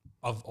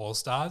of All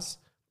Stars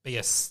be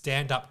a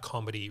stand-up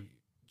comedy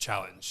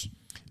challenge.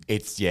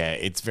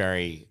 It's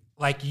very...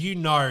 Like,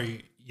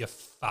 you're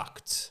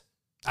fucked.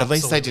 At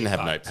least they didn't have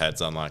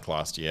notepads unlike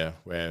last year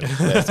where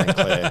Blair St.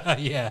 Clair...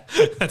 Yeah,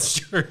 that's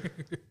true.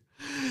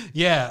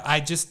 Yeah,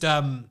 I just...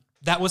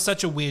 that was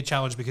such a weird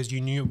challenge because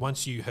you knew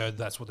once you heard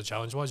that's what the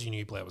challenge was, you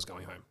knew Blair was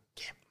going home.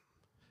 Yeah.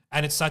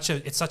 And it's such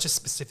a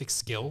specific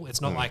skill.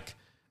 It's not like...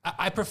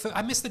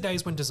 I miss the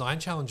days when design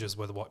challenges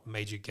were what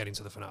made you get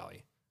into the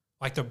finale.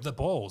 Like the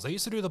balls. They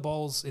used to do the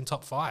balls in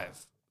top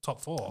 5,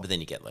 top 4. But then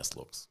you get less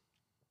looks.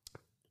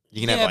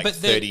 You can have like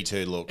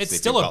 32 looks. It's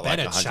still a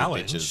better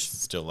challenge.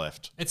 Still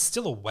left. It's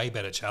still a way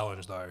better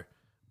challenge though.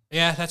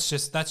 Yeah, that's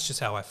just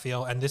how I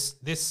feel. And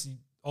this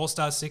All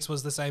Stars 6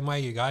 was the same way,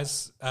 you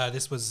guys.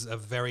 This was a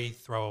very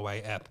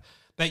throwaway ep.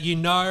 But you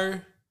know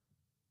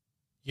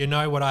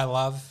what I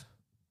love?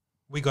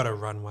 We got a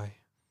runway.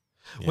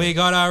 Yeah. We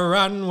got a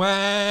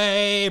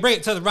runway. Bring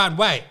it to the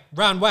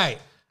runway.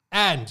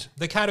 And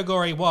the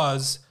category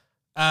was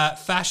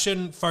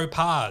fashion faux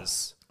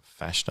pas.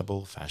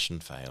 Fashionable fashion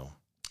fail.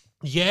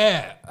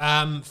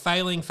 Yeah,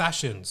 failing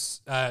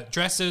fashions,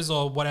 dresses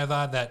or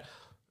whatever that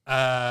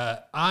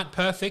aren't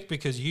perfect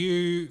because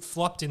you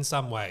flopped in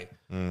some way.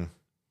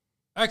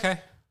 Okay.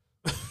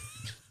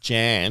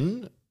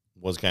 Jan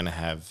was going to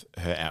have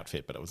her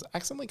outfit, but it was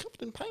accidentally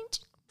covered in paint.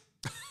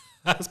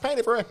 There's paint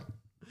everywhere.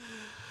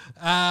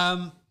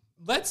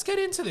 Let's get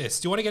into this.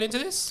 Do you want to get into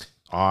this?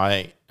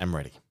 I am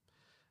ready.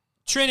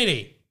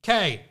 Trinity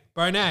K.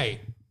 Bonet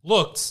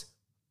looked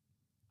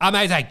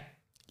amazing.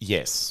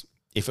 Yes.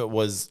 If it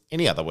was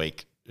any other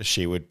week,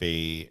 she would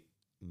be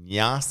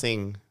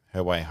yassing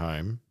her way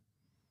home.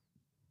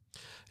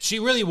 She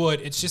really would.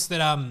 It's just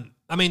that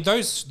I mean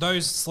those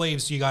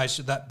sleeves, you guys,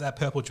 that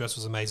purple dress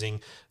was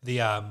amazing. The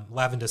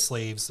lavender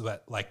sleeves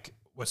that like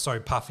were so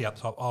puffy up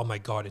top. Oh my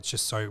God, it's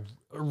just so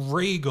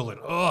regal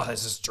and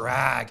this is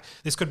drag.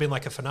 This could have been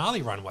like a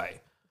finale runway.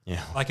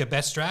 Yeah. Like a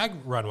best drag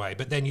runway.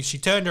 But then she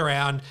turned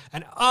around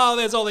and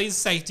there's all these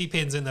safety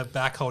pins in the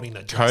back holding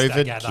the dress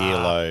together.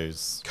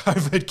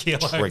 COVID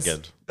kilos.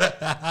 Triggered.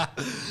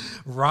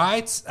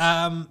 Right?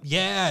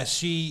 Yeah,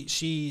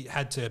 she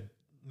had to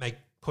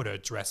put her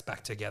dress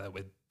back together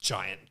with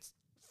giant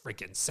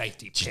freaking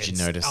safety pins. Did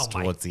you notice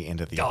towards the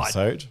end of the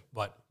episode?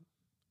 What?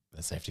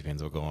 The safety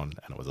pins were gone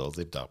and it was all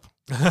zipped up.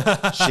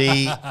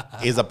 She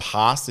is a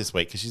pass this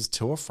week because she's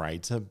too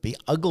afraid to be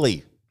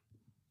ugly.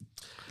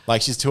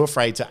 Like, she's too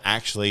afraid to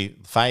actually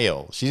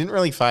fail. She didn't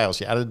really fail.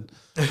 She added,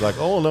 like,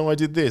 oh, no, I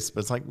did this. But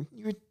it's like,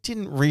 you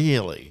didn't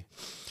really.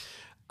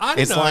 I don't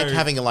know. It's like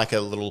having a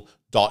little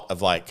dot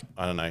of, like,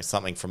 I don't know,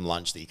 something from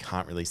lunch that you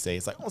can't really see.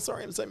 It's like, oh,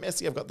 sorry, I'm so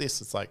messy. I've got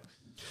this. It's like.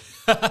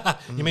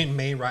 You mean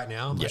me right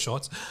now, my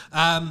shorts?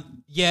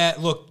 Yeah,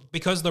 look,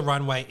 because the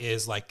runway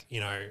is, like,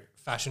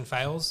 fashion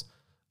fails,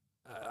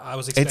 I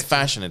was expecting. It's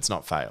fashion. It's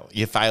not fail.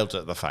 You failed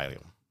at the failure.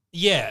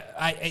 Yeah,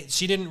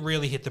 she didn't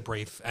really hit the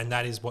brief, and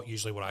that is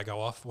usually what I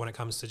go off when it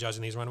comes to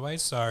judging these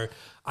runways. So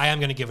I am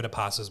going to give it a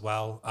pass as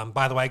well.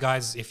 By the way,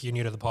 guys, if you're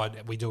new to the pod,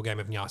 we do a game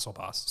of Nyas or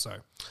Pass. So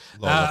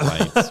Lola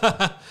Blades.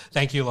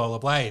 Thank you, Lola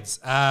Blades.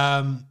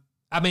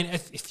 I mean,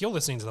 if you're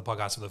listening to the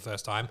podcast for the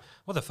first time,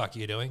 what the fuck are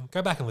you doing?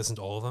 Go back and listen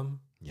to all of them,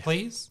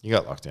 please. You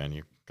got lockdown.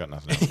 You got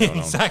nothing else going on.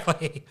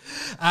 Exactly.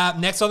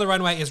 Next on the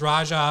runway is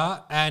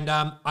Raja, and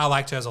I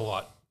liked hers a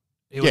lot.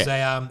 It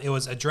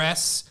was a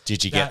dress.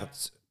 Did you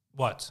get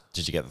what?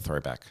 Did you get the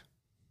throwback?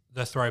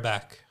 The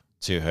throwback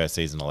To her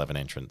season 11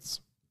 entrance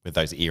with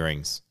those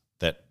earrings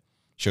that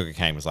Sugar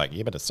Cane was like,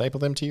 you better staple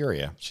them to your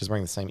ear. She's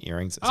wearing the same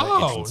earrings as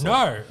her entrance.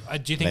 No.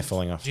 Do you think they're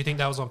falling off? Do you think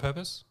that was on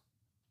purpose?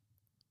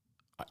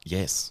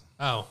 Yes.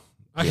 Oh.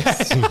 Okay.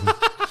 Yes.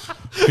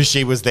 Because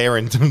she was there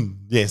and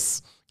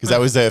yes. Because that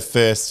was her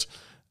first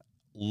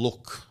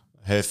look,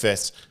 her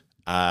first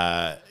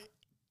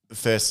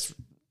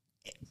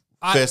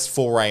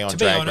foray on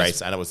Drag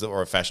Race, and it was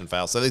a fashion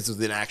fail. So this was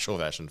an actual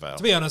fashion fail.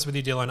 To be honest with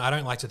you, Dylan, I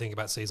don't like to think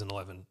about season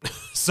 11.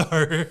 So,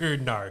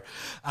 no.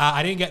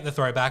 I didn't get the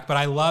throwback, but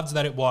I loved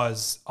that it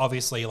was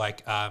obviously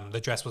like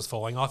the dress was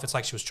falling off. It's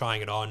like she was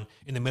trying it on,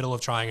 in the middle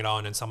of trying it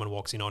on, and someone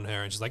walks in on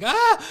her, and she's like,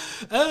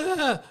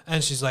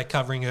 and she's like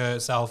covering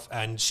herself,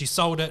 and she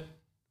sold it.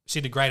 She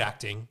did great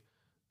acting.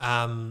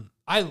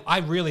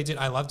 I really did.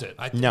 I loved it.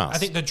 I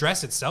think the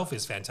dress itself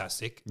is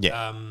fantastic.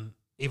 Yeah.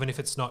 Even if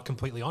it's not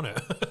completely on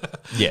her.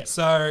 Yeah.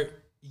 So,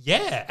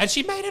 yeah. And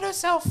she made it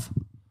herself.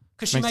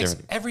 Because she makes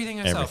everything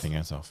herself. Everything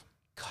herself.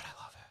 God,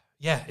 I love her.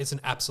 Yeah, it's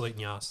an absolute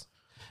nyas.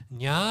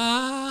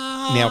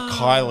 Nyas. Now,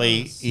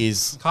 Kylie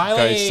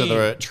goes to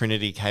the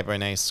Trinity K.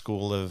 Bonet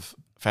School of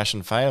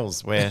Fashion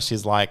Fails, where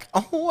she's like,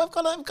 oh,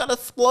 I've got a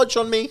splodge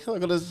on me.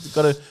 I've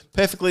got a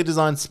perfectly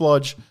designed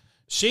splodge.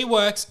 She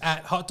works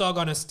at Hot Dog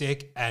on a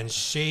Stick, and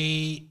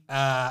she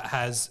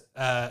has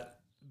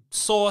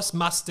sauce,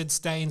 mustard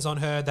stains on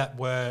her that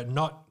were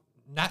not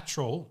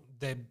natural.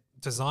 They're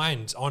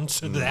designed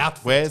onto the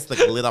outfit. Where's the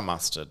glitter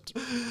mustard?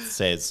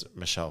 Says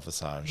Michelle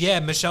Visage. Yeah,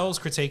 Michelle's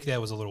critique there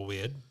was a little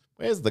weird.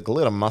 Where's the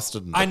glitter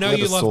mustard? And I know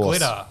you love sauce?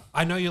 glitter.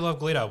 I know you love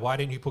glitter. Why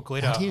didn't you put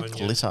glitter How do you on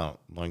glitter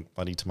like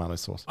bloody tomato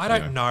sauce? I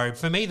don't know.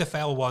 For me, the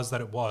fail was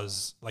that it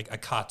was like a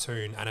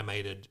cartoon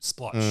animated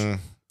splotch. I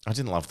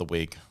didn't love the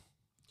wig.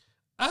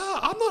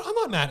 I'm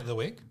not mad at the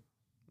wig.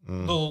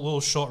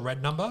 Little short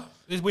red number.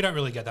 We don't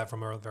really get that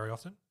from her very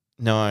often.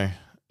 No,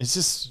 it's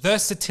just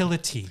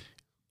versatility.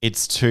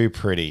 It's too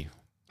pretty.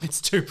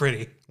 It's too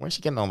pretty. Where's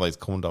she getting all those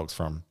corn dogs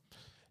from?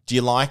 Do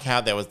you like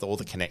how there was all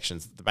the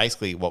connections?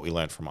 Basically, what we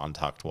learned from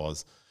Untucked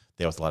was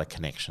there was a lot of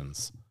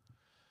connections.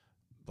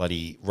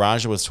 Bloody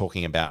Raja was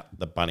talking about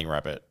the bunny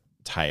rabbit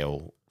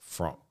tail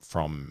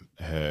from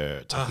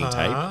her tucking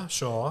tape.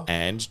 Sure.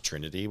 And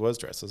Trinity was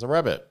dressed as a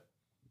rabbit.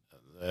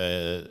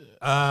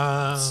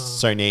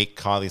 Sonique,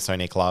 Kylie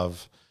Sonique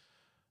Love,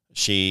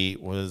 she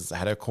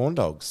had her corn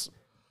dogs.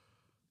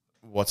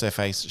 What's her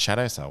face?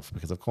 Shadow self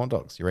because of corn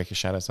dogs. Eureka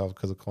shadow self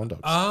because of corn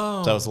dogs.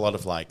 Oh. So it was a lot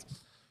of like,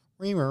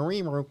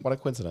 what a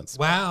coincidence.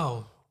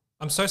 Wow.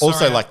 I'm so sorry.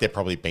 Also, like they've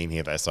probably been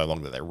here though so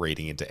long that they're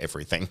reading into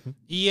everything.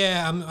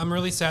 Yeah, I'm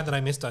really sad that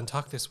I missed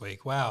Untucked this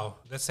week. Wow.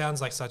 That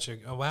sounds like such a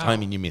wow. I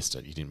mean, you missed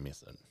it. You didn't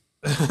miss it.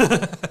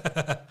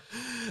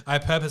 I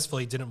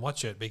purposefully didn't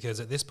watch it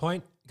because at this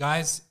point,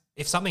 guys,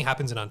 if something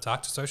happens in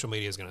Untucked, social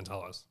media is going to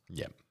tell us.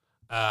 Yeah.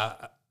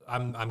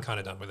 I'm kind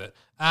of done with it.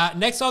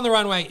 Next on the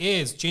runway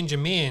is Ginger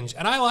Minj.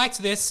 And I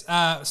liked this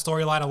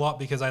storyline a lot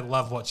because I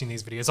love watching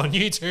these videos on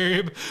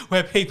YouTube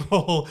where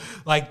people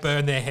like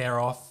burn their hair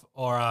off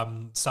or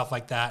stuff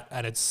like that.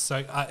 And it's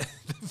so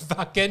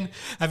fucking...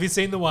 Have you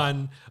seen the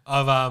one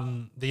of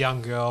the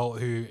young girl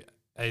who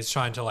is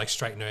trying to like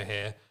straighten her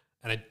hair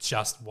and it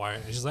just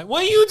won't? And she's like,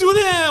 why are you doing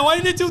that? Why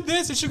did it do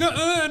this? And she'll go,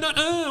 not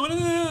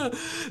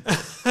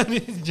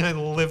and I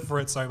live for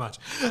it so much.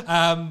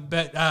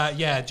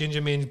 Yeah,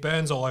 Ginger Minj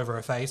burns all over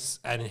her face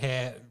and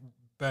hair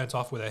burnt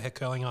off with her hair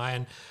curling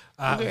iron.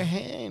 On her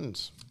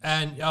hand.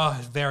 And,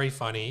 very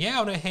funny. Yeah,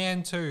 on her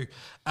hand too.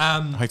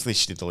 Hopefully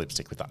she did the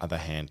lipstick with the other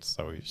hand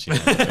so she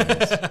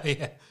didn't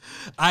yeah.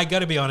 I got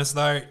to be honest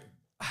though,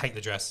 I hate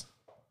the dress.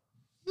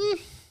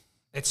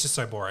 It's just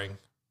so boring.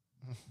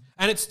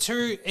 And this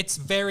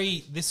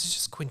is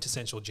just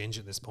quintessential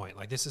Ginger at this point.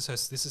 Like this is her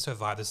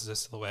vibe. This is her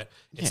silhouette.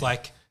 It's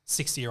like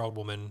 60-year-old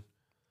woman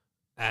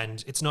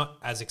and it's not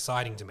as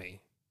exciting to me.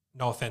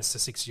 No offense to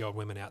 60-year-old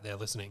women out there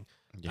listening,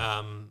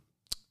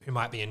 who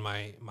might be in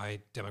my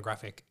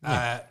demographic.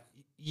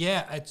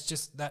 It's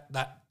just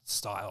that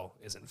style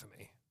isn't for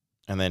me.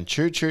 And then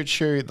choo, choo,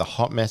 choo, the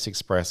Hot Mess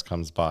Express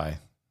comes by.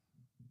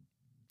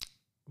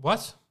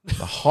 What?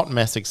 The Hot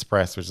Mess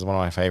Express, which is one of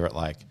my favorite,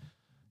 like,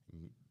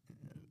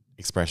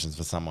 expressions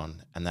for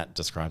someone, and that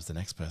describes the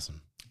next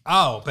person.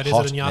 Oh, but is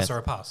it a nyas or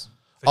a pass?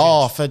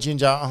 For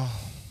Ginger.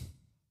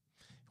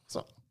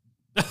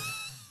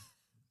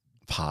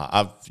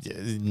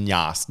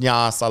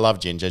 Nyas. I love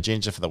Ginger.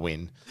 Ginger for the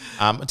win.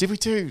 Did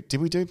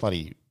we do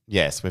bloody...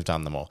 Yes, we've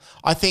done them all.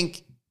 I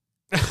think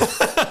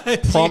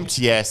prompt,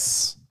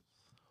 yes.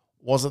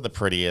 Was it the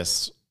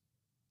prettiest?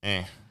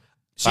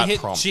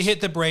 She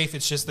hit the brief.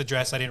 It's just the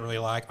dress I didn't really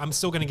like. I'm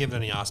still going to give it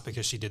an yes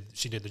because she did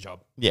the job.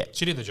 Yeah.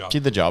 She did the job. She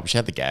did the job. She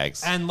had the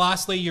gags. And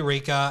lastly,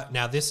 Eureka.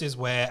 Now, this is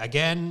where,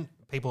 again,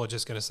 people are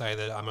just going to say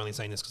that I'm only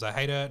saying this because I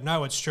hate her.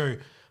 No, it's true.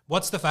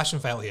 What's the fashion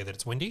fail here? That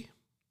it's windy?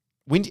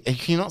 Wendy,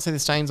 can you not see the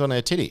stains on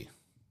her titty?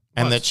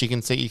 And What? that you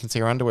can see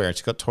her underwear. And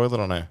she's got toilet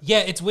on her. Yeah,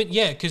 it's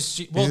because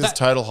This is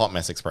total hot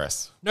mess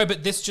express. no,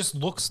 but this just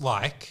looks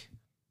like.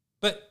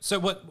 But so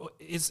what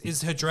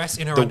is her dress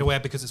in her underwear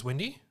because it's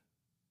windy?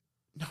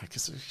 No,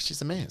 because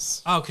she's a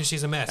mess. Oh, because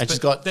she's a mess. And but she's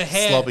got the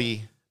hair,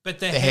 slobby. But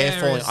the hair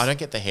falling. is- I don't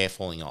get the hair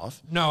falling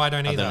off. No, I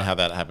don't I either. don't know how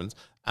that happens.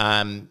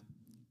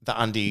 The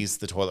undies,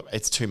 the toilet.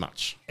 It's too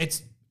much.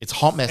 It's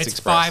hot mess it's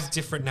express. 5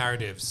 different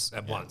narratives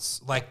at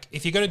once. Like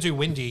if you're going to do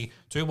windy,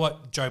 do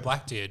what Joe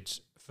Black did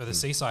for the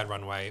Seaside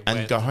runway, And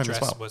where go the home as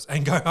dress well. was,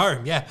 and go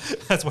home. Yeah,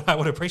 that's what I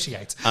would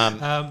appreciate.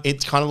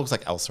 It kind of looks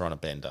like Elsa on a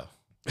bender.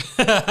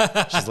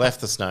 She's left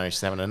the snow.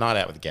 She's having a night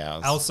out with the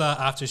gals. Elsa,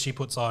 after she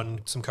puts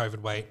on some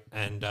COVID weight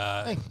and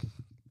Hey,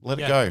 let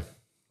it yeah. go.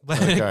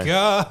 let it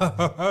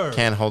go.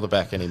 Can't hold it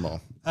back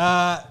anymore.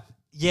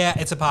 Yeah,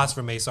 it's a pass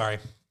from me. Sorry.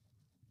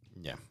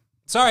 Yeah.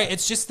 Sorry,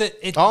 it's just that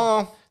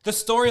Oh, the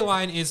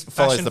storyline is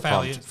follows fashion the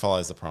failure. prompt.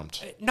 Follows the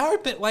prompt. No,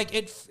 but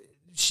like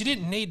she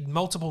didn't need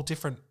multiple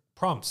different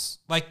prompts.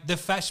 Like the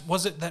fashion,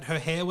 was it that her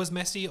hair was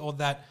messy or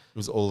that? It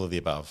was all of the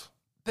above.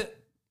 But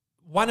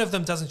one of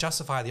them doesn't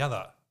justify the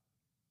other.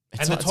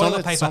 It's And not- the it's not- toilet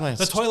it's paper, not a-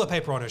 the toilet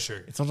paper on her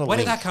shoe. It's not a Where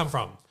did link. that come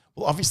from?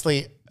 Well,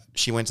 obviously,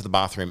 she went to the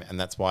bathroom, and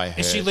that's why her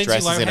Is she Lindsay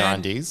dress is in her Lohan?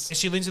 undies. Is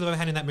she Lindsay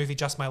Lohan in that movie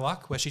Just My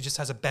Luck, where she just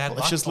has a bad Well,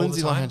 luck if she's all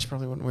Lindsay the time? Lohan, she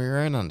probably wouldn't wear her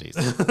own undies.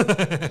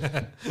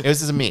 It was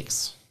just a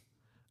mix.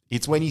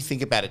 It's when you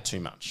think about it too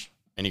much,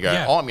 and you go,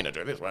 Yeah. "Oh, I'm going to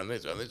do this one,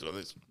 this one, this one,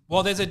 this."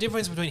 Well, there's a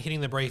difference between hitting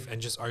the brief and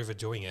just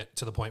overdoing it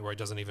to the point where it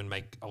doesn't even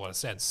make a lot of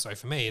sense. So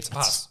for me, it's a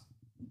pass.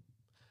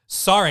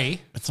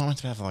 Sorry, It's not meant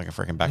to have like a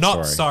freaking backstory.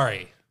 not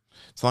sorry.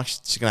 It's not like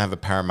she's going to have a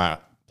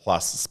Paramount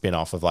Plus spin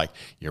off of like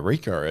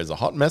Eureka is a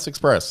hot mess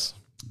express.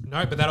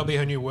 No, but that'll be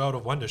her new World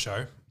of Wonder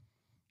show.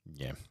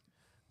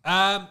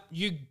 Yeah.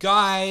 You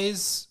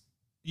guys,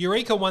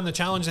 Eureka won the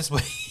challenge this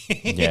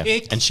week. Yeah.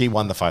 And she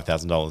won the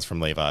 $5,000 from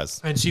Levi's.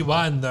 And she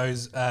won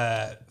those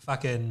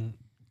fucking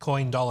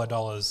coin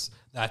dollars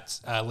that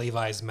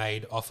Levi's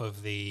made off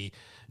of the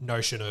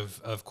notion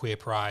of queer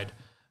pride.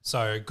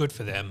 So good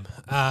for them.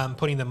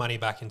 Putting the money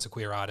back into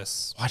queer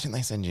artists. Why didn't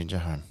they send Ginger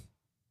home?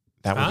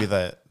 That would be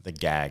the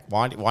gag.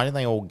 Why did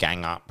they all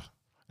gang up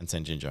and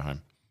send Ginger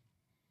home?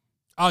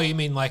 Oh, you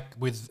mean like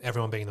with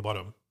everyone being the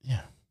bottom?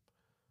 Yeah.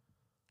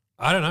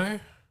 I don't know.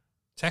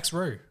 Text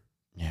Rue.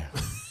 Yeah. Do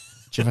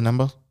you have a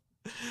number?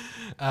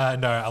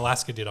 No,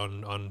 Alaska did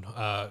on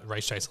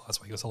Race Chaser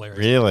last week. It was hilarious.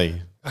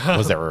 Really?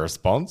 Was there a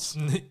response?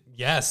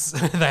 Yes.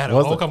 They had a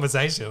Was whole it?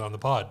 conversation on the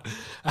pod.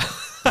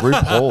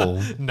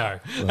 RuPaul. No.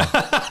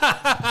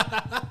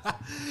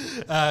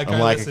 I'm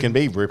like, it can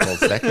be RuPaul's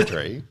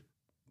secretary.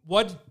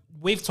 What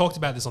we've talked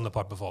about this on the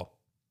pod before.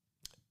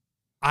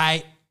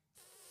 I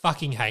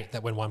fucking hate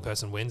that when one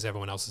person wins,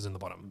 everyone else is in the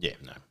bottom. Yeah,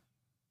 no.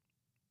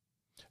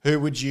 Who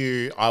would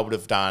you? I would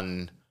have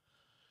done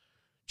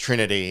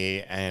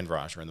Trinity and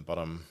Raja in the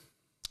bottom.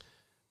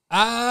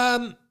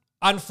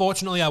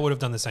 Unfortunately, I would have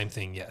done the same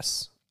thing.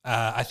 Yes,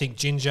 I think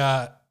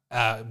Ginger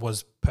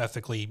was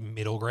perfectly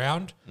middle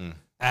ground,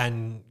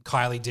 and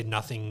Kylie did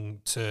nothing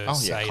to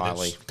say.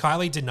 Kylie.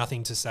 Kylie did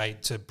nothing to say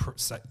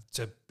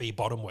to be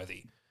bottom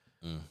worthy,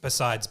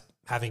 besides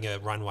having a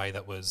runway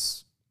that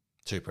was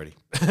Too pretty.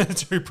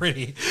 too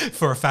pretty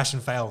for a fashion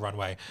fail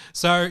runway.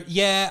 So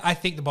yeah, I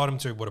think the bottom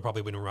two would have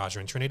probably been Raja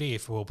and Trinity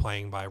if we were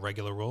playing by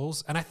regular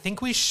rules. And I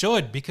think we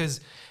should, because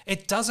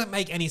it doesn't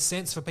make any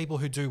sense for people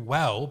who do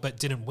well but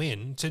didn't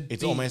win to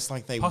It's be almost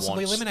like they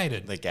possibly want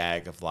eliminated. the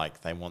gag of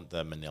like they want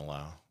the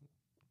Manila.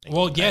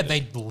 Well, yeah,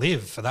 they'd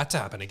live for that to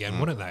happen again,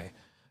 wouldn't they?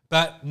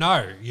 But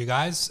no, you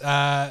guys,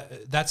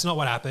 that's not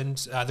what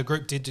happened. The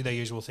group did do their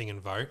usual thing and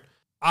vote.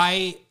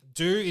 I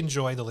do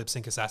enjoy the lip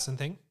sync assassin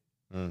thing.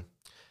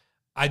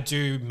 I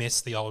do miss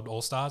the old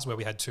All Stars where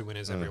we had 2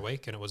 winners every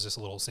week and it was just a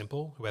little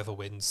simple. Whoever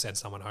wins sends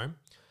someone home.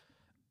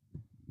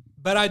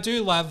 But I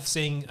do love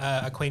seeing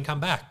a queen come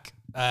back,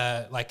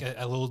 like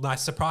a little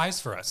nice surprise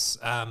for us,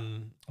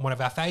 one of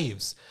our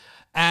faves.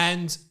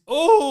 And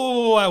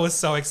I was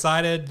so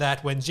excited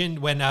that when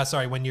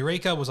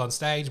Eureka was on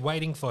stage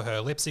waiting for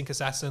her lip sync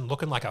assassin,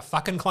 looking like a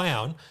fucking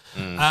clown,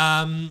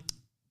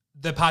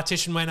 the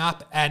partition went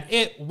up and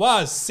it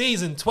was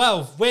season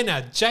 12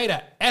 winner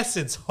Jada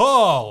Essence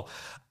Hall.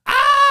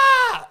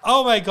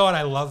 Oh my God,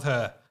 I love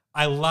her.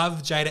 I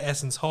love Jada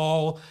Essence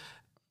Hall.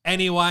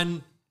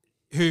 Anyone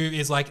who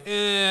is like,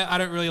 I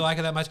don't really like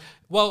her that much.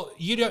 Well,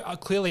 you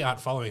clearly aren't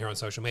following her on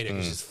social media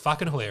because she's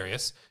fucking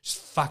hilarious. She's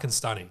fucking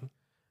stunning.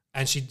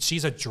 And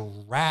she's a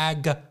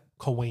drag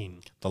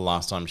queen. The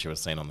last time she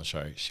was seen on the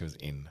show, she was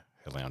in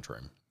her lounge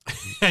room.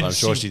 And I'm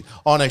sure she.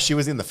 Oh no, she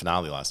was in the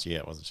finale last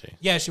year, wasn't she?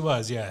 Yeah, she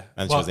was, yeah.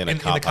 And she was in the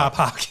car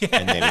park. Yeah.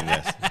 And then in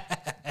this,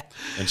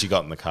 and she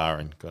got in the car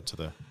and got to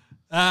the.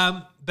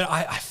 But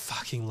I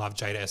fucking love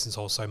Jada Essence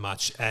Hall so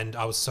much, and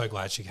I was so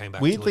glad she came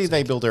back. Weirdly,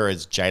 they build her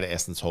as Jada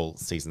Essence Hall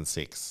season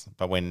 6,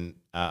 but when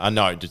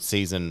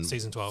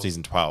season 12.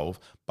 Season 12.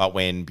 But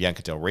when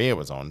Bianca Del Rio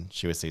was on,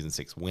 she was season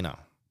 6 winner.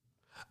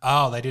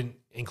 Oh, they didn't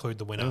include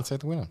the I winner. didn't say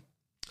the winner.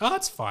 Oh,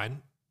 that's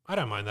fine. I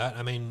don't mind that.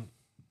 I mean,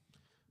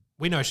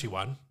 we know she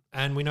won.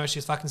 and we know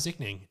she's fucking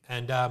sickening.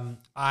 And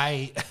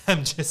I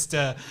am just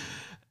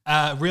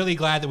really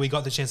glad that we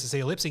got the chance to see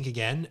a lip sync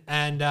again.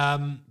 And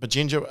But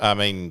Ginger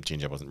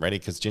wasn't ready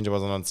because Ginger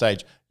wasn't on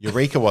stage.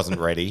 Eureka wasn't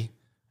ready.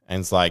 And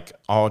it's like,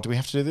 oh, do we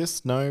have to do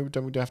this? No,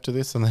 don't we have to do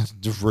this? And then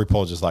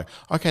RuPaul just like,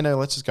 okay, no,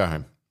 let's just go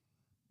home.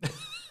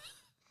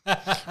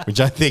 Which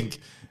I think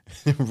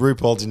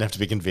RuPaul didn't have to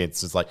be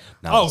convinced. It's like,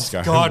 no, let's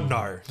just go God, home.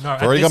 no.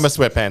 I've already got my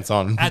sweatpants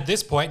on. At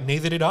this point,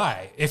 neither did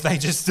I. If they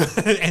just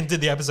ended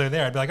the episode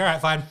there, I'd be like, all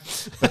right, fine.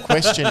 But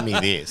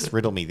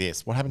riddle me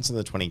this. What happens to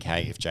the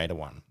 20K if Jada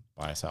won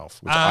by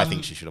herself? Which I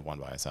think she should have won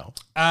by herself.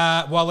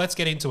 Well, let's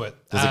get into it.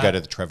 Does it go to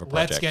the Trevor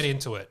Project? Let's get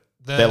into it.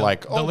 They're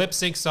like, the lip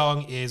sync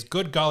song is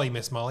 "Good Golly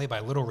Miss Molly"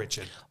 by Little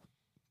Richard.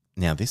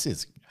 Now this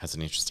has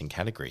an interesting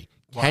category.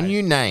 Why? Can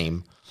you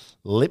name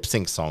lip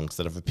sync songs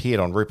that have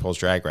appeared on RuPaul's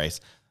Drag Race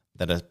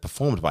that are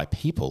performed by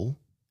people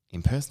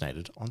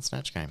impersonated on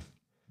Snatch Game?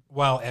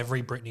 Well,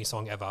 every Britney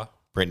song ever.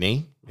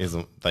 Britney is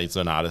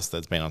an artist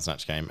that's been on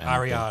Snatch Game. And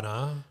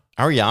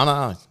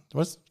Ariana.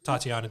 Was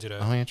Tatiana did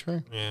it. Oh yeah,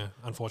 true. Yeah,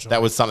 unfortunately.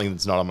 That was something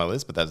that's not on my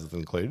list, but that is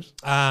included.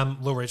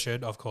 Little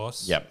Richard, of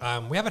course. Yep.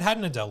 We haven't had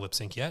an Adele lip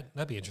sync yet.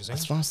 That'd be interesting.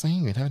 That's what I was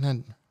saying. We haven't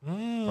had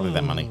probably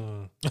that money.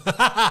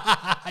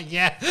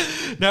 Yeah.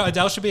 No,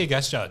 Adele should be a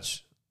guest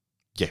judge.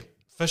 Yeah.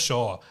 For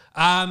sure.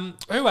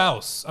 Who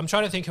else? I'm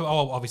trying to think.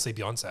 Obviously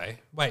Beyonce.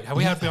 Wait, have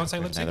we had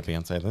Beyonce lip sync? Had a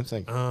Beyonce lip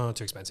sync. Oh,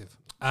 too expensive.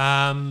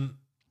 No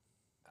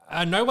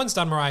one's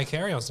done Mariah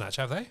Carey on Snatch,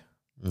 have they?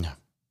 No.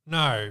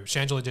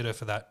 Shangela did it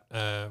for that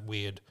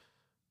weird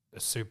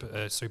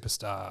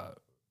superstar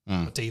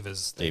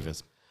divas thing.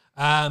 Divas.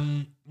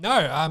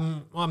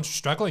 No. I'm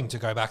struggling to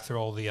go back through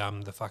all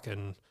the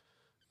fucking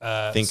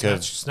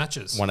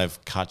snatches. One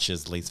of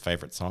Katya's least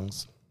favorite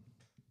songs.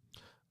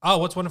 Oh,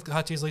 what's one of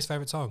Katya's least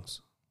favorite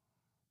songs?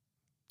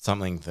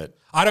 Something that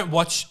I don't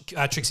watch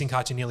Trixie and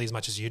Katya nearly as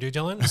much as you do,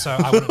 Dylan, so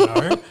I wouldn't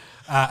know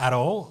at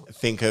all.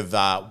 Think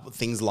of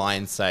things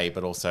lions say,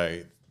 but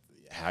also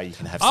how you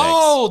can have sex.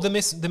 Oh, the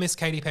Miss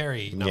Katy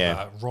Perry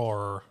number,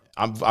 Roar.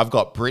 I've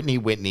got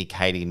Britney, Whitney,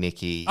 Katy,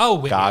 Nikki,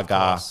 Whitney,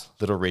 Gaga,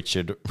 Little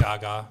Richard,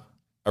 Gaga,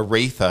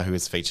 Aretha, who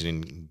is featured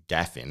in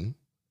Gaffin.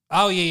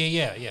 Oh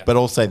yeah. But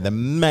also the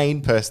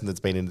main person that's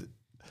been in,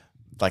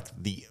 like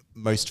the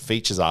most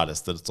features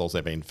artist that's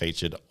also been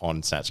featured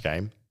on Snatch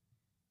Game.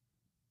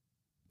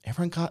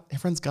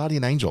 Everyone's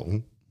guardian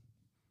angel.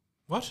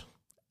 What?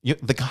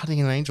 The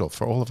guardian angel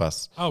for all of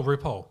us. Oh,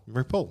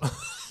 RuPaul.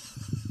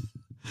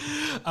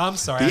 I'm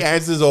sorry. The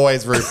answer's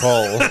always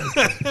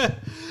RuPaul.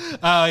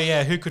 Oh,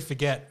 yeah. Who could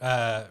forget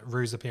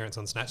Ru's appearance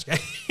on Snatch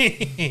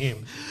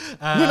Game?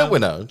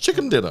 Winner.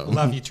 Chicken dinner.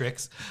 Love you,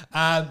 Trix.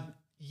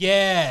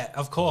 Yeah,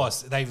 of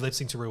course. They lip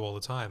sync to Ru all the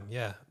time.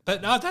 Yeah.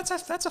 But no, that's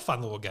a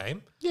fun little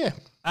game. Yeah.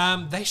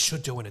 They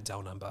should do an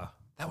Adele number.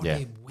 That would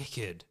be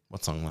wicked.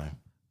 What song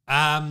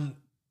though?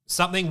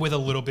 Something with a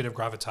little bit of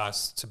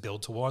gravitas to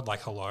build toward,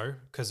 like Hello,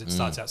 because it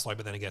starts out slow,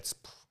 but then it gets...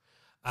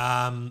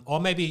 or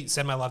maybe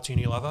Send My Love to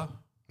Your New Lover.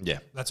 Yeah.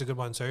 That's a good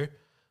one too.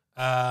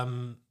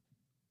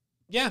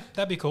 Yeah,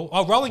 that'd be cool.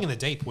 Oh, Rolling in the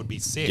Deep would be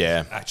sick,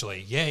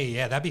 actually.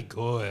 Yeah, that'd be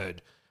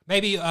good.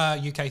 Maybe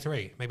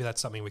UK3. Maybe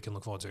that's something we can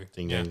look forward to.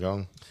 Ding, ding,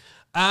 gong.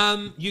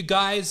 You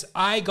guys,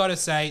 I got to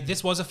say,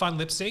 this was a fun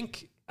lip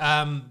sync.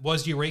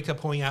 Was Eureka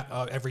pulling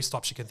out every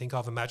stop she can think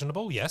of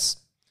imaginable? Yes.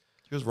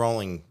 She was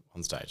rolling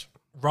on stage.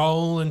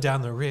 Rolling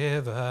down the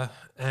river.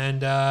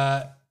 And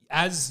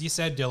as you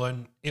said,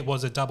 Dylan, it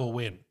was a double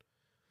win.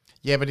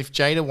 Yeah, but if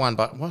Jada won,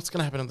 but what's going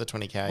to happen at the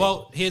 20K?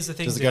 Well, here's the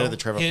thing. Does it go to the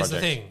Trevor Project? Here's the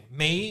thing.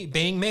 Me,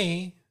 being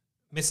me,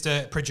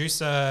 Mr.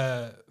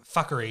 Producer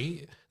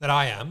fuckery that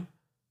I am,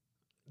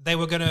 they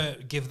were going to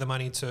give the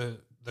money to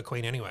the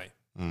Queen anyway.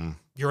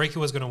 Eureka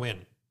was going to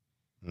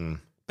win.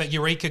 But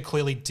Eureka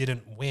clearly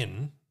didn't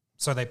win,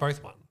 so they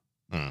both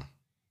won.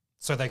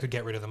 So they could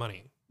get rid of the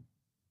money.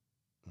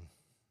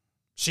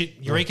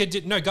 Eureka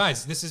did... No,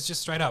 guys, this is just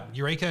straight up.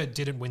 Eureka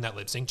didn't win that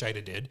lip sync.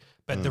 Jada did.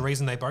 But the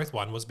reason they both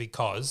won was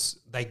because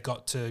they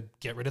got to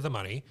get rid of the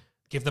money,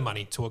 give the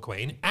money to a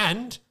queen,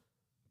 and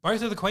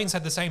both of the queens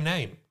had the same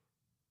name.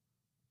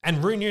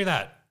 And Ru knew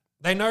that.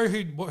 They know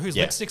whose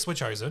lipsticks were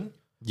chosen.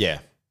 Yeah.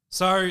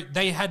 So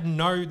they had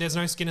there's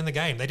no skin in the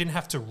game. They didn't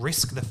have to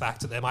risk the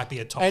fact that there might be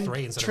a top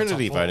 3 instead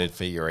Trinity of a top 4. voted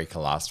for Eureka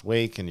last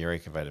week, and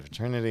Eureka voted for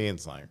Trinity.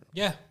 It's like,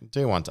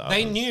 do one to others.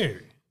 They knew.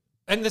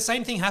 And the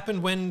same thing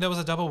happened when there was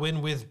a double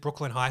win with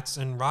Brooklyn Heights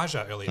and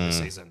Raja earlier this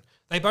season.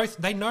 They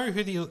know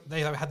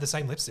they had the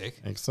same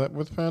lipstick. Except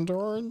with Panda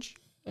Orange.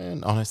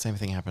 And no, same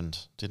thing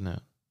happened, didn't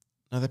it?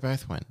 No, they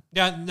both went.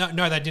 Yeah,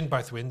 no, they didn't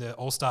both win. The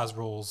All Stars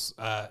rules,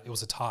 it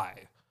was a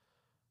tie.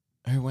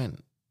 Who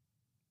went?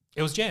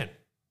 It was Jan.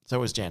 So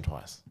it was Jan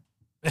twice.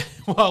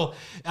 Well,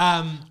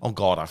 oh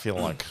God, I feel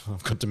like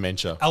I've got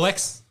dementia.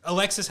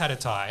 Alexis had a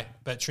tie,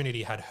 but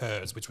Trinity had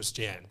hers, which was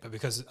Jan. But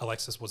because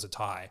Alexis was a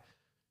tie,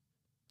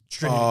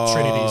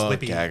 Trinity's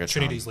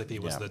Lippy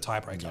was the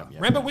tiebreaker. Yep.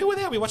 Remember, we were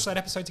there. We watched that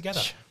episode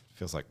together.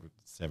 Feels like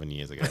 7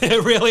 years ago.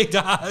 It really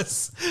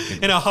does.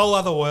 In a whole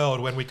other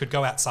world when we could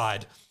go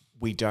outside.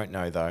 We don't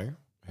know though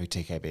who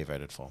TKB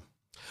voted for.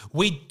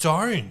 We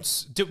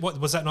don't. What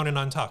was that not in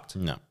Untucked?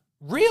 No.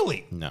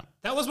 Really? No.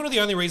 That was one of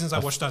the only reasons I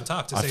watched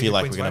Untucked. I feel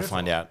like we're going to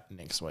find out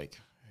next week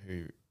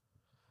who.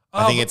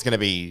 I think it's going to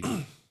be.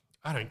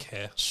 I don't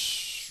care.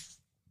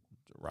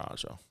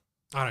 Raja.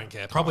 I don't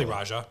care. Probably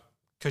Raja.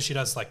 Because she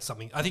does like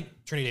something. I think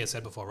Trinity has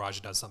said before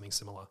Raja does something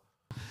similar.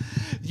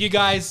 You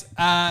guys,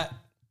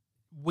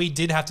 we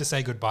did have to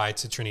say goodbye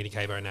to Trinity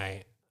K.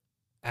 Bonet,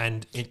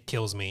 and it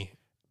kills me.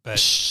 But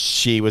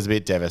she was a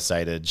bit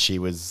devastated.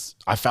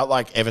 I felt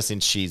like ever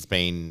since she's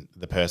been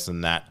the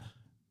person that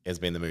has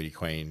been the moody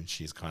queen,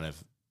 she's kind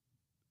of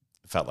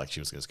felt like she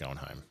was just going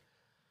home.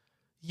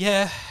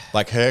 Yeah.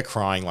 Like her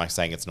crying, like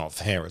saying it's not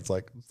fair. It's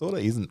like, it sort of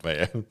isn't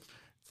fair.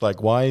 It's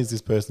like, why is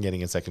this person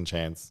getting a second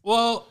chance?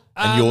 Well,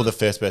 and you're the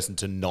first person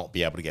to not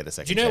be able to get a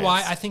second chance. Do you know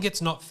why? I think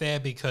it's not fair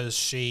because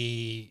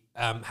she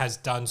has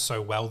done so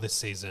well this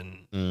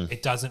season.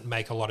 It doesn't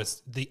make a lot of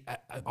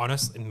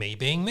honestly, me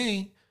being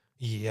me,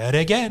 yet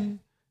again,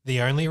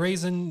 the only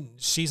reason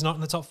she's not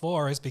in the top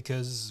 4 is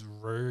because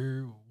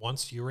Rue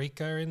wants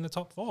Eureka in the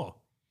top 4.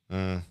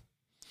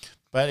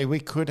 But we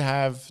could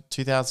have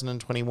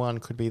 2021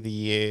 could be the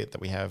year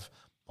that we have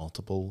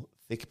multiple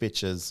thick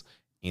bitches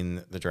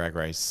in the Drag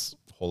Race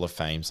Hall of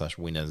Fame /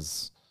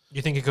 winners.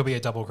 You think it could be a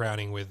double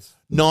crowning with?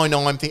 No,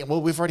 I'm thinking.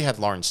 Well, we've already had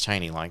Lawrence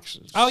Chaney. Like,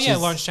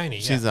 Lawrence Chaney.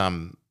 Yeah. She's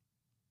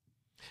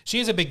she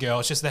is a big girl.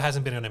 It's just there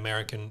hasn't been an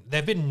American.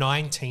 There've been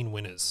 19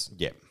 winners.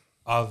 Yeah.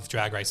 Of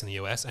Drag Race in the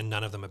US, and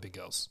none of them are big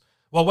girls.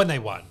 Well, when they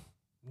won,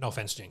 no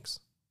offense, Jinx,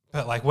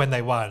 but like when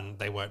they won,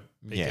 they weren't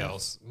big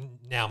girls.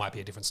 Now might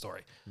be a different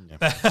story. Yeah.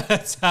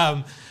 But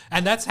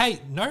and that's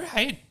hate. No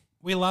hate.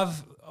 We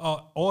love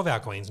all of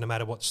our queens, no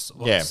matter what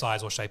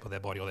size or shape of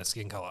their body or their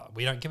skin color.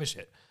 We don't give a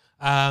shit.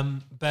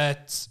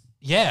 But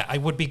yeah,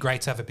 it would be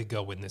great to have a big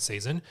girl win this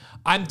season.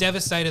 I'm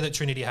devastated that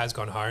Trinity has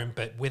gone home,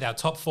 but with our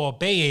top 4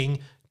 being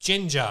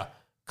Ginger,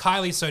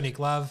 Kylie Sonic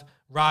Love,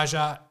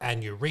 Raja,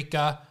 and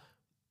Eureka.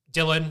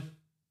 Dylan,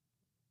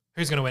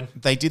 who's going to win?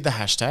 They did the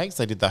hashtags.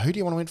 They did the who do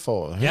you want to win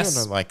for?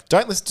 Yes.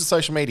 Don't listen to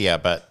social media,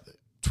 but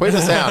tweet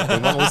us out.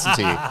 We want to listen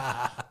to you.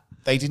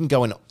 They didn't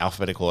go in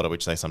alphabetical order,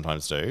 which they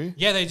sometimes do.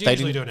 Yeah, they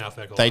usually do in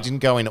alphabetical order. They didn't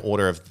go in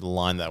order of the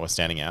line that was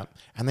standing out.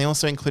 And they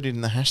also included in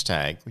the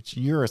hashtag, which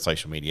you're a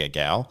social media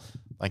gal,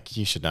 like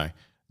you should know,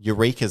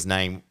 Eureka's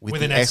name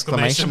with an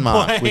exclamation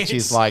mark, which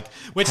is like...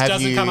 Which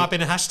doesn't come up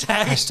in a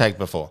hashtag. Hashtag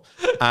before.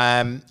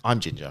 I'm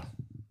Ginger.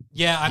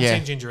 Yeah, I'm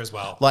Team Ginger as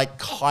well. Like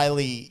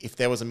Kylie, if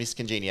there was a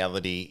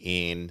miscongeniality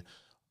in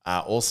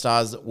All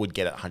Stars, would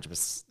get it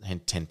 100%,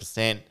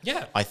 10%.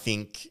 Yeah. I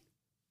think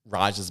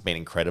Raj has been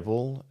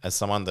incredible as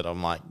someone that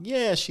I'm like,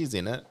 yeah, she's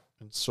in it.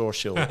 I'm sure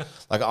she'll...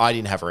 like, I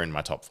didn't have her in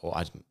my top 4.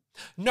 I didn't.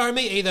 No,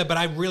 me either, but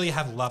I really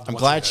have loved I'm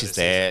glad she's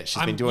there.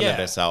 She's been doing it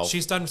herself.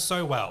 She's done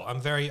so well.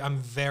 I'm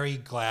very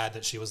glad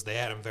that she was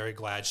there, and I'm very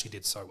glad she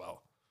did so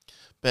well.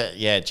 But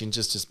yeah,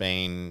 Ginger's just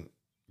been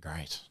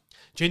great.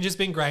 Ginger's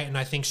been great, and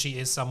I think she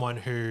is someone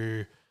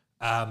who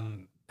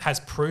has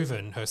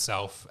proven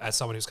herself as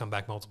someone who's come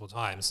back multiple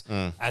times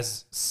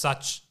as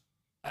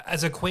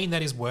a queen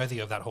that is worthy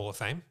of that Hall of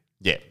Fame.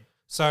 Yeah.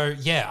 So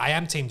yeah, I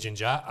am Team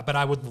Ginger, but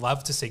I would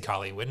love to see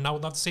Kylie win, and I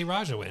would love to see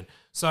Raja win.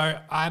 So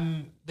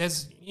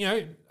there's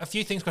a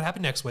few things could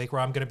happen next week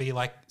where I'm going to be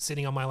like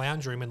sitting on my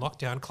lounge room in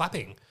lockdown,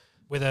 clapping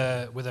with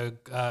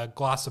a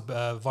glass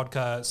of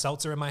vodka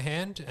seltzer in my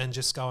hand, and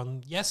just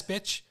going, yes,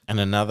 bitch. And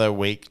another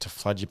week to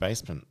flood your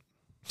basement.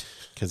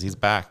 Because he's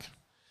back.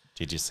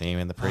 Did you see him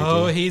in the preview?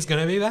 Oh, he's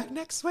going to be back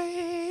next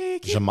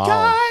week. Jamal.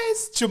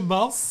 Guys,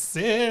 Jamal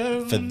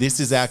Sims. For This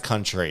Is Our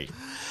Country.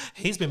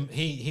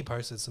 He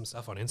posted some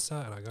stuff on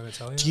Insta, and I got to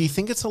tell you. Do you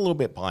think it's a little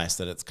bit biased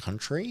that it's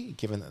country,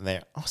 given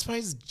that I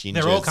suppose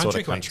Ginger's they're all country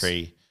sort of queens.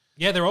 country.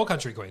 Yeah, they're all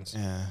country queens.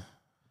 Yeah.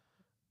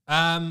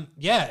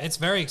 Yeah, it's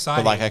very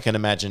exciting. But like I can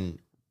imagine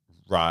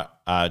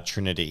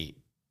Trinity,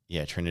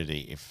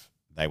 if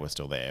they were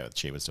still there,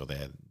 she was still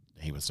there,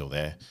 he was still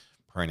there.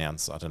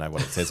 Pronouns, I don't know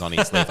what it says on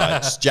his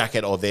Levi's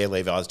jacket or their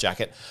Levi's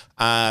jacket.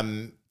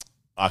 I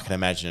can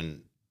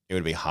imagine it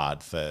would be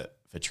hard for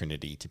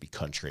Trinity to be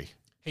country.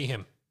 He,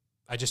 him.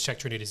 I just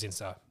checked Trinity's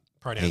Insta.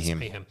 Pronouns, he,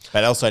 him.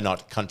 But also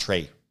not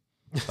country.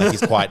 Like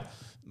he's quite,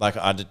 like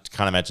I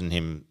can't imagine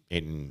him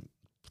eating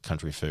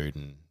country food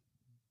and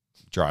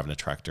driving a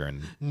tractor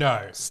and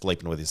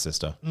sleeping with his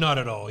sister. Not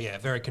at all. Yeah,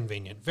 very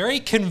convenient.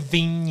 Very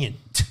convenient.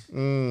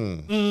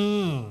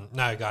 No,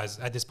 guys,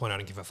 at this point, I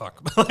don't give a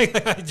fuck.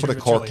 Put a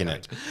cork in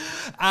it.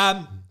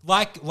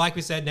 Like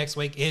we said, next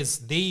week is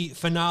the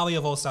finale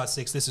of All Star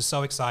 6. This is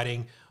so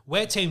exciting.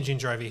 We're Team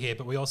Ginger over here,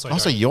 but we also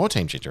you're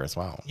Team Ginger as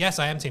well. Yes,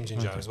 I am Team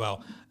Ginger as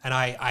well. And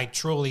I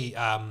truly,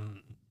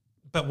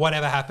 but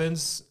whatever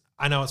happens,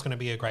 I know it's going to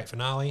be a great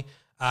finale.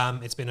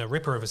 It's been a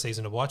ripper of a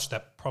season to watch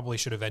that probably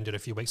should have ended a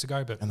few weeks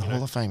ago. But the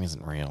Hall of Fame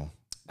isn't real.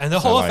 And the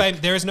Hall of Fame,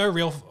 there is no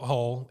real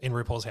hall in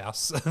RuPaul's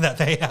house that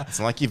they have. It's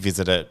not like you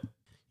visit it.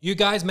 You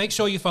guys, make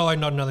sure you follow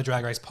Not Another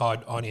Drag Race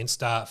Pod on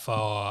Insta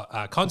for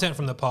content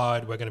from the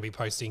pod. We're going to be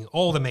posting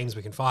all the memes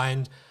we can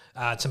find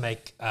to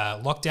make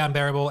lockdown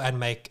bearable and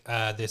make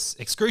this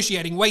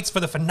excruciating waits for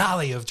the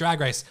finale of Drag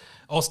Race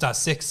All-Star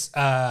 6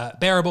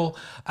 bearable.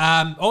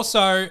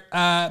 Also,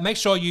 make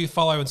sure you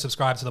follow and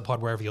subscribe to the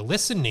pod wherever you're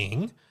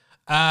listening.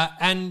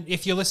 And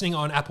if you're listening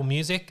on Apple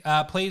Music,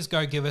 please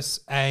go give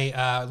us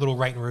a little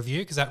rate and review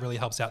because that really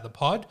helps out the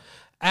pod.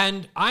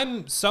 And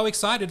I'm so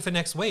excited for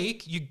next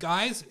week. You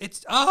guys,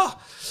 it's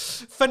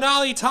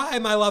finale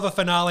time. I love a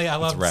finale. I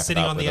love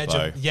sitting on the edge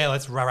of... Yeah,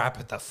 let's wrap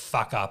it the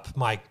fuck up.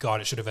 My God,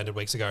 it should have ended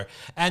weeks ago.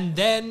 And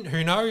then,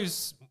 who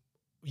knows...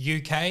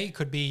 UK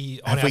could be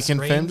on our screens. Have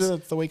we confirmed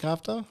it the week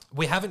after?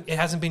 We haven't. It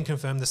hasn't been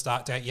confirmed the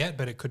start date yet,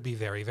 but it could be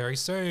very, very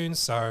soon.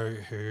 So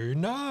who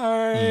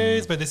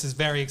knows? But this is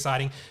very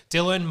exciting.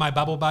 Dylan, my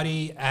bubble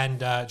buddy and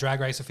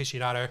Drag Race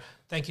aficionado,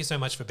 thank you so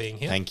much for being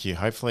here. Thank you.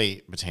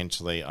 Hopefully,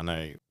 potentially, I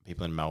know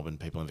people in Melbourne,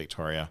 people in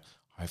Victoria,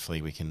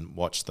 hopefully we can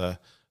watch the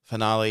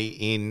finale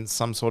in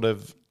some sort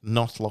of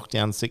not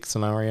lockdown 6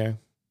 scenario.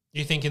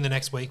 You think in the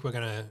next week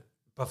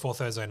before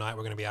Thursday night,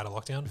 we're going to be out of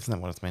lockdown? Isn't that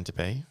what it's meant to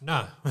be?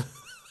 No.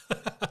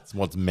 It's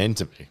what's meant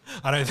to be.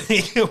 I don't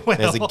think it will.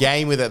 There's a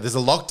game with it. There's a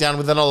lockdown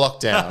within a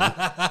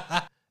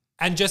lockdown.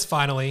 And just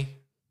finally,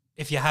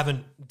 if you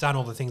haven't done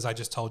all the things I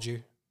just told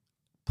you,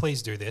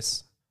 please do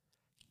this.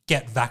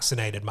 Get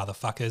vaccinated,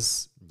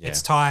 motherfuckers. Yeah.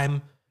 It's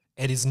time.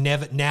 It is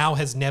now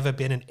has never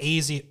been an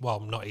easy, well,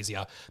 not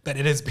easier, but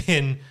it has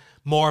been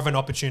more of an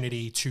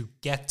opportunity to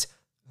get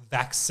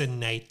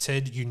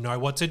vaccinated. You know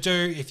what to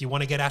do. If you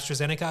want to get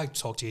AstraZeneca,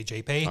 talk to your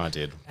GP. I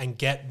did. And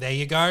there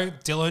you go.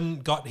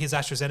 Dylan got his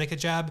AstraZeneca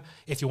jab.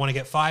 If you want to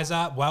get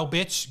Pfizer, well,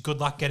 bitch, good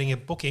luck getting a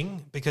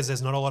booking because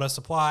there's not a lot of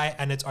supply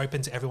and it's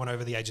open to everyone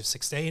over the age of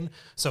 16.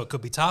 So it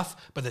could be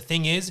tough. But the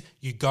thing is,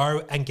 you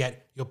go and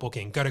get your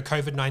booking. Go to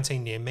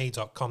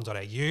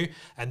covid19nearme.com.au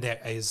and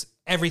there is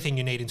everything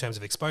you need in terms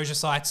of exposure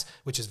sites,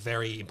 which is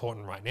very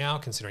important right now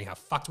considering how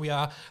fucked we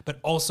are, but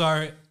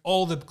also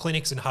all the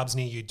clinics and hubs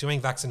near you doing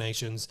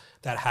vaccinations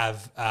that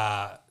have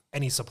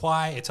any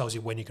supply. It tells you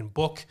when you can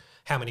book,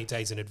 how many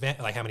days in advance,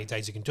 like how many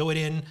days you can do it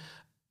in.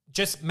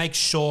 Just make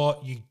sure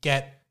you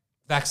get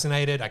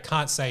vaccinated. I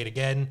can't say it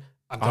again.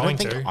 I don't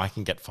think I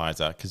can get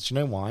Pfizer because you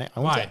know why?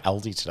 I went to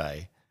Aldi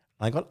today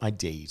and I got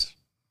ID'd.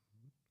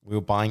 We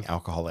were buying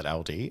alcohol at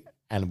Aldi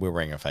and we were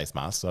wearing a face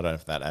mask, so I don't know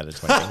if that added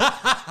to anything.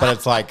 But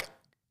it's like,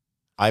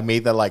 I'm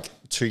either like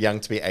too young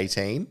to be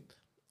 18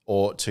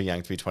 or too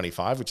young to be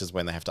 25, which is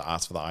when they have to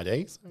ask for the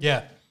IDs.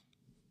 Yeah.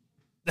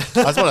 I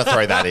just want to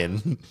throw that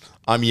in.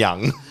 I'm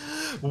young.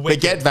 But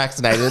get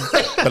vaccinated,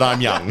 but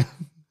I'm young.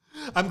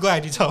 I'm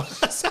glad you told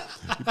us.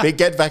 But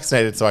get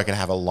vaccinated so I can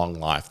have a long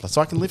life.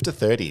 So I can live to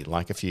 30,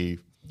 like a few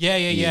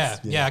years.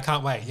 Yeah, I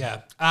can't wait.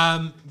 Yeah.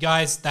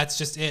 Guys, that's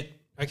just it.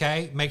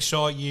 Okay, make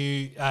sure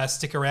you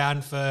stick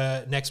around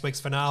for next week's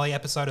finale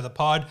episode of the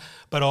pod,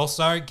 but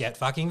also get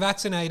fucking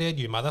vaccinated,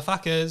 you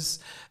motherfuckers.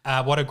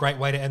 What a great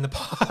way to end the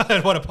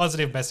pod. What a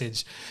positive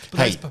message. But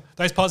hey,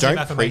 those positive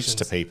don't affirmations.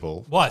 Preach to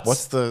people. What?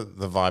 What's the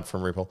vibe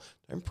from RuPaul?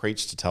 Don't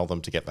preach to tell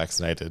them to get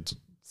vaccinated.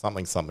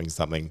 Something.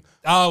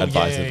 Oh,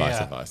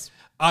 advice.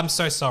 I'm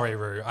so sorry,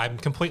 Ru. I'm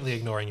completely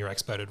ignoring your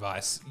expert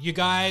advice. You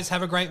guys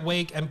have a great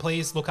week and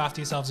please look after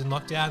yourselves in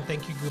lockdown.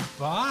 Thank you.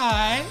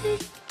 Goodbye.